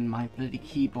head on my bloody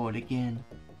keyboard again.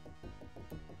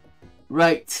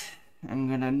 Right. I'm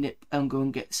gonna go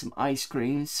and get some ice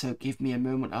cream, so give me a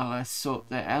moment while I sort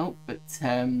that out, but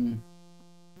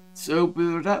so we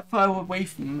were that far away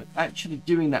from actually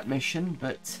doing that mission,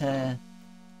 but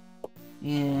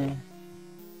yeah,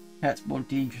 that's more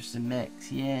dangerous than mechs.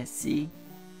 Yeah, see,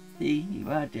 you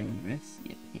are dangerous.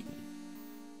 You pig.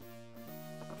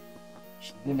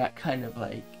 She's doing that kind of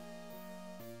like.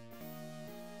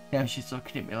 Now she's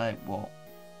looking at me like, what?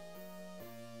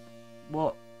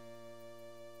 What?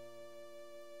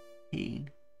 Hey,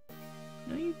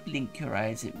 no, you blink your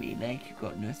eyes at me like you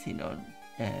got nothing on.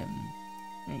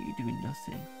 Like you're doing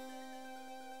nothing.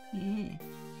 Yeah.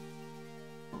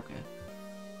 Okay.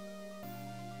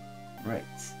 Right.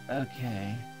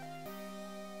 Okay.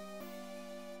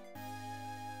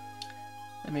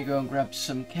 Let me go and grab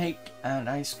some cake and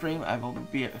ice cream. I will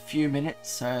be at a few minutes,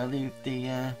 so I'll leave the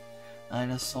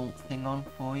iron assault thing on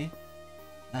for you.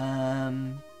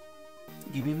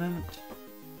 Give me a moment.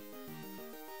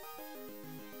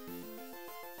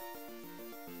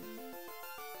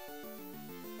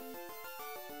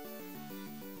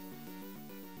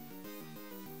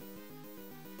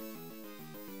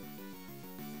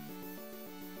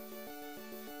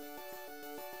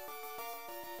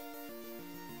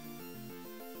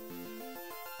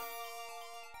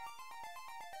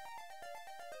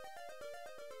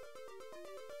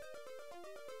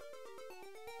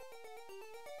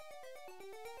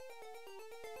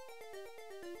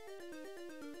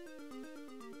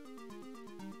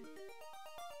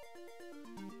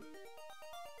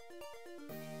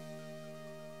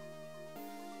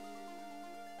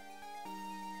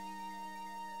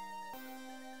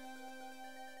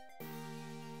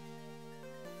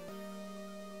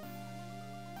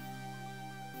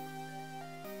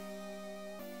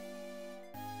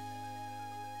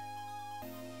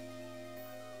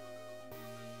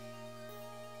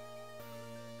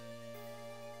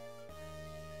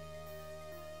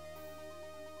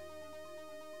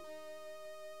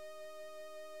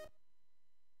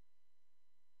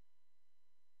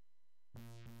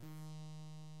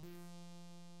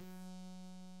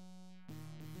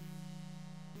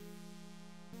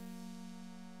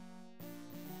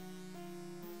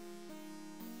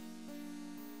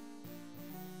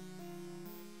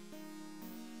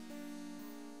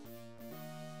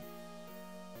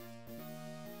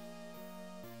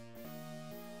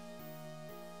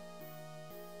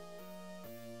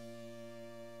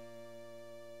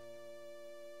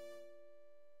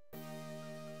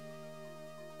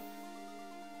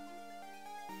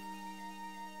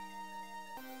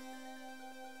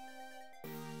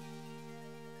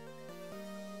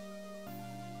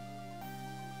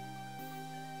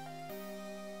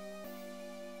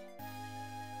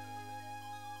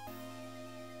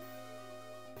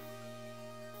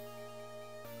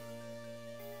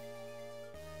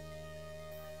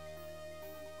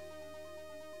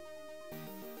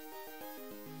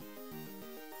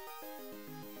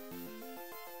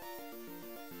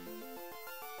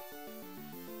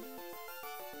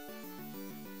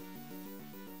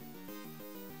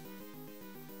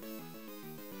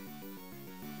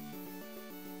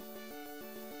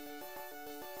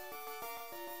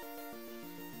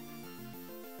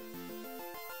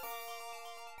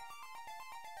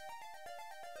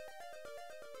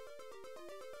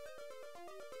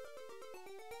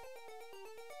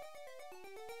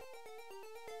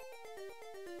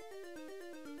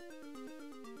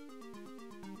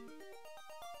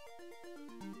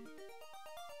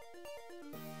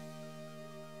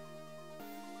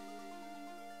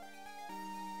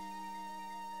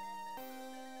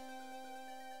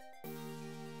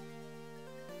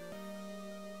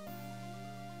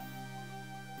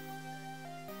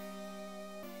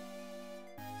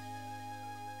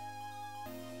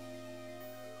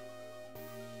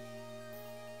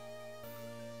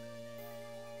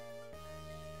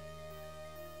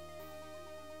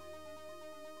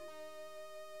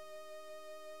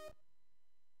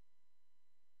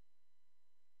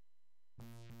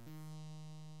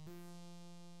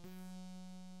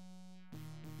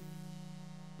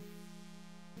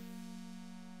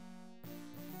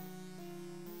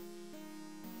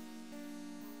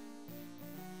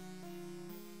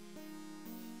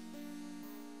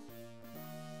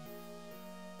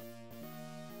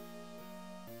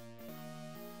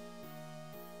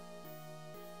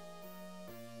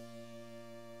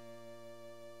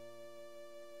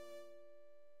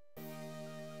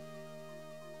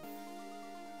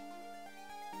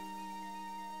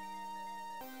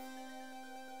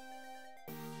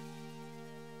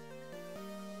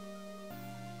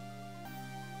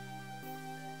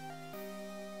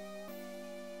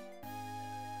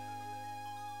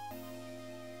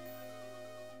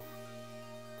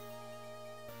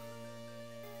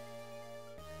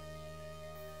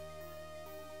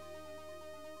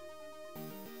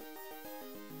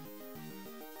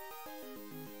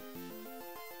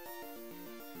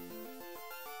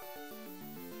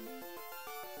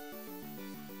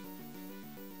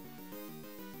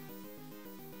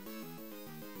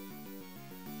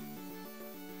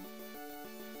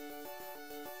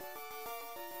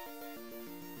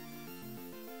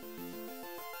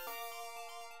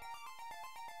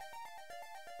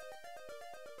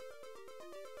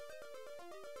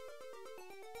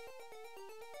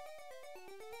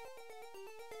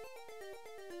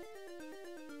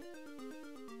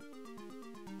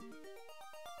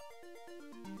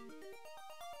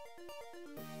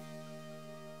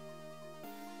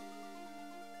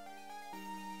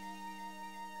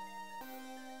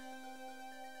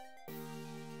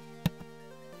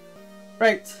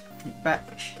 Right, back.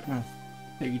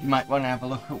 Figured you might want to have a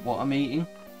look at what I'm eating.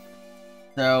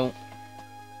 So,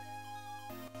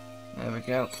 there we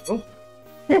go. Oh!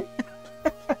 The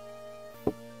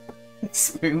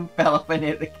spoon fell off and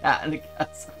hit the cat, and the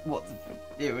cat's like, what's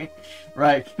it doing?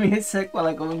 Right, give me a sec while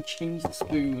I go and change the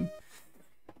spoon.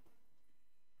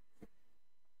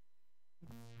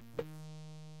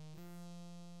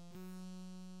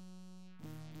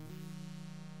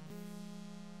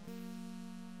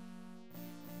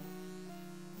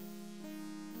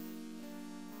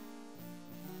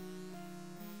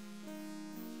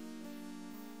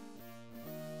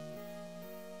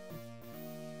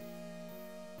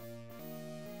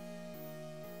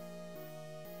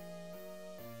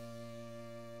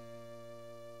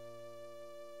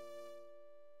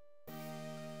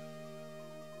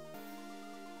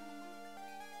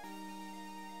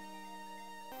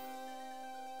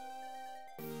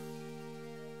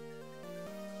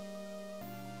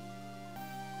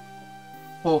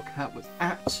 Poor cat was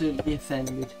absolutely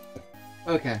offended.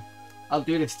 Okay, I'll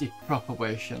do this the proper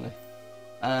way, shall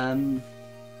I?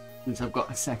 Since I've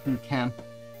got a second cam.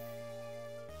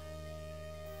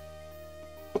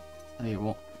 Tell you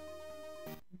what.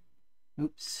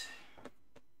 Oops.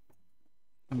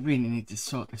 I really need to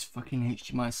sort this fucking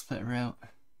HDMI splitter out.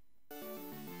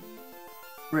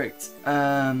 Right,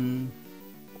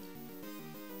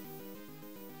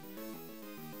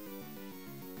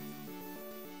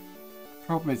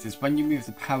 problem is when you move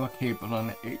the power cable on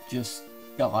it, it just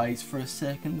dies for a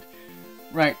second.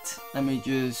 Right, let me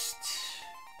just...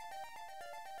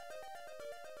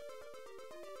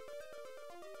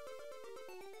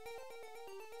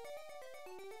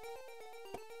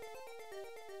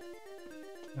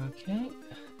 Okay.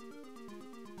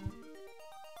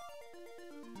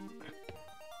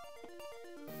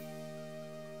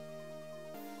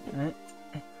 Right.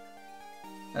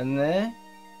 And there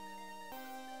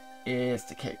is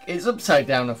the cake. It's upside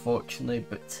down, unfortunately,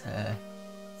 but see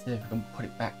if I can put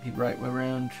it back the right way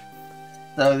around.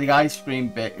 So the ice cream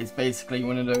bit is basically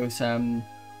one of those, you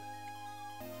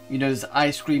know, those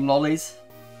ice cream lollies.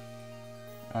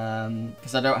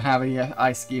 Because I don't have any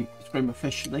ice cream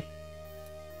officially.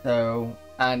 So,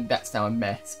 and that's now a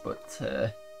mess, but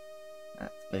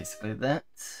that's basically that.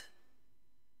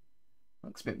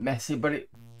 Looks a bit messy, but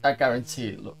I guarantee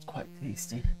it looks quite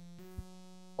tasty.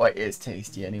 Well, it is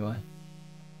tasty anyway.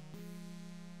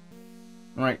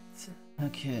 Right,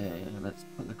 okay, let's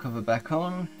put the cover back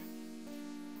on.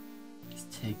 Let's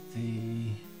take the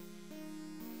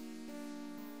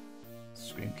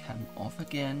screen cam off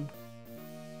again.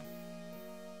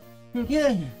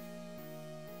 Okay.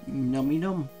 Nummy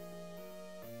num.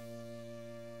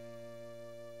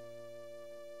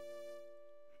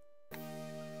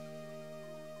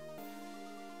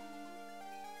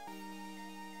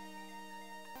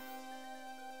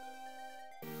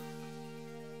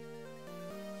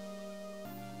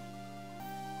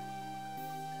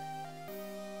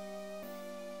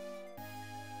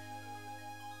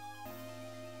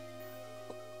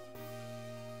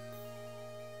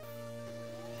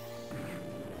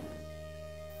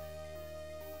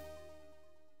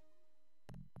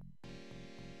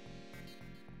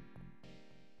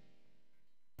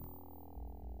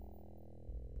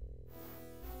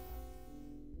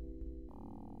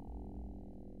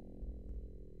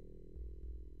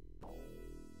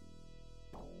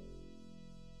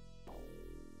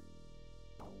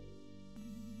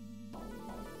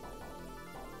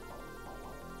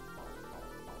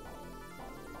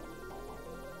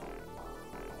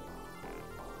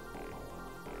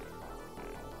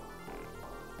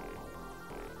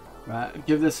 Right,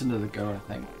 give this another go, I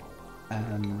think.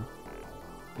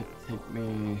 Could take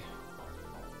me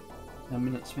 10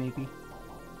 minutes maybe.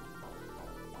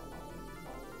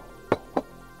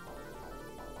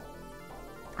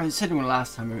 Considering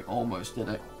last time we almost did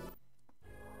it.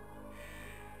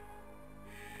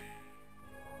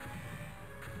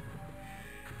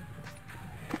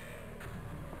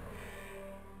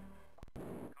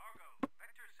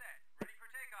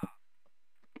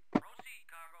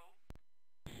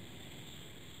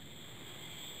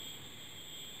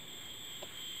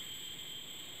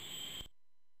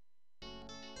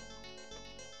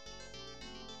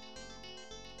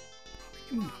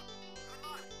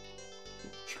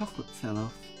 Chocolate fell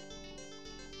off.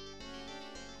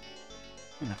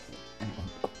 Anyway.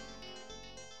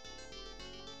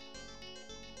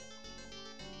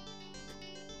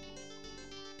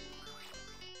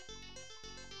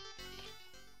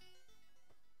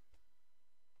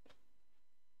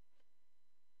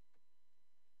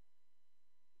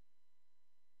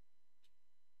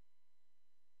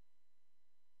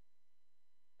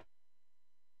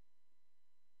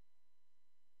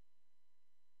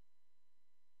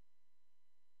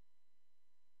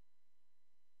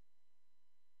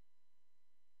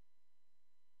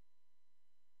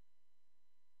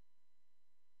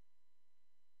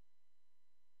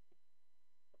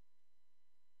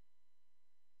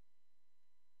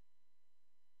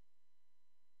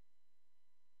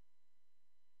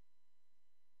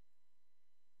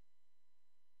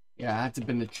 Yeah, I had to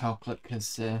bin the chocolate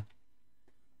because I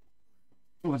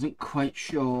wasn't quite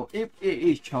sure. It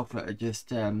is chocolate. I just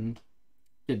didn't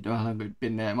know how long it'd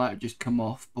been there. It might have just come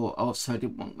off, but also I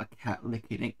didn't want my cat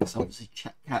licking it because obviously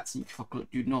cats and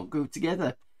chocolate do not go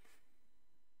together.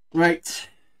 Right.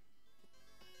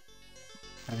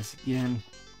 Try this again.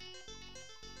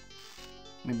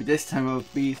 Maybe this time I'll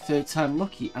be third time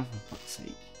lucky. Oh, for fuck's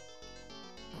sake.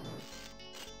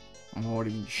 I'm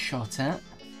already shot at.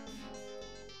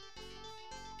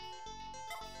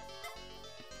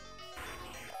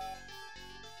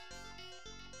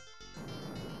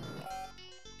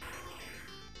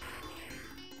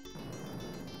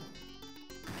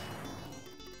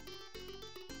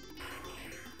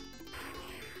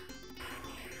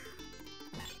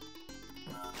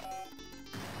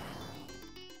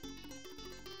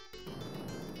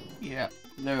 Yeah,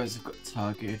 there's a good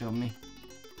target on me.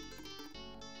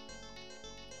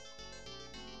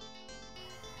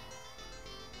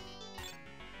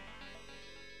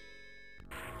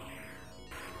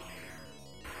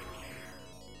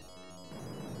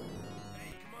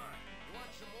 Hey, come on. You want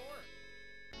some more?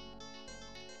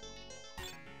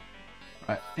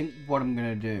 Right, I think what I'm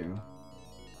gonna do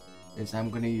is I'm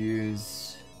gonna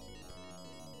use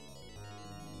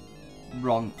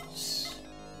Ronts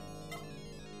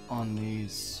on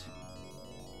these.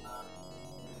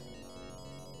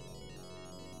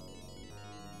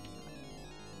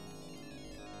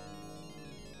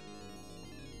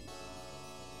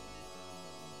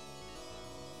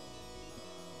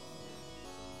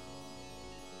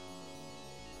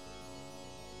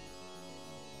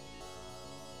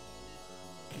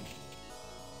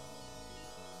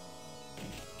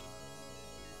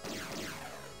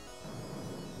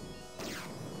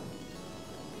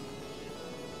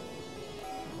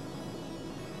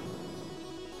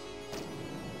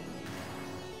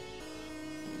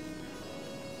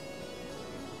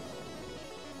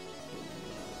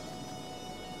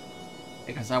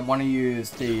 Because I want to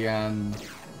use the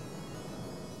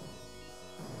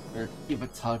either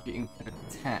targeting for the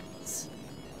attacks.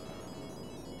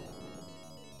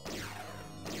 Got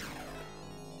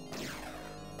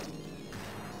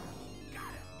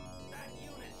it. That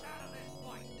unit's out of this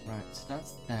fight. Right, so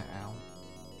that's that out.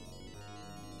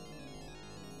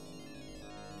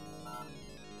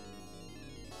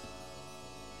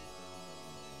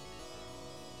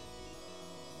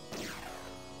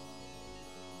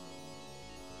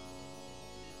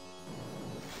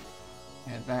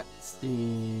 Yeah, that's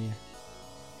the...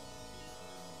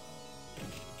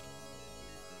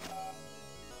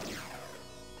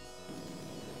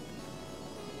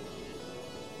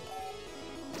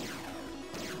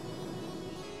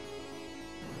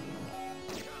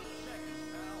 Couple seconds,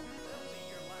 pal. They'll be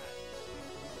your last.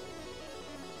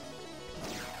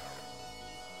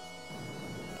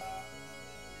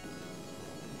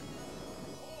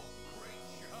 Oh, great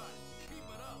shot. Keep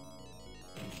it up.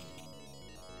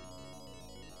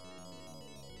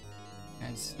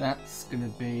 And so that's gonna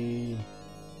be...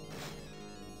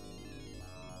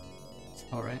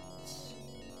 turrets.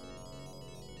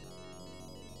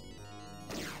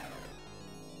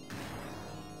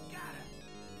 Got it.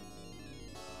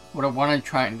 What I want to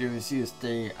try and do is use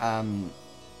the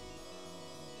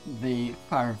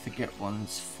fire and forget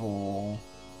ones for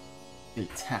the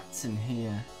tats in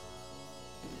here.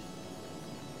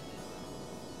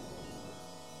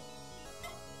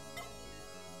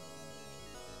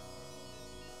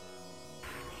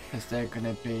 Because they're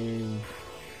gonna be...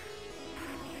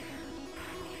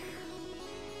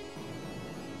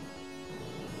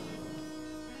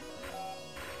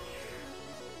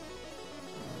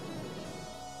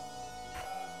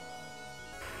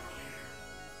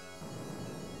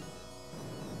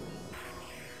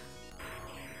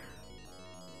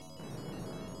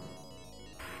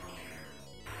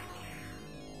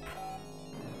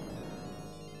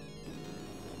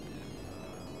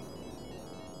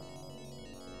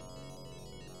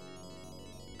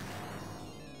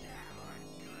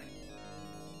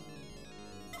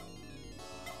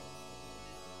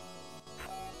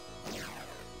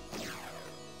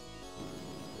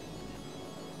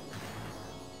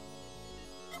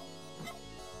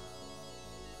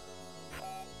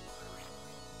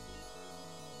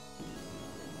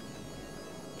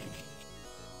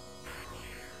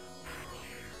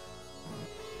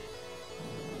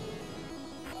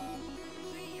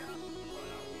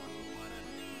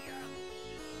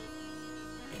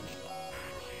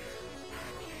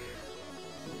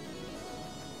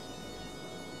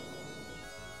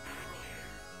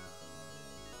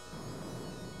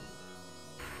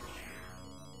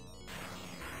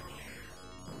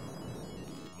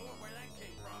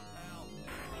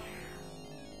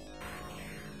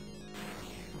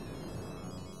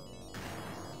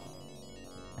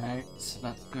 Okay, so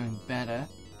that's going better.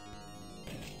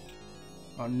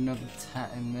 Got another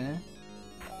tat in there.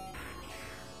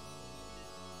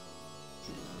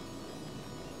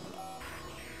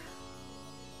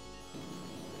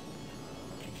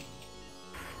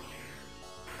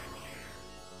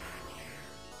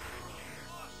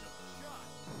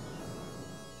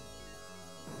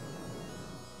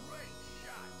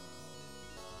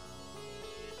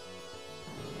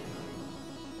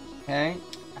 Okay.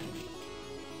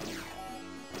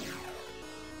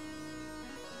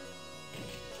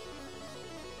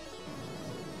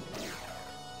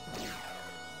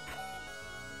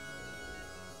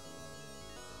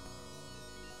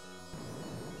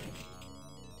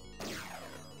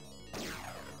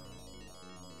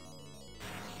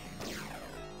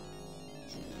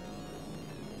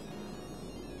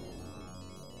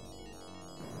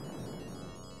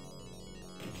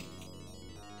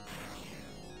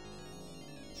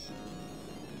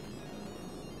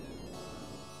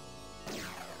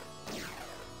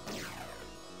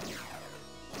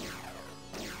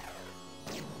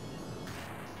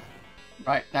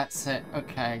 Right, that's it.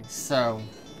 Okay, so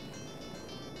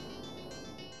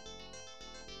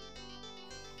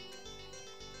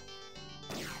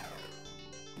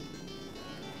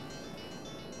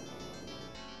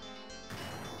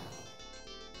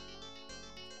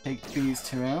take these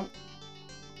two out.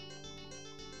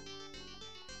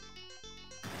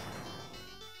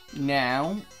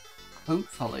 Now,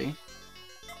 hopefully,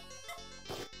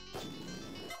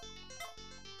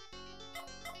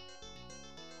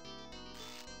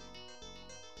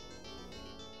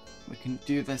 we can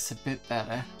do this a bit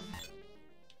better.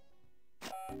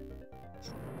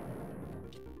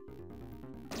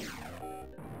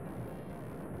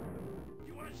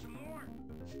 You want some more?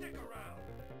 Stick around.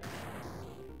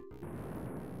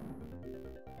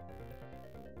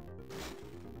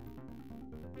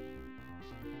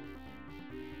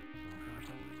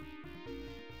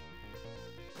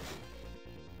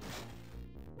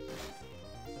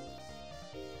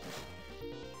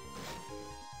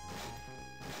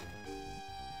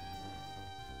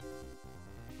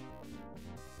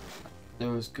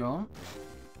 Those gone.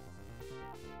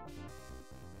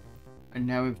 And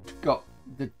now we've got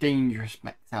the dangerous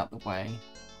mechs out the way.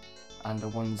 And the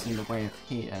ones in the way of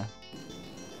here.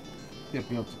 You'll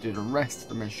be able to do the rest of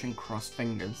the mission, cross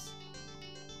fingers.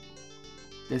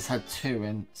 This had 2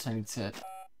 in, so I need to...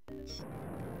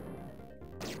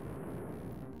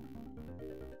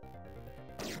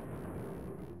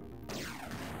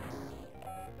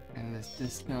 And there's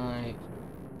this guy.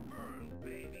 Burn,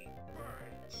 baby, burn.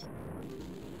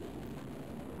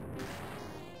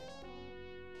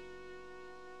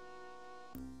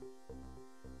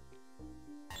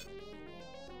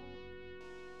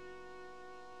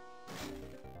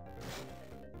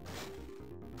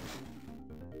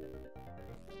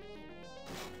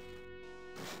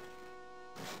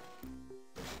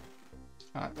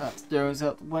 Alright, that's those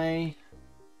out the way.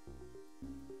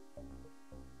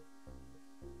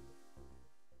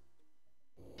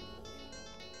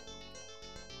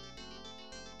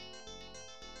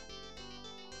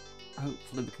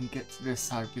 Hopefully we can get to this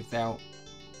side without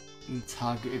being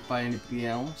targeted by anybody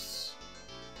else.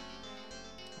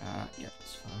 Yeah,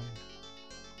 that's fine.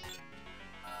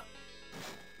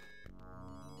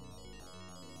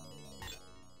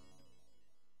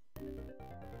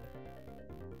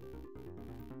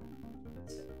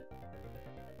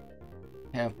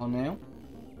 Careful now.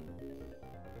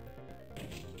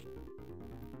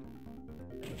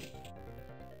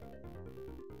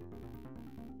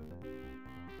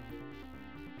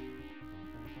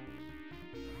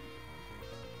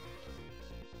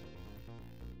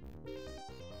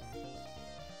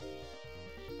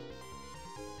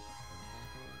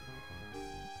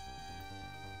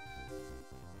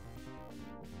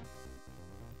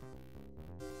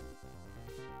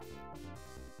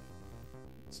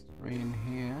 It's 3 in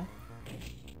here.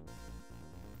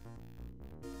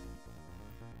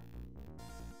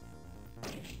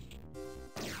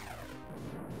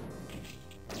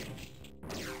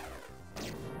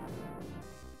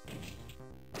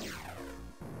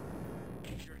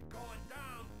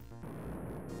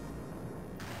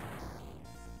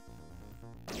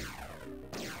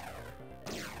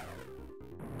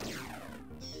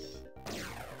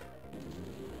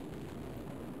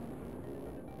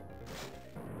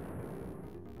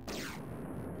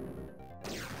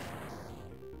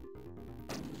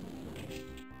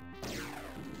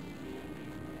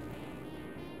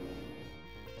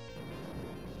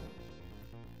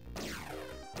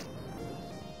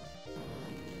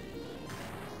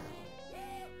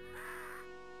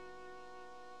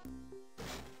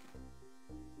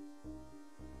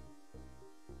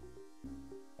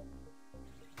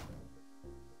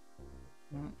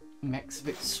 Mech's a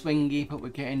bit swingy, but we're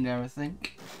getting there, I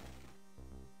think.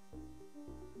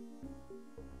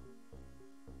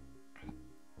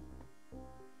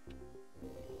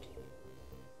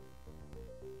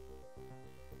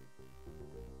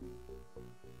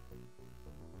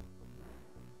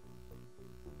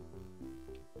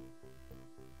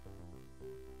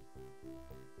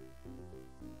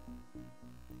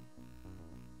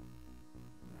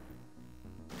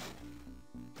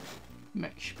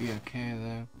 Mech should be okay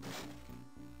though.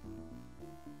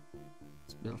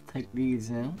 So we'll take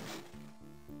these out.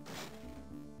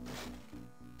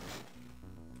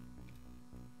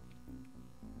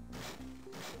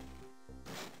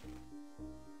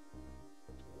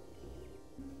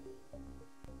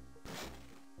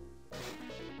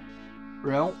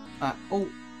 Well, oh,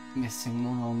 missing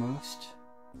one almost.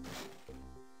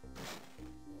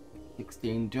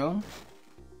 16 done.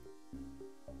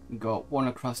 Got one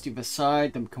across the other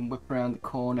side, then we can whip around the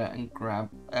corner and grab,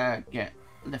 get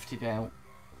lifted out.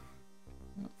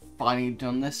 Finally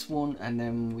done this one, and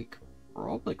then we could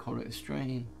probably call it a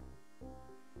strain.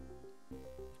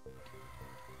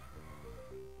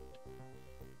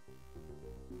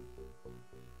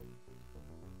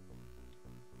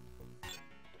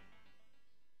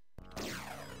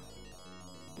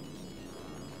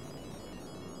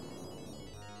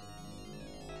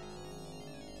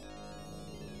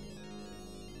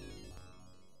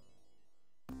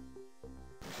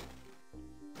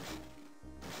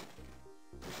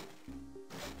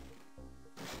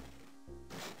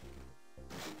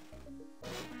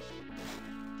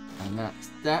 And that's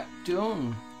that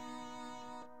done.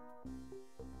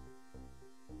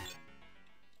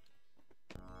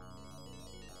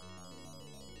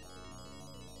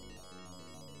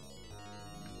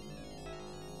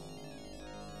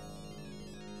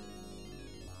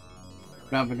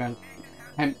 Now we're going to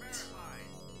attempt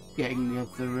getting the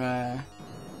other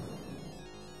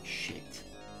shit.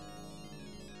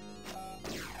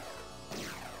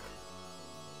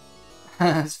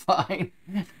 That's fine.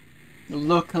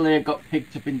 Luckily I got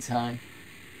picked up in time.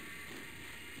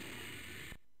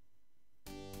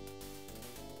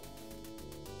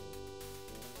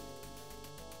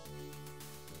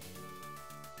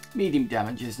 Medium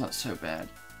damage is not so bad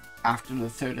after the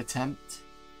third attempt.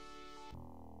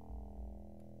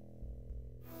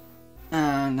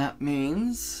 And that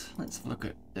means, let's have a look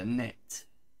at the net.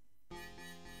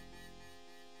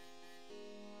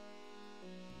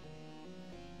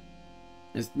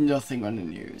 There's nothing on the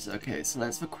news. Okay, so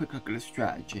let's have a quick look at the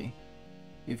strategy.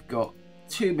 We've got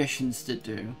 2 missions to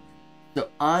do. So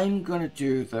I'm going to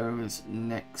do those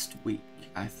next week,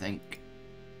 I think.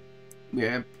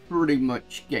 We're pretty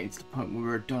much getting to the point where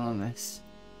we're done on this.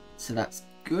 So that's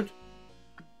good.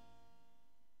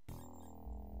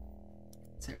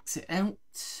 Let's exit out.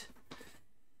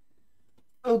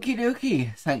 Okie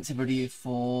dokie. Thanks everybody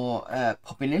for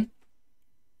popping in.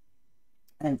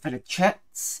 And for the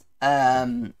chats.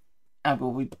 I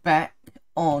will be back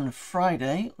on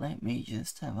Friday. Let me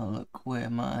just have a look where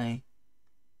my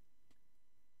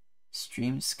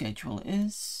stream schedule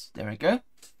is. There we go.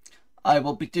 I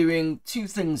will be doing 2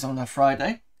 things on a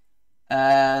Friday.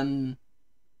 I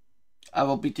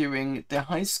will be doing the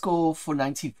high score for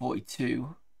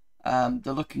 1942.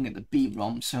 They're looking at the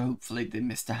B-ROM, so hopefully the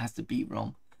MiSTer has the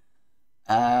B-ROM.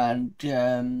 And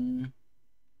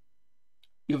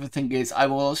the other thing is I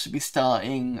will also be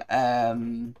starting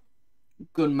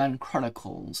Gunman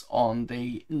Chronicles on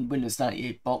the Windows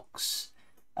 98 box,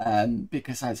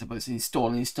 because as I was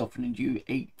installing stuff in a new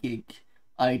 8 gig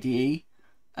IDE,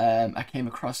 I came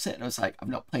across it and I was like, I've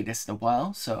not played this in a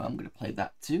while, so I'm going to play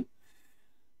that too.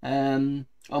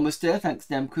 Almost there, thanks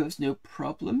Nemcos, no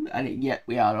problem. And yet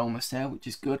we are almost there, which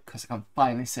is good because I can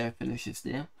finally say I finished this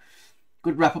now.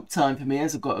 Good wrap up time for me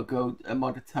as I've got to go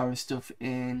mod Terra stuff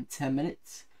in 10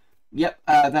 minutes. Yep,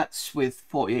 that's with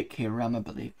 48k RAM, I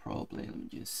believe, probably. Let me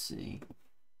just see.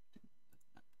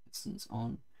 Person's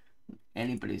on.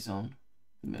 Anybody's on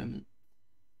at the moment.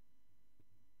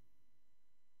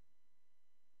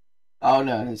 Oh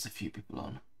no, there's a few people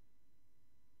on.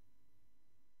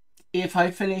 If I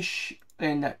finish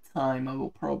in that time, I will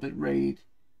probably raid.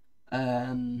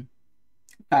 In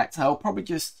fact, I'll probably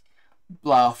just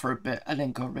blah for a bit and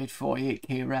then go raid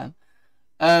 48k RAM.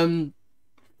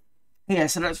 Yeah,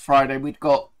 so that's Friday. We've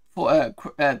got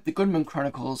the Gunman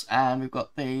Chronicles and we've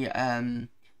got the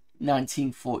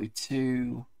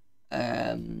 1942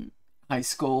 high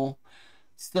score.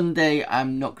 Sunday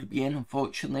I'm not going to be in,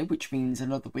 unfortunately, which means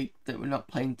another week that we're not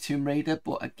playing Tomb Raider,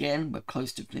 but again, we're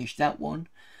close to finish that one.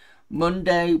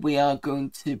 Monday we are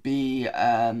going to be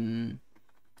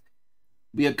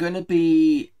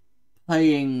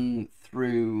playing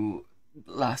through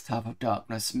last half of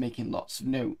Darkness, making lots of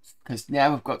notes, because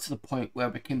now we've got to the point where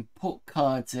we can put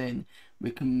cards in,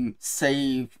 we can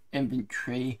save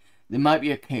inventory. There might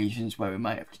be occasions where we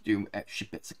might have to do extra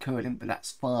bits of coding, but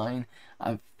that's fine.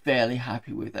 I'm fairly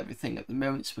happy with everything at the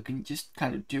moment, so we can just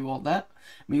kind of do all that.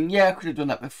 I mean, yeah, I could have done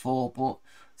that before, but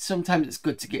sometimes it's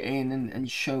good to get in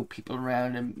and show people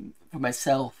around. And for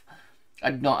myself,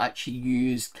 I'd not actually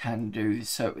used Can-Do,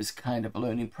 so it was kind of a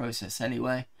learning process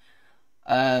anyway.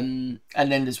 And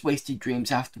then there's Wasted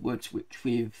Dreams afterwards, which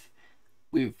we've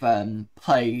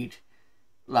played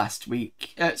last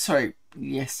week. Sorry,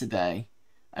 yesterday,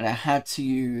 and I had to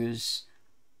use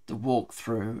the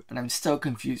walkthrough, and I'm still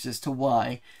confused as to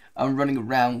why I'm running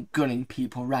around gunning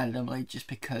people randomly just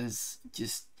because.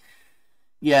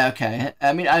 Yeah, okay.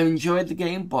 I mean, I enjoyed the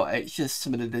game, but it's just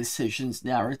some of the decisions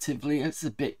narratively. It's a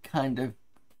bit kind of,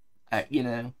 you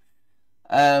know.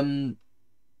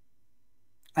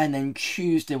 And then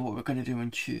Tuesday, what we're going to do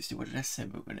on Tuesday? What did I say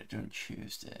we were going to do on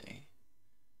Tuesday?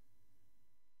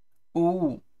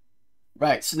 Oh,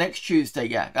 right. So next Tuesday,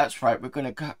 yeah, that's right. We're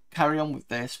going to carry on with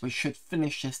this. We should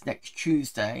finish this next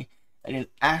Tuesday. And then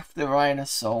after Iron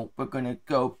Assault, we're going to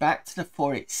go back to the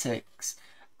 486.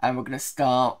 And we're going to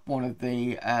start one of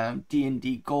the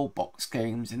D&D Gold Box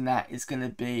games. And that is going to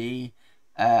be,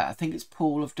 I think it's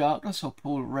Pool of Darkness or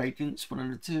Pool of Radiance, one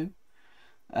of the two.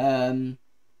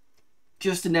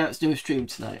 Just announced no stream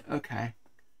tonight. Okay.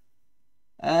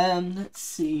 Let's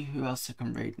see who else I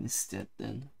can raid instead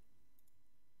then.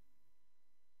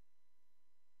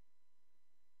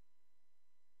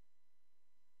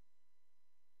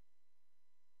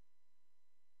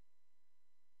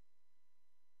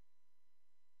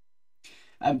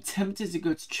 I'm tempted to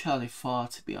go to Charlie Farr,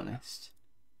 to be honest,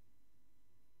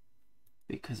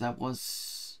 because I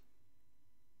was,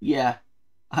 yeah,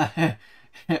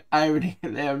 irony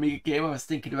there, Amiga game. I was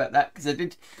thinking about that because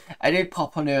I did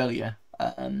pop on earlier,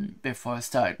 before I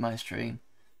started my stream,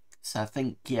 so I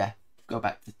think, yeah, go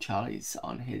back to Charlie's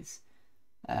on his,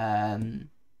 yeah,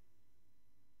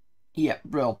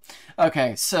 bro.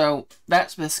 Okay, so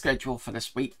that's the schedule for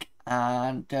this week,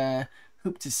 and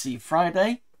hope to see you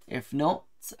Friday. If not,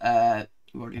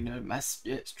 you already know my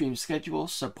stream schedule,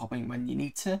 so pop in when you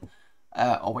need to,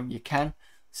 or when you can.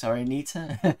 Sorry, need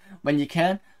to, when you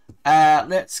can.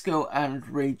 Let's go and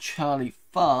raid Charlie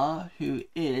Farr, who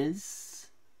is,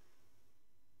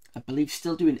 I believe,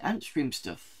 still doing Ant Stream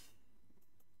stuff.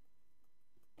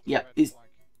 Yeah, he's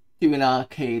doing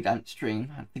arcade Ant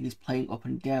Stream. I think he's playing Up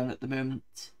and Down at the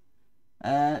moment.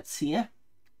 So yeah,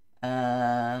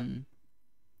 get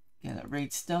that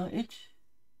raid started.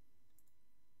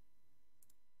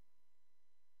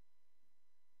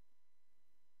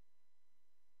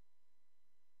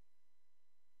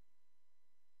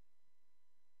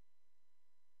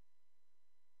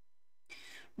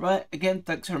 Right, again,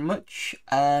 thanks very much,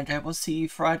 and I will see you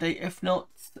Friday. If not,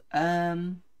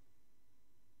 well,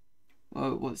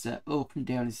 what's that? Open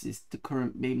down is the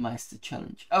current MiSTer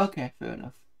challenge. Okay, fair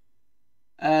enough.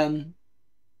 I've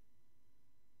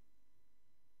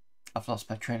lost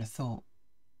my train of thought.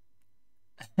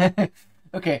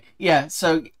 Okay, yeah,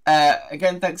 so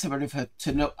again, thanks everybody for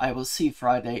tuning up. I will see you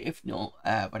Friday, if not,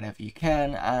 whenever you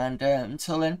can, and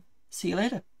until then, see you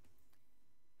later.